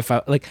 Like, if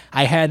I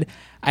had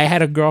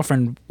a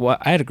girlfriend,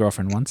 I had a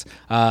girlfriend once,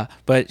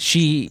 but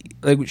she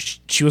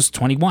was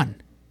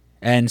 21,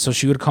 and so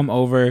she would come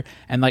over,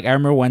 and like, I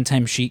remember one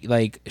time she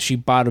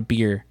bought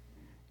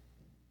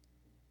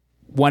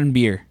one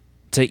beer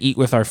to eat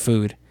with our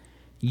food.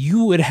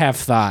 You would have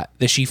thought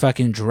that she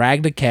fucking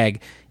dragged a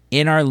keg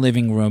in our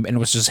living room and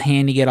was just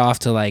handing it off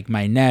to like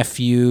my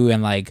nephew,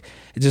 and like,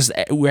 just,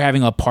 we're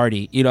having a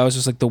party, you know. It was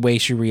just like the way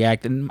she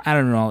reacted, and I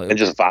don't know, and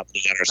just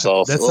vomiting on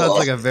herself. That sounds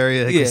like a very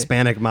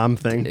Hispanic mom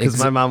thing, because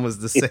my mom was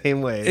the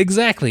same way.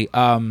 Exactly.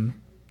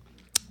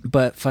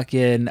 But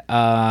fucking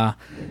oh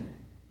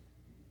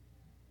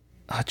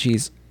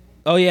jeez.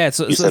 Oh yeah,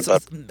 so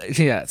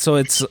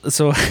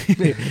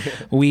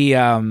we you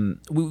know,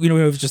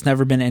 we've just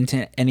never been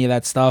into any of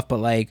that stuff, but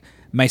like,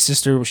 my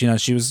sister, you know,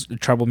 she was a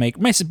troublemaker.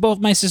 Both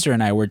my sister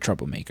and I were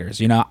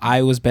troublemakers. You know,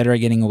 I was better at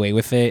getting away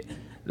with it.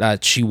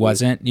 She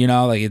wasn't. You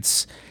know, like,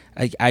 it's,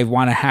 I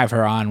want to have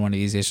her on one of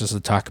these days just to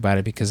talk about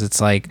it, because it's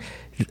like,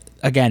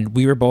 again,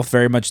 we were both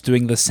very much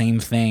doing the same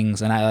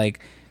things, and I like,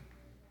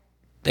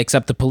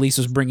 except the police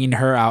was bringing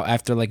her out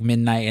after like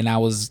midnight, and I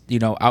was, you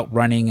know, out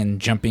running and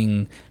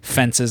jumping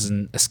fences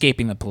and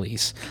escaping the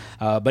police.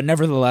 But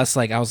nevertheless,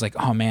 like, I was like,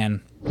 oh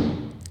man,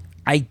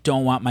 I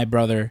don't want my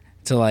brother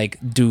to like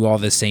do all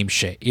the same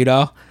shit, you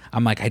know?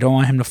 I'm like, I don't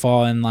want him to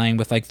fall in line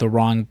with like the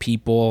wrong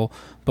people,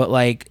 but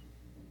like,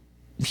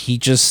 he's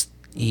just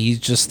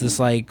this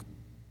like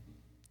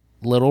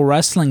little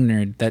wrestling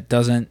nerd that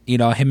doesn't,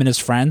 him and his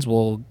friends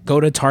will go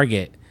to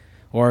Target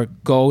or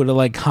go to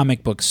like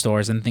comic book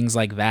stores and things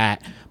like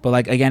that. But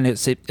like, again,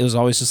 it was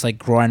always just like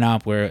growing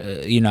up where,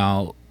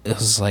 it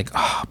was like,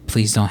 oh,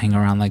 please don't hang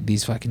around like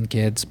these fucking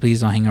kids.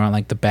 Please don't hang around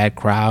like the bad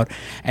crowd.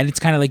 And it's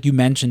kind of like you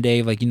mentioned,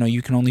 Dave, like,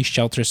 you can only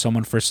shelter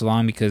someone for so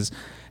long because,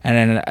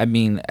 and I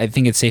mean, I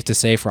think it's safe to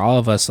say for all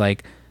of us,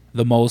 like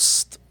the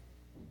most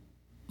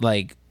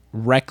like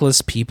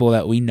reckless people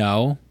that we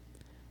know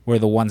were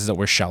the ones that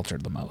were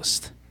sheltered the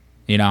most,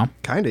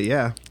 Kind of,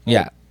 yeah.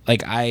 Yeah.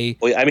 Like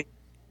Well, I mean,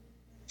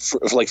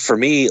 for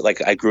me,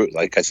 like I grew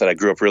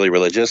up really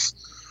religious.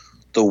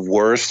 The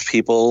worst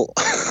people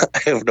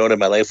I have known in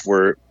my life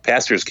were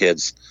pastors'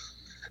 kids.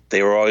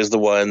 They were always the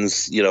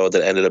ones,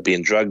 that ended up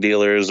being drug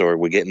dealers or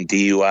were getting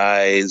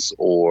DUIs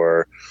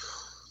or,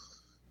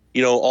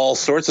 all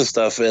sorts of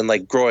stuff. And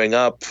like growing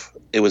up,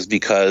 it was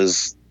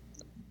because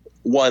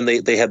one,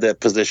 they had that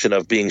position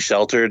of being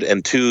sheltered,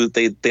 and two,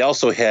 they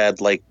also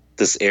had like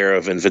this air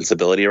of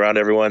invincibility around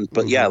everyone.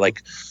 But yeah,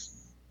 like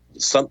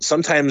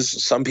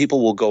sometimes some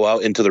people will go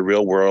out into the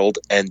real world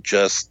and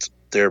just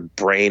their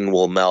brain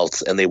will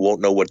melt and they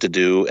won't know what to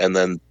do, and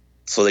then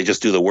so they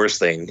just do the worst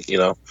thing.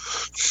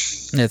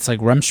 It's like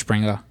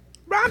Rumspringa.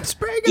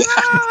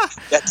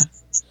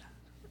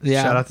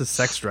 Yeah. Shout out to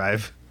Sex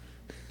Drive.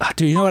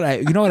 Dude, you know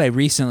what I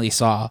recently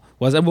saw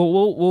was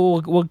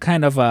we'll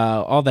kind of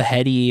all the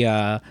heady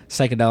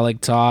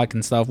psychedelic talk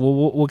and stuff.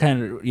 We'll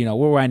kind of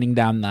we're winding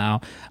down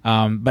now.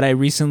 But I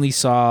recently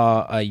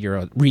saw a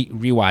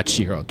rewatched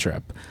Euro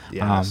Trip.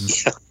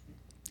 Yes.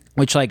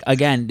 Which, like,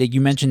 again,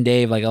 you mentioned,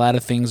 Dave, like a lot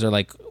of things are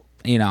like,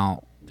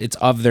 it's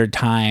of their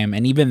time,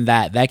 and even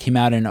that came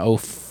out in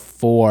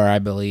 2004, I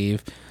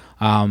believe.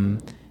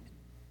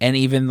 And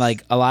even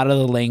like a lot of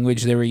the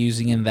language they were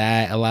using in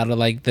that, a lot of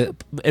like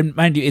and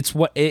mind you, it's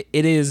what it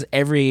is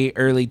every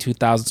early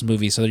 2000s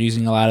movie. So they're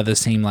using a lot of the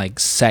same like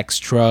sex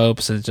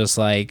tropes and just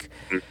like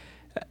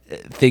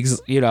things,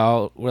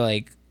 we're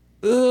like,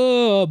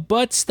 ugh,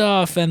 butt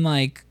stuff and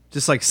like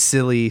just like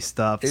silly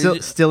stuff,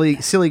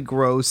 silly,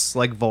 gross,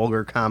 like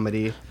vulgar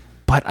comedy.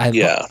 But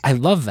I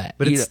love that.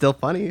 But it's still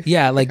funny.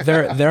 Yeah, like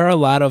there are a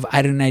lot of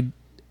I don't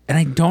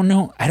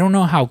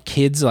know how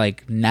kids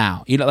like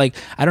now, like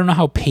I don't know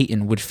how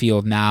Peyton would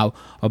feel now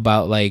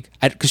about like,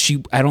 because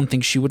I don't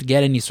think she would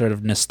get any sort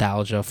of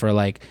nostalgia for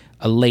like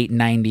a late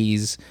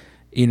 90s,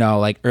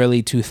 like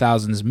early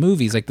 2000s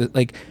movies. Like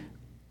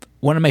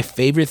one of my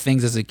favorite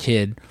things as a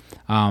kid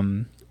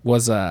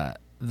was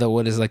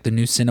what is like the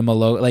new cinema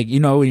logo, like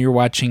when you're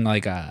watching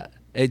like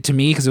to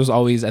me, because it was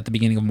always at the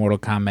beginning of Mortal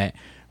Kombat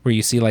where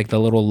you see like the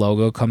little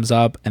logo comes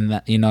up and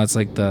that it's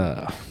like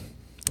the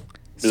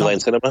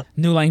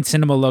New Line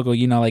Cinema logo,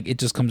 like it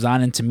just comes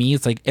on, and to me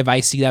it's like if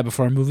I see that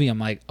before a movie, I'm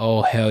like,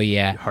 oh hell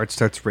yeah. Your heart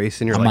starts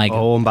racing. You're like,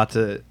 oh, I'm about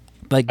to.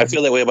 Like, I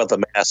feel that way about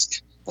The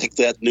Mask. Like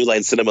that New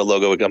Line Cinema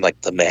logo, I'm like,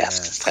 The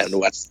Mask. It's time to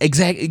watch.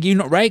 Exactly,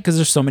 right? Because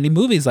there's so many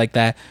movies like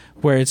that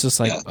where it's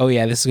just like, oh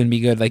yeah, this is gonna be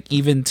good. Like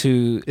even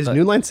to is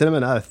New Line Cinema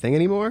not a thing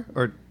anymore,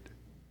 or?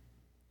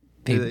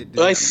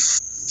 I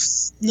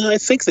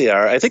think they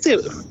are. I think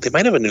they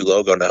might have a new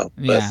logo now.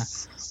 But. Yeah.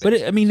 But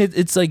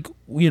it's like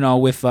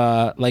with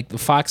like the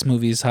Fox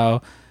movies,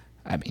 how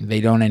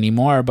they don't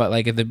anymore. But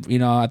like at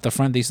the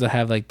front they used to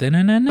have like the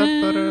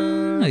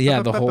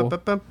whole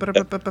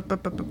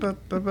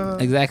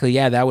exactly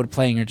that would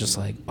play and you're just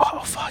like,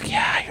 oh fuck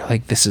yeah, you're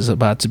like, this is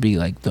about to be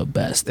like the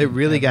best. It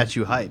really got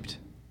you hyped.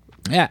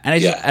 Yeah, and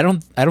I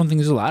don't think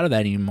there's a lot of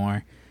that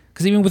anymore.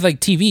 Because even with like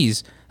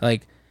TVs,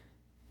 like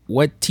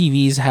what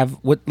TVs have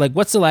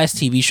what's the last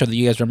TV show that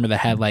you guys remember that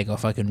had like a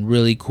fucking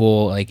really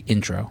cool like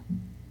intro?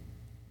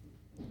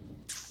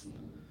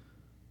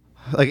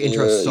 Like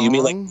intro song? You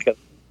mean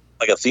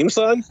like a theme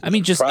song?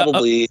 Just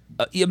probably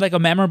like a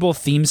memorable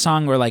theme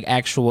song or like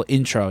actual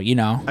intro.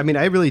 I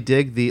really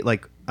dig the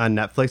like on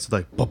Netflix,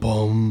 like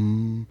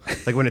ba-boom,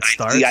 like when it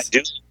starts. Yeah, I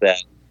do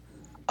that.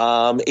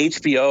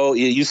 HBO. It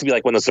used to be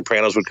like when The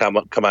Sopranos would come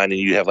on, and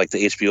you have like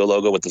the HBO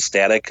logo with the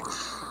static,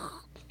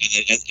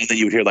 and then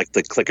you would hear like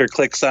the clicker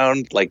click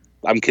sound. Like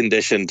I'm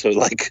conditioned to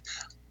like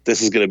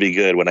this is going to be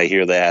good when I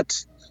hear that.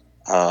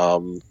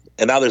 And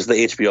now there's the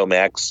HBO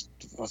Max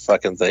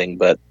fucking thing,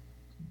 but.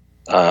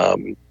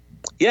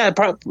 Yeah,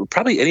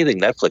 probably anything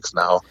Netflix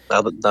now.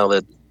 Now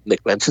that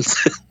Nick mentions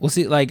it. Well,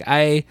 see,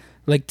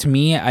 to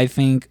me, I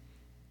think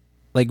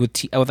like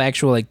with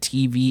actual like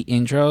TV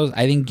intros,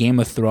 I think Game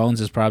of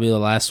Thrones is probably the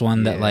last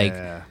one that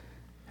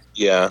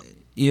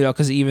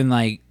because even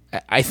like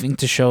I think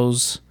to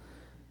shows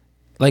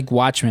like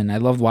Watchmen, I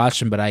love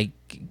Watchmen, but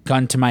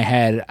gun to my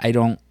head, I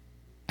don't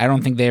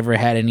think they ever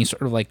had any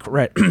sort of like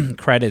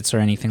credits or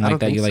anything like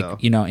that. You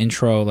like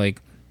intro like.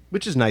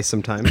 Which is nice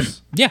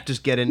sometimes. Yeah.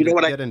 Just get into it.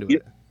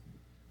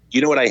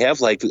 You know what I have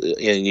like,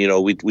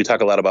 and we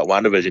talk a lot about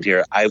WandaVision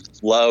here. I've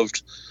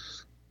loved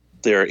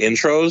their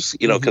intros,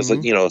 because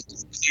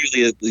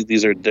clearly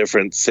these are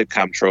different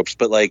sitcom tropes,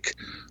 but like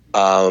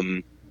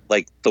the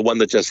one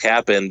that just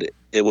happened,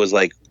 it was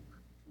like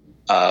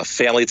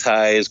Family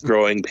Ties,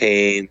 Growing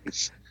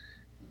Pains,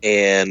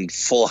 and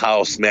Full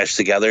House mashed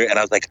together, and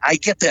I was like, I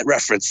get that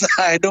reference.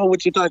 I know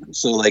what you're talking.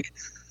 So like,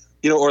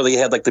 or they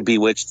had like the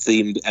Bewitched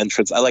themed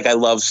entrance. I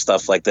love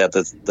stuff like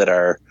that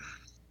are,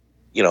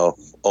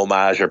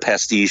 homage or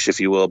pastiche, if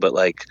you will. But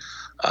like,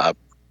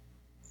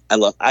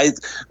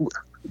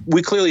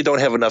 we clearly don't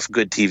have enough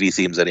good TV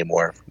themes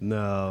anymore.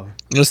 No.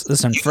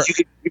 Listen, You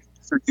can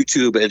for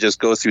YouTube and just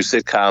go through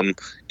sitcom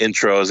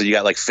intros, and you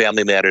got like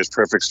Family Matters,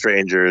 Perfect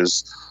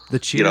Strangers, the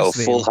Cheers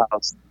theme. Full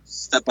House,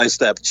 Step by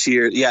Step,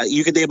 Cheers. Yeah,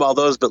 you can name all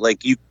those, but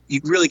like you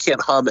really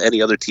can't hum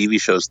any other TV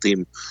show's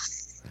theme.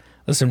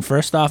 Listen,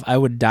 first off, I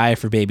would die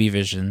for Baby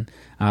Vision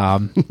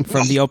from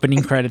the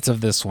opening credits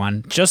of this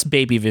one. Just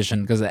Baby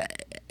Vision, because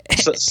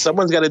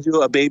someone's got to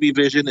do a Baby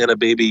Vision and a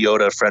Baby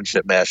Yoda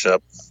friendship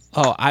mashup.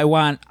 Oh, I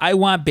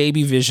want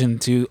Baby Vision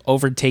to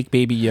overtake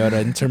Baby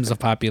Yoda in terms of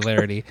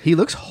popularity. He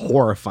looks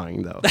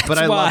horrifying though, but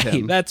I love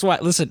him. That's why.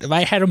 Listen, if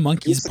I had a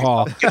monkey's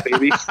paw,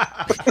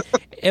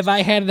 if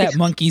I had that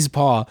monkey's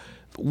paw,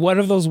 one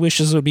of those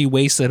wishes would be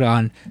wasted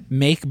on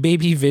make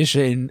Baby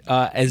Vision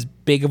as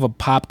big of a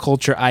pop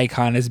culture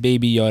icon as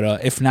Baby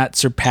Yoda, if not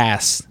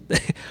surpass.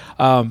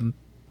 But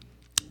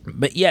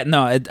yeah,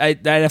 no, I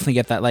definitely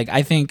get that. Like,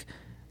 I think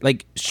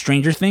like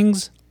Stranger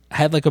Things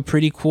had like a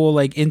pretty cool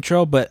like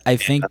intro, but I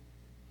think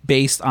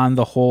based on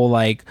the whole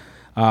like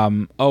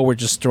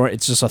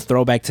it's just a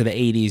throwback to the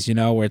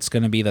 80s, where it's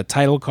going to be the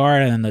title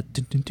card and then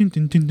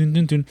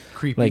the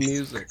creepy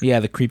music. Yeah,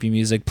 the creepy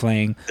music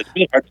playing.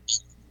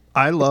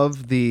 I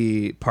love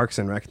the Parks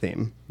and Rec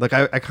theme. Like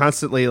I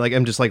constantly like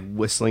I'm just like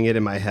whistling it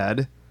in my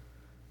head.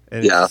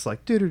 And it's just like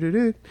it's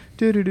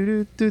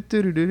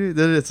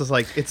just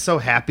like it's so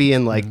happy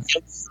and like 30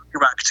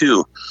 Rock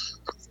too.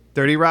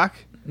 30 Rock?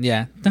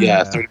 Yeah.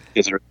 Yeah, 30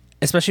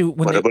 especially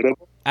when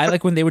I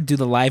like when they would do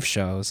the live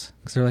shows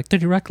because they're like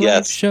 30 Rock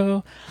live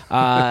show.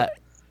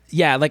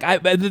 Yeah, like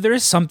there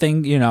is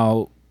something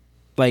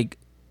like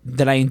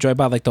that I enjoy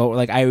about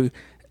like I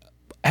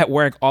at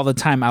work all the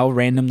time I'll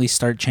randomly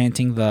start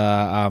chanting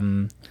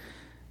the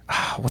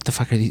what the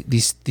fuck are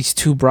these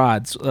two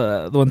broads,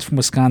 the ones from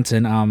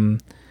Wisconsin.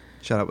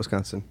 Shout out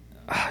Wisconsin.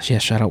 Yeah,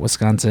 shout out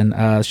Wisconsin.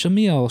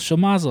 Shamil,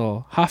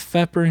 Shamazel,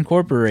 Hoffpepper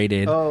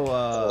Incorporated.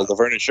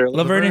 Laverne and Shirley.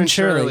 Laverne and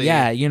Shirley.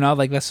 Yeah,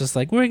 like that's just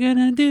like we're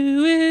gonna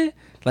do it.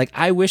 Like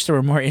I wish there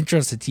were more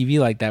intros to TV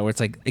like that, where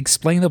it's like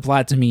explain the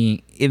plot to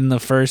me in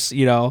the first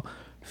 30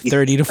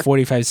 to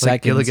 45 seconds.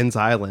 Like Gilligan's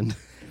Island.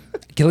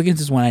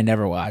 Gilligan's is one I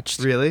never watched.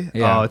 Really?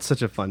 Yeah. Oh, it's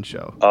such a fun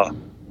show. Oh,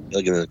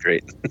 Gilligan's is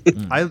great.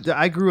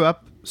 I grew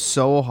up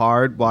so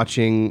hard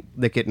watching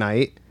Nick at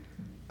Night.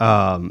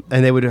 And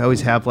they would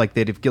always have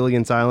they'd have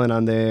Gilligan's Island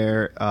on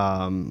there.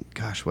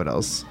 Gosh, what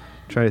else?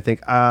 I'm trying to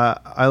think.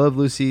 I Love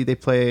Lucy. They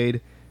played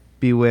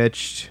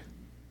Bewitched.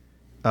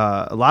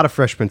 A lot of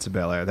Fresh Prince of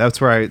Bel-Air. That's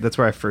where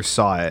I first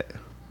saw it.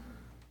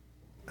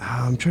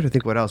 I'm trying to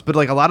think what else, but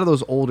like a lot of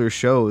those older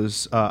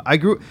shows. But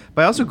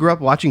I also grew up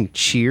watching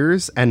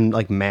Cheers and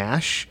like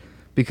MASH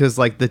because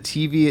like the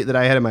TV that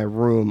I had in my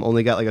room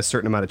only got like a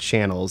certain amount of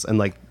channels, and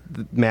like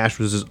the MASH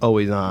was just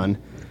always on.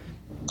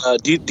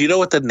 Do you know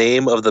what the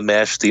name of the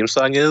MASH theme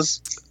song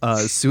is?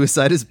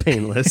 Suicide is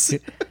Painless.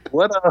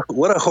 What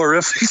a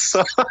horrific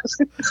song.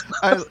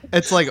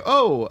 It's like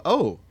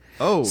oh.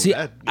 See,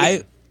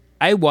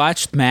 I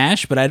watched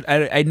MASH, but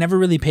I never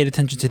really paid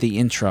attention to the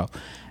intro.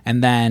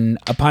 And then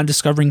upon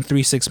discovering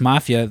 3-6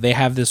 Mafia, they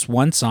have this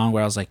one song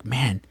where I was like,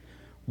 man,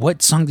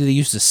 what song did they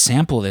use to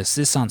sample this?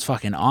 This sounds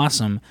fucking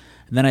awesome.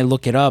 And then I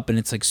look it up and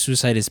it's like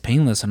Suicide is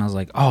Painless, and I was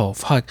like, oh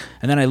fuck.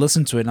 And then I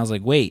listened to it and I was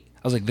like, wait.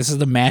 I was like, this is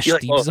the MASH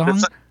theme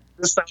song?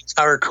 This sounds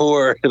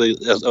hardcore.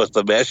 It's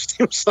the MASH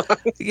theme song.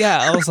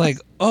 Yeah, I was like,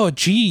 oh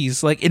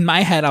geez. Like in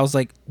my head, I was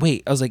like,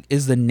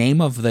 is the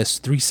name of this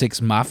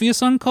 3-6 Mafia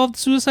song called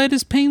Suicide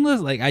is Painless?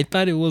 Like I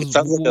thought it was. It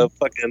sounds like a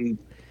fucking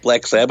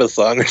Black Sabbath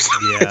song or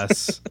something.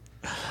 Yes.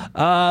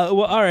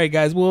 Well, all right,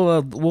 guys.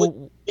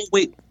 We'll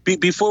wait.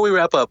 Before we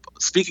wrap up,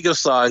 speaking of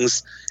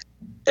songs,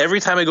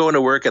 every time I go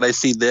into work and I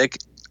see Nick,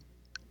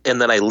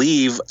 and then I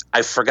leave,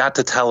 I forgot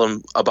to tell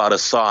him about a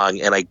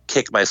song, and I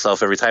kick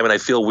myself every time, and I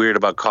feel weird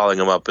about calling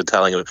him up and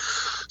telling him.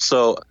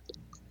 So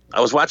I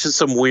was watching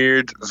some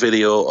weird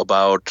video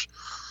about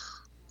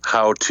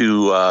how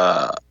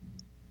to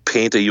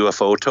paint a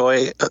UFO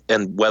toy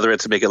and weather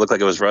it to make it look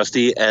like it was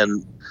rusty,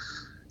 and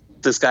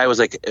this guy was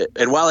like,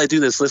 and while I do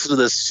this, listen to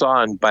this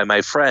song by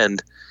my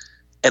friend,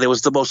 and it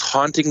was the most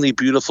hauntingly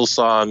beautiful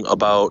song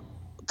about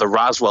the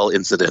Roswell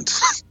incident.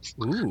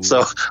 Ooh.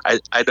 So I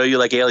know you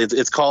like aliens.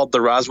 It's called The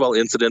Roswell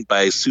Incident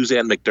by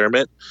Suzanne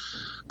McDermott,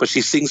 but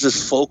she sings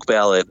this folk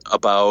ballad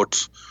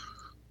about,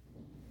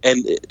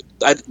 and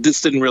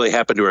this didn't really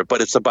happen to her,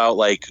 but it's about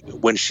like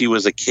when she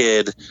was a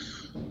kid,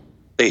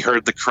 they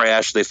heard the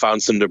crash, they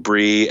found some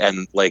debris,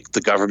 and like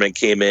the government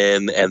came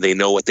in and they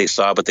know what they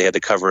saw, but they had to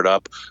cover it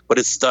up. But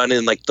it's done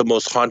in like the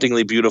most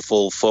hauntingly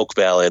beautiful folk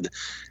ballad,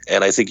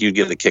 and I think you'd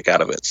get a kick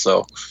out of it.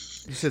 So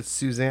you said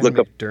Suzanne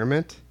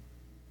McDermott?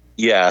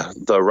 Yeah,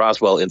 the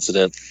Roswell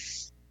incident.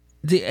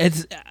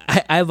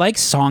 I like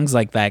songs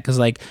like that because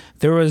like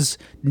there was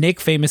Nick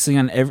famously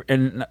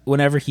and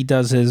whenever he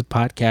does his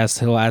podcast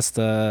he'll ask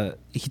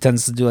he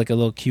tends to do like a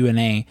little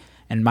Q&A,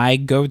 and my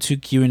go-to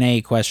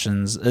Q&A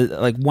questions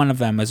like one of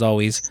them is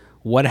always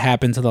what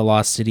happened to the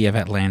lost city of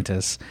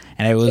Atlantis,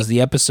 and it was the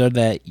episode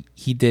that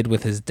he did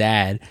with his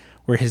dad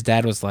where his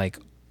dad was like,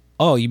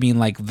 oh, you mean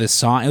like the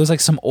song? It was like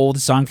some old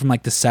song from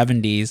like the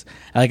 70s.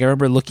 Like I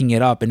remember looking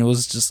it up, and it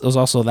was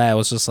also that. It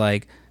was just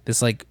like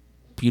this like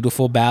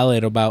beautiful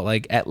ballad about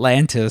like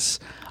Atlantis.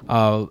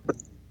 And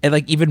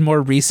like even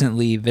more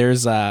recently,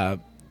 there's like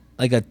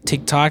a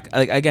TikTok.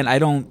 Like again, I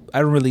don't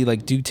really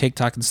like do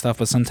TikTok and stuff,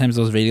 but sometimes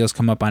those videos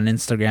come up on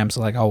Instagram, so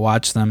like I'll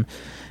watch them.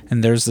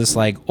 And there's this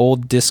like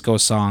old disco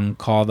song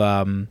called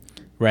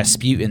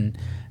Rasputin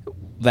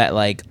that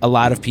like a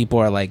lot of people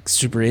are like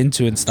super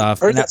into and stuff.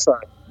 Heard that song.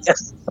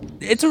 Yes.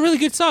 It's a really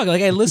good song.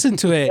 Like I listened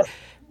to it,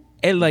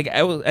 and like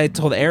I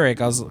told Eric,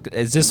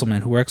 Zisselman,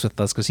 who works with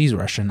us because he's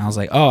Russian. I was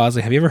like,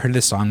 have you ever heard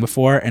this song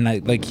before? And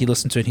he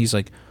listened to it, and he's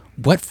like,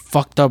 what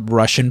fucked up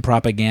Russian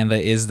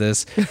propaganda is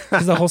this?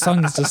 Because the whole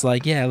song is just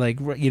like, yeah, like,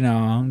 you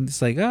know,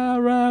 it's like,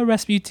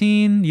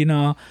 Rasputin, you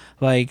know,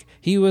 like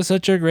he was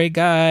such a great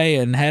guy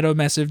and had a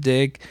massive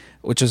dick,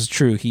 which is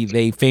true. He had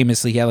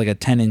like a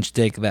 10-inch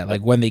dick that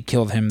like when they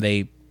killed him,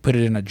 they put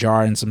it in a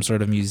jar in some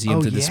sort of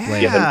museum to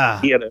display.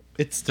 Yeah, he had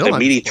it's still a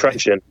meaty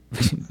truncheon.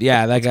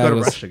 Yeah, that guy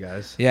was Russia,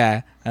 guys.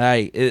 Yeah,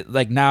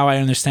 like now I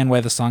understand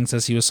why the song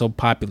says he was so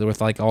popular with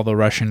like all the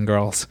Russian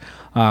girls.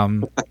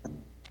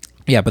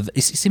 Yeah, but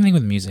it's the same thing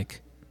with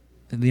music.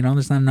 You know,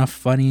 there's not enough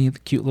funny,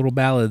 cute little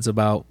ballads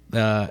about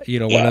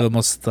one of the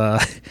most an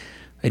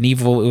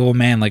evil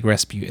man like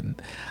Rasputin.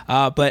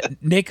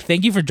 But Nick,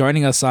 thank you for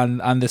joining us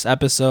on this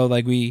episode.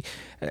 Like we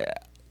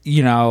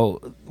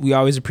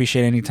always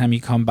appreciate anytime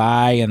you come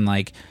by, and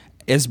like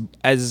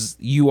as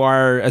you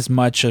are as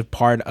much a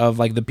part of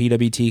like the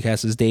PWT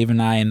cast as Dave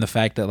and I, and the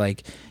fact that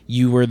like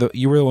you were the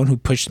one who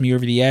pushed me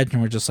over the edge,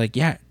 and we're just like,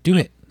 yeah, do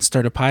it,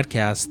 start a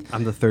podcast.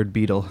 I'm the third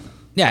Beatle.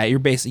 Yeah, you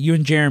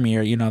and Jeremy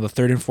are, the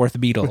third and fourth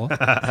Beatle,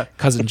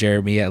 cousin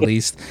Jeremy at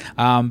least.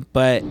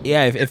 But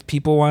yeah, if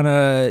people want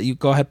to, you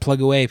go ahead,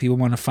 plug away. If people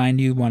want to find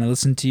you, want to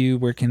listen to you,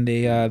 where can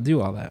they do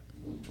all that?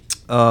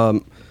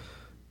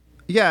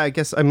 Yeah, I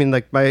guess, I mean,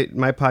 like my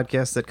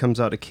podcast that comes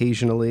out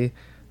occasionally,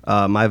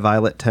 My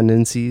Violet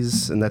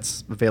Tendencies, and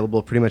that's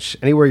available pretty much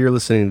anywhere you're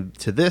listening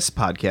to this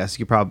podcast.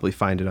 You probably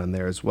find it on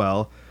there as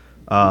well.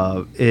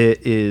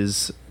 It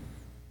is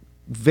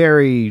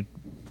very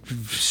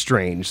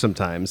strange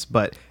sometimes,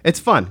 but it's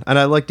fun and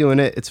I like doing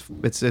it. It's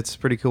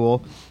pretty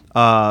cool.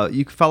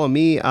 You can follow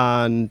me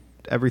on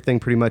everything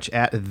pretty much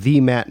at the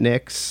Matt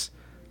Nicks,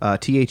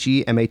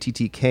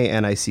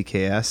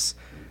 TheMattKnicks.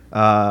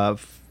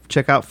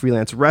 Check out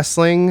Freelance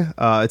Wrestling.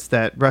 It's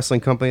that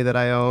wrestling company that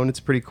I own. It's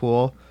pretty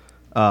cool.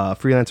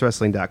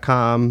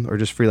 freelancewrestling.com or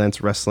just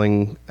freelance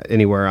wrestling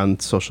anywhere on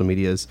social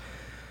medias.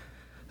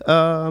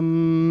 I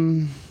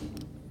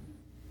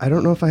don't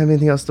know if I have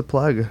anything else to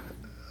plug.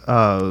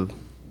 Coming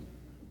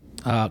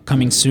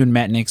soon,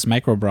 Matt Nicks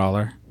Micro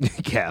Brawler.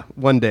 Yeah,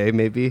 one day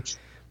maybe.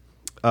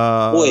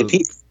 Boy,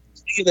 speaking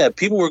of that,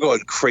 people were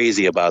going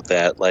crazy about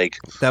that. Like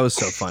that was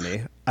so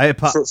funny.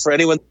 For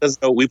anyone that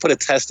doesn't know, we put a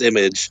test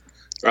image,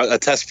 a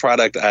test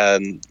product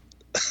on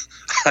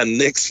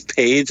Nick's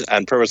page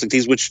on Pro Wrestling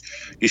Tees, which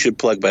you should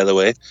plug, by the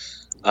way.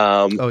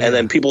 And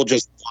then people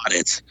just bought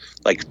it,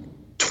 like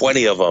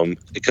 20 of them,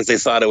 because they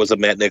thought it was a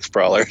Matt Nicks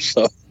brawler.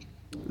 So.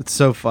 It's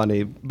so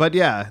funny. But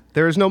yeah,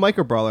 there is no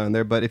micro brawler on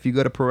there. But if you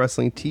go to Pro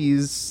Wrestling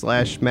Tees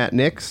 /Matt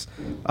Nicks,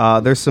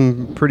 there's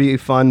some pretty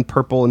fun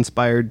purple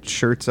inspired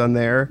shirts on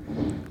there.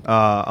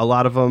 A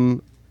lot of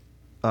them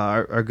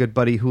our good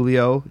buddy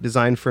Julio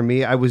designed for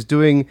me. I was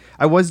doing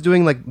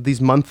like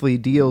these monthly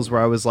deals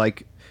where I was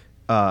like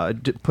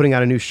putting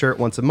out a new shirt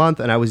once a month,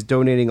 and I was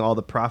donating all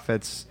the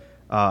profits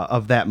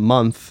of that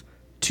month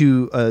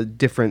to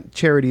different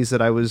charities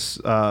that I was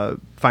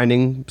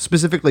finding,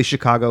 specifically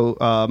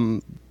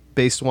Chicago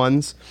based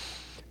ones.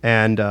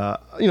 And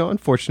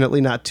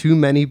unfortunately not too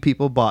many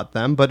people bought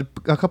them, but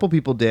a couple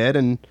people did.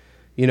 And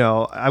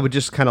I would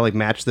just kind of like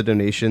match the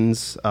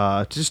donations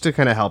just to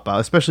kind of help out,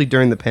 especially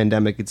during the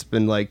pandemic. It's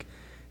been like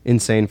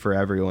insane for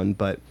everyone,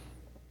 but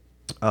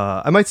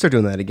I might start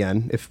doing that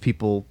again if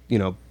people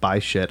buy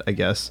shit, I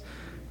guess.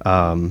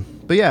 But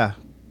yeah,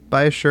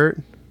 buy a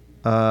shirt,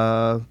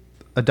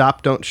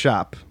 adopt, don't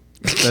shop.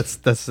 That's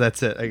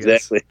it, I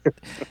guess. Exactly.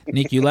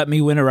 Nick, you let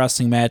me win a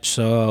wrestling match,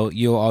 so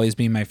you'll always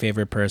be my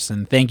favorite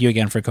person. Thank you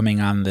again for coming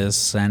on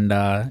this, and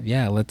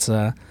let's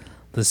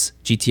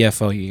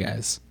GTFO you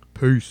guys.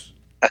 Peace.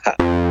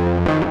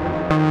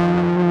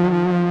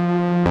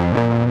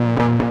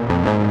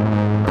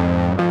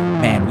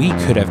 Man, we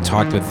could have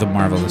talked with the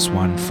Marvelous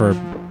One for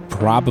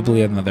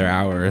probably another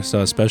hour or so,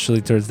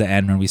 especially towards the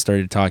end when we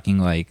started talking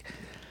like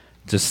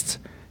just.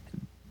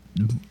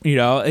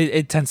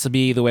 It tends to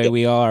be the way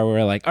we are.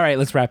 We're like, all right,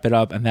 let's wrap it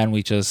up, and then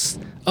we just,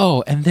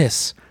 and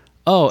this,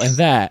 and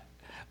that.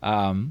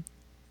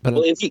 But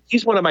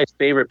he's one of my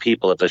favorite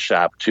people at the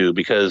shop too,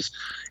 because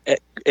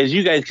as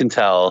you guys can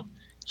tell,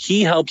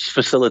 he helps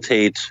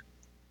facilitate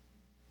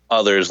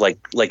others like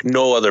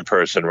no other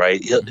person,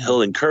 right?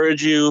 He'll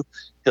encourage you.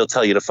 He'll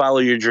tell you to follow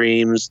your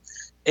dreams.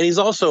 And he's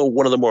also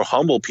one of the more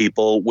humble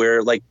people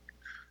where like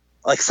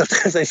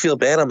sometimes I feel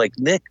bad. I'm like,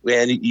 Nick,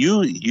 man,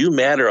 you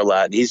matter a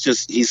lot. And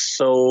he's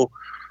so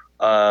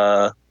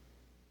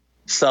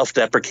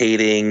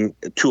self-deprecating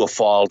to a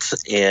fault.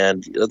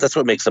 And that's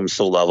what makes him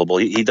so lovable.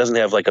 He doesn't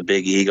have like a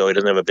big ego. He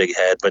doesn't have a big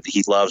head, but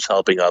he loves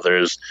helping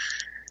others.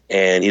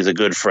 And he's a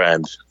good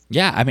friend.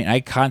 Yeah. I mean, I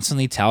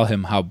constantly tell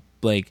him how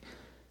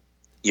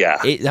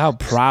how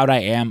proud I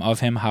am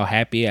of him, how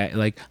happy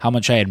how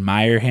much I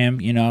admire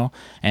him,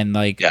 and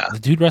the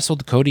dude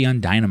wrestled Cody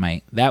on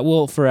Dynamite. That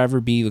will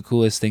forever be the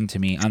coolest thing to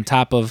me. On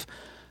top of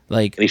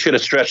and he should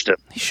have stretched him.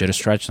 He should have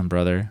stretched him,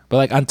 brother.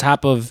 But on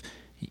top of,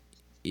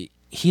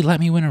 he let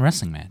me win a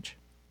wrestling match.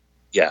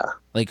 Yeah.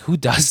 Who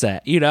does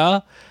that?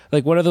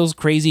 One of those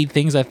crazy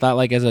things I thought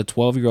as a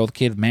 12-year-old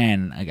kid,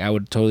 man, I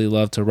would totally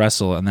love to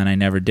wrestle, and then I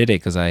never did it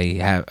because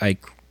I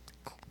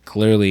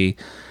clearly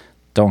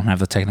don't have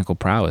the technical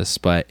prowess,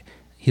 but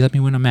he let me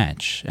win a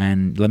match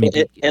and let me.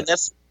 And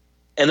that's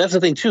the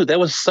thing too. That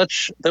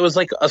was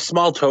like a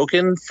small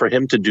token for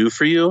him to do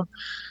for you,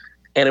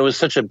 and it was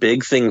such a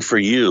big thing for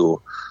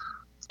you.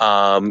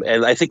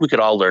 And I think we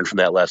could all learn from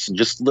that lesson.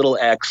 Just little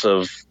acts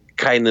of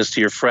kindness to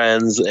your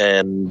friends,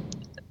 and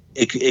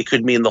it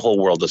could mean the whole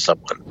world to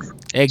someone.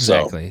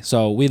 Exactly.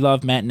 So we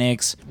love Matt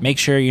Nix. Make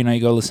sure you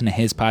go listen to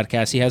his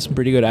podcast. He has some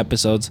pretty good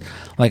episodes.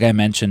 Like I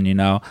mentioned,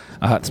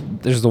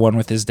 there's the one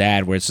with his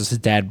dad where it's just his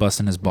dad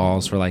busting his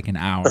balls for an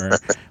hour,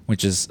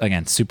 which is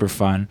again super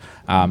fun.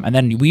 And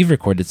then we've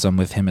recorded some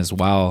with him as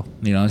well.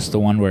 It's the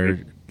one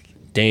where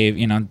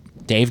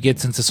Dave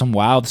gets into some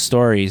wild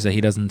stories that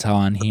he doesn't tell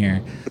on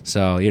here.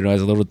 So,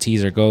 as a little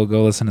teaser, go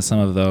listen to some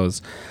of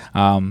those.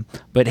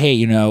 But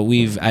hey,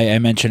 I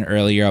mentioned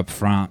earlier up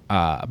front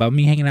about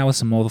me hanging out with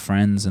some old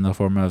friends in the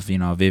form of,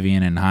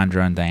 Vivian and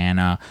Handra and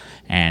Diana.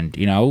 And,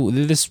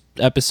 this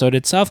episode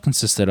itself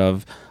consisted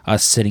of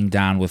us sitting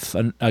down with,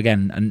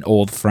 an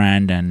old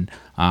friend and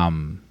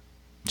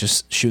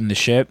just shooting the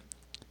shit.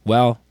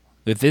 Well,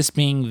 with this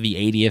being the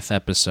 80th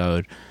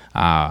episode,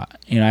 I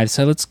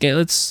said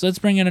let's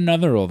bring in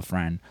another old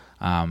friend.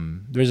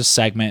 There's a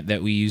segment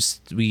that we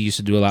used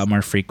to do a lot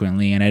more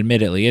frequently, and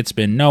admittedly, it's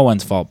been no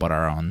one's fault but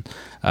our own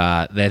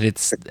that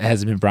it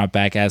hasn't been brought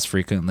back as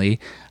frequently.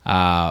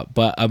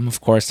 But I'm of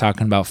course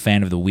talking about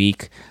Fan of the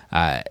Week.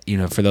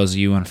 For those of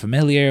you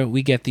unfamiliar,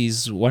 we get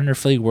these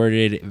wonderfully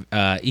worded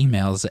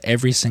emails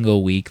every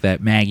single week that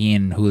Maggie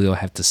and Julio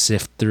have to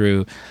sift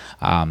through.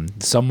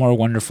 Some more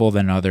wonderful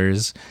than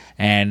others,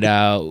 and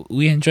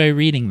we enjoy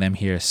reading them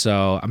here.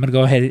 So I'm gonna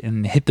go ahead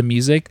and hit the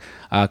music,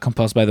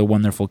 composed by the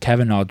wonderful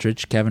Kevin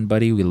Aldrich. Kevin,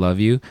 buddy, we love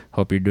you.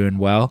 Hope you're doing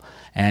well.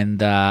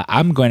 And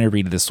I'm going to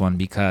read this one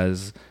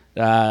because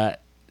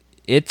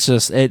it's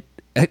just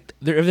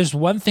there's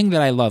one thing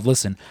that I love.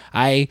 Listen,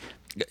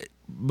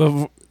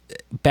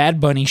 Bad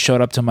Bunny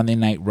showed up to Monday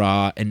Night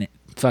Raw and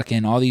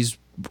fucking all these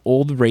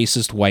old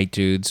racist white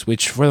dudes,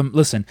 which for them,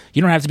 listen,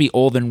 you don't have to be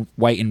old and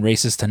white and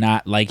racist to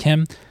not like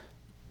him,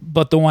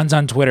 but the ones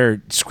on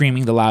Twitter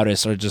screaming the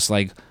loudest are just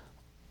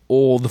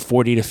old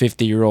 40 to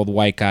 50-year-old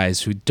white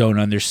guys who don't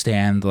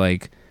understand, they're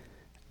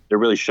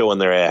really showing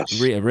their ass.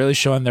 Really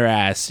showing their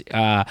ass.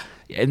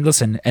 And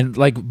listen, and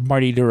like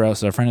Marty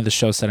DeRosa, a friend of the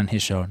show, said on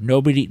his show,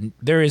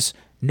 there is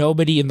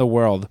nobody in the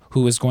world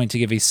who is going to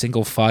give a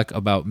single fuck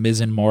about Miz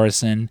and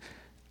Morrison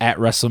at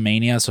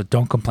WrestleMania, so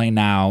don't complain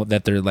now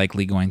that they're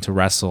likely going to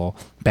wrestle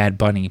Bad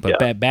Bunny.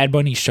 But Bad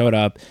Bunny showed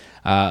up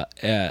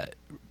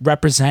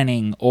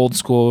representing old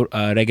school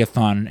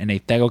reggaeton in a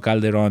Tego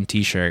Calderon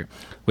t-shirt,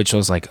 which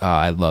was oh,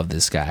 I love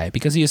this guy,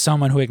 because he is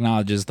someone who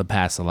acknowledges the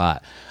past a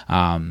lot.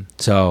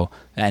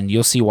 And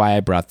you'll see why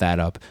I brought that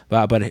up.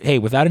 But hey,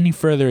 without any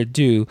further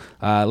ado,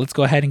 let's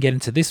go ahead and get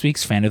into this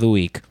week's Fan of the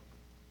Week.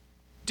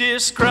 Dear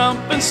Scrump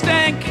and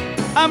Stank,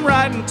 I'm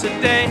writing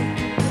today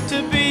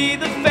to be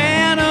the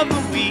fan of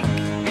the week.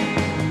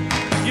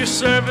 Your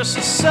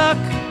services suck,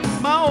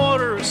 my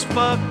order is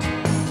fucked.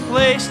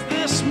 Placed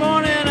this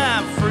morning,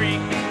 I'm freak.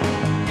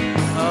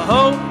 I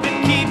hope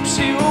it keeps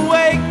you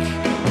awake.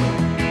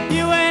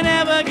 You ain't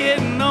ever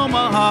getting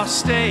Omaha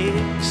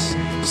steaks.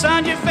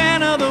 Signed your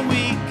fan of the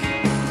week.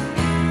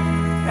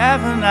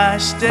 Have a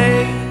nice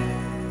day.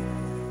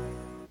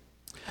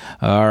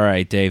 All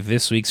right, Dave.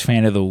 This week's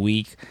Fan of the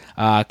Week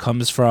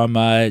comes from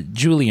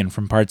Julian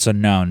from Parts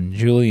Unknown.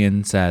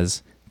 Julian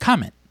says,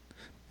 comment.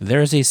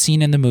 There is a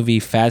scene in the movie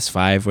Fast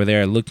Five where they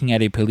are looking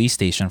at a police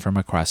station from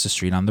across the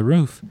street on the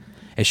roof.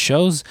 It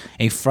shows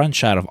a front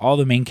shot of all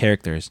the main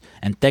characters,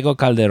 and Tego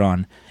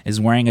Calderon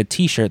is wearing a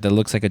t-shirt that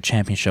looks like a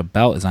championship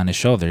belt is on his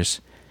shoulders.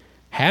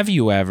 Have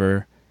you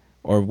ever,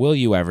 or will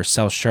you ever,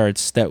 sell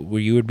shirts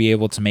where you would be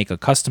able to make a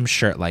custom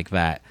shirt like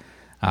that?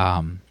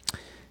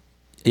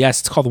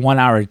 Yes, it's called 1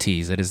 Hour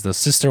Tees. It is the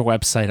sister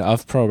website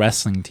of Pro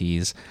Wrestling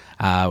Tees,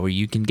 where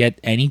you can get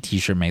any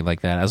t-shirt made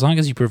like that, as long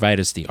as you provide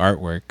us the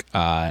artwork,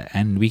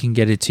 and we can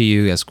get it to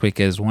you as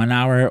quick as 1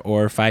 hour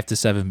or 5 to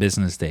 7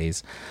 business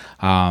days.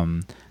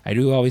 I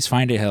do always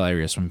find it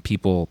hilarious when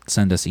people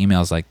send us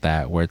emails like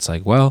that, where it's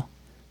like, well,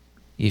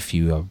 if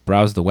you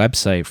browse the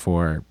website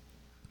for,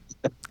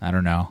 I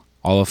don't know,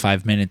 all of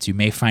 5 minutes, you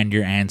may find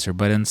your answer.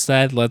 But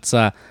instead, let's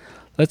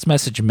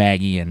message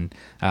Maggie and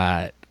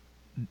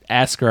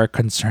ask her our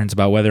concerns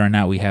about whether or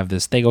not we have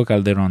this Tego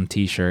Calderon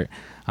T-shirt.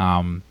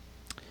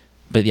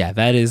 But yeah,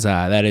 that is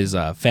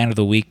fan of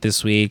the week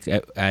this week.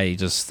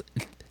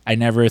 I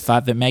never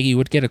thought that Maggie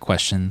would get a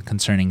question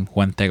concerning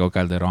Juan Tego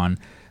Calderon.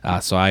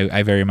 So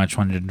I very much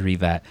wanted to read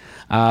that.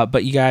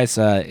 But you guys,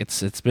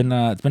 it's been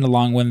a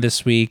long one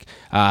this week.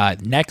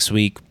 Next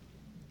week's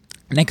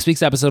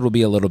episode will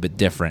be a little bit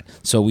different.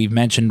 So we've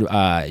mentioned, we're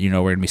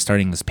going to be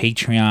starting this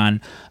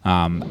Patreon.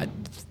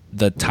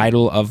 The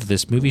title of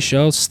this movie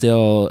show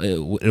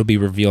it'll be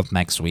revealed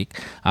next week.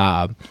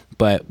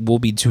 But we'll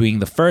be doing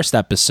the first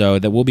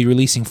episode that we'll be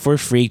releasing for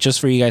free,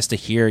 just for you guys to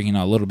hear,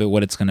 a little bit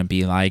what it's going to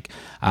be like.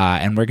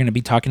 And we're going to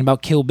be talking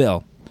about Kill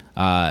Bill.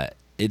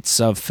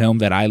 It's a film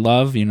that I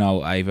love.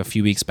 A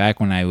few weeks back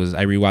when I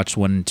rewatched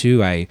 1 and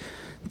 2, I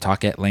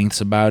talk at lengths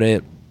about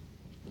it.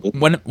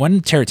 One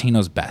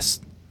Tarantino's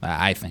best,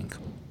 I think.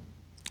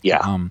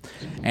 Yeah.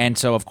 And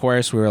so of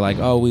course we were like,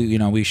 oh,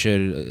 we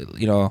should,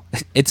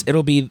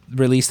 it'll be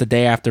released the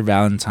day after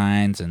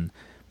Valentine's, and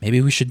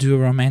maybe we should do a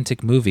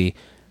romantic movie.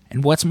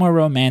 And what's more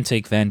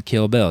romantic than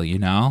Kill Bill?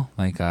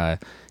 Like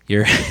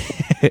you're.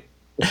 I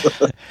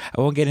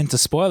won't get into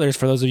spoilers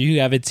for those of you who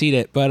haven't seen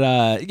it, but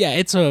yeah,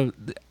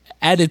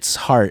 at its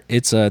heart,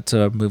 it's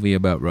a movie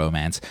about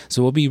romance.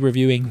 So we'll be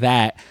reviewing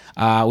that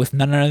with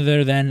none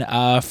other than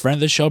a friend of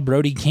the show,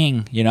 Brody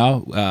King.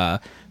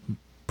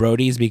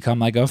 Brody's become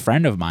like a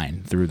friend of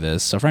mine through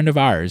this, a friend of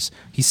ours.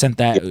 He sent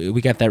that. We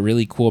got that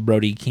really cool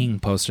Brody King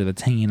poster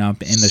that's hanging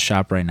up in the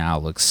shop right now.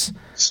 It looks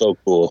so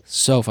cool.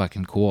 So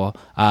fucking cool.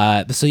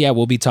 So yeah,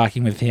 we'll be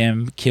talking with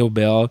him, Kill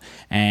Bill,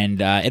 and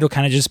it'll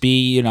kind of just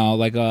be,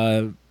 like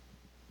a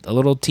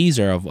little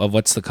teaser of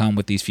what's to come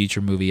with these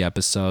future movie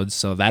episodes.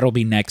 So that'll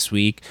be next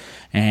week.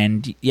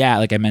 And yeah,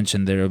 like I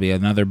mentioned, there'll be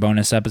another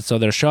bonus episode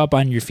that'll show up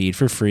on your feed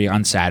for free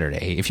on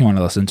Saturday if you want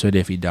to listen to it.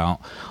 If you don't,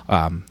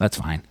 that's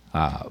fine.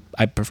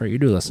 I prefer you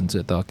do listen to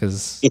it though,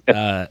 because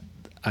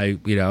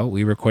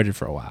we recorded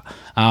for a while.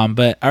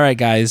 But all right,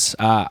 guys.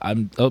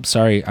 I'm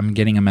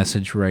getting a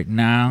message right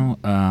now.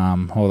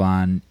 Hold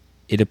on.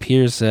 It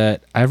appears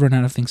that I've run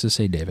out of things to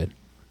say, David.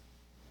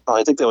 Oh,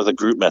 I think that was a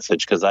group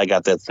message because I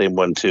got that same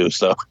one too.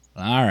 So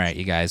all right,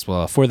 you guys.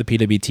 Well, for the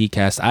PWT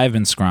cast, I've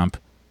been Scrump.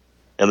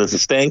 And this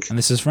is Stank. And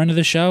this is friend of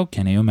the show,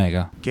 Kenny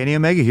Omega. Kenny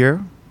Omega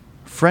here,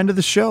 friend of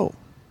the show.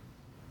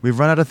 We've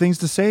run out of things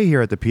to say here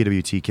at the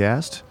PWT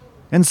cast.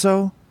 And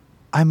so,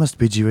 I must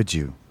bid you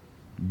adieu.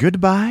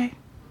 Goodbye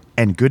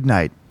and good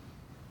night.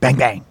 Bang,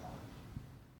 bang.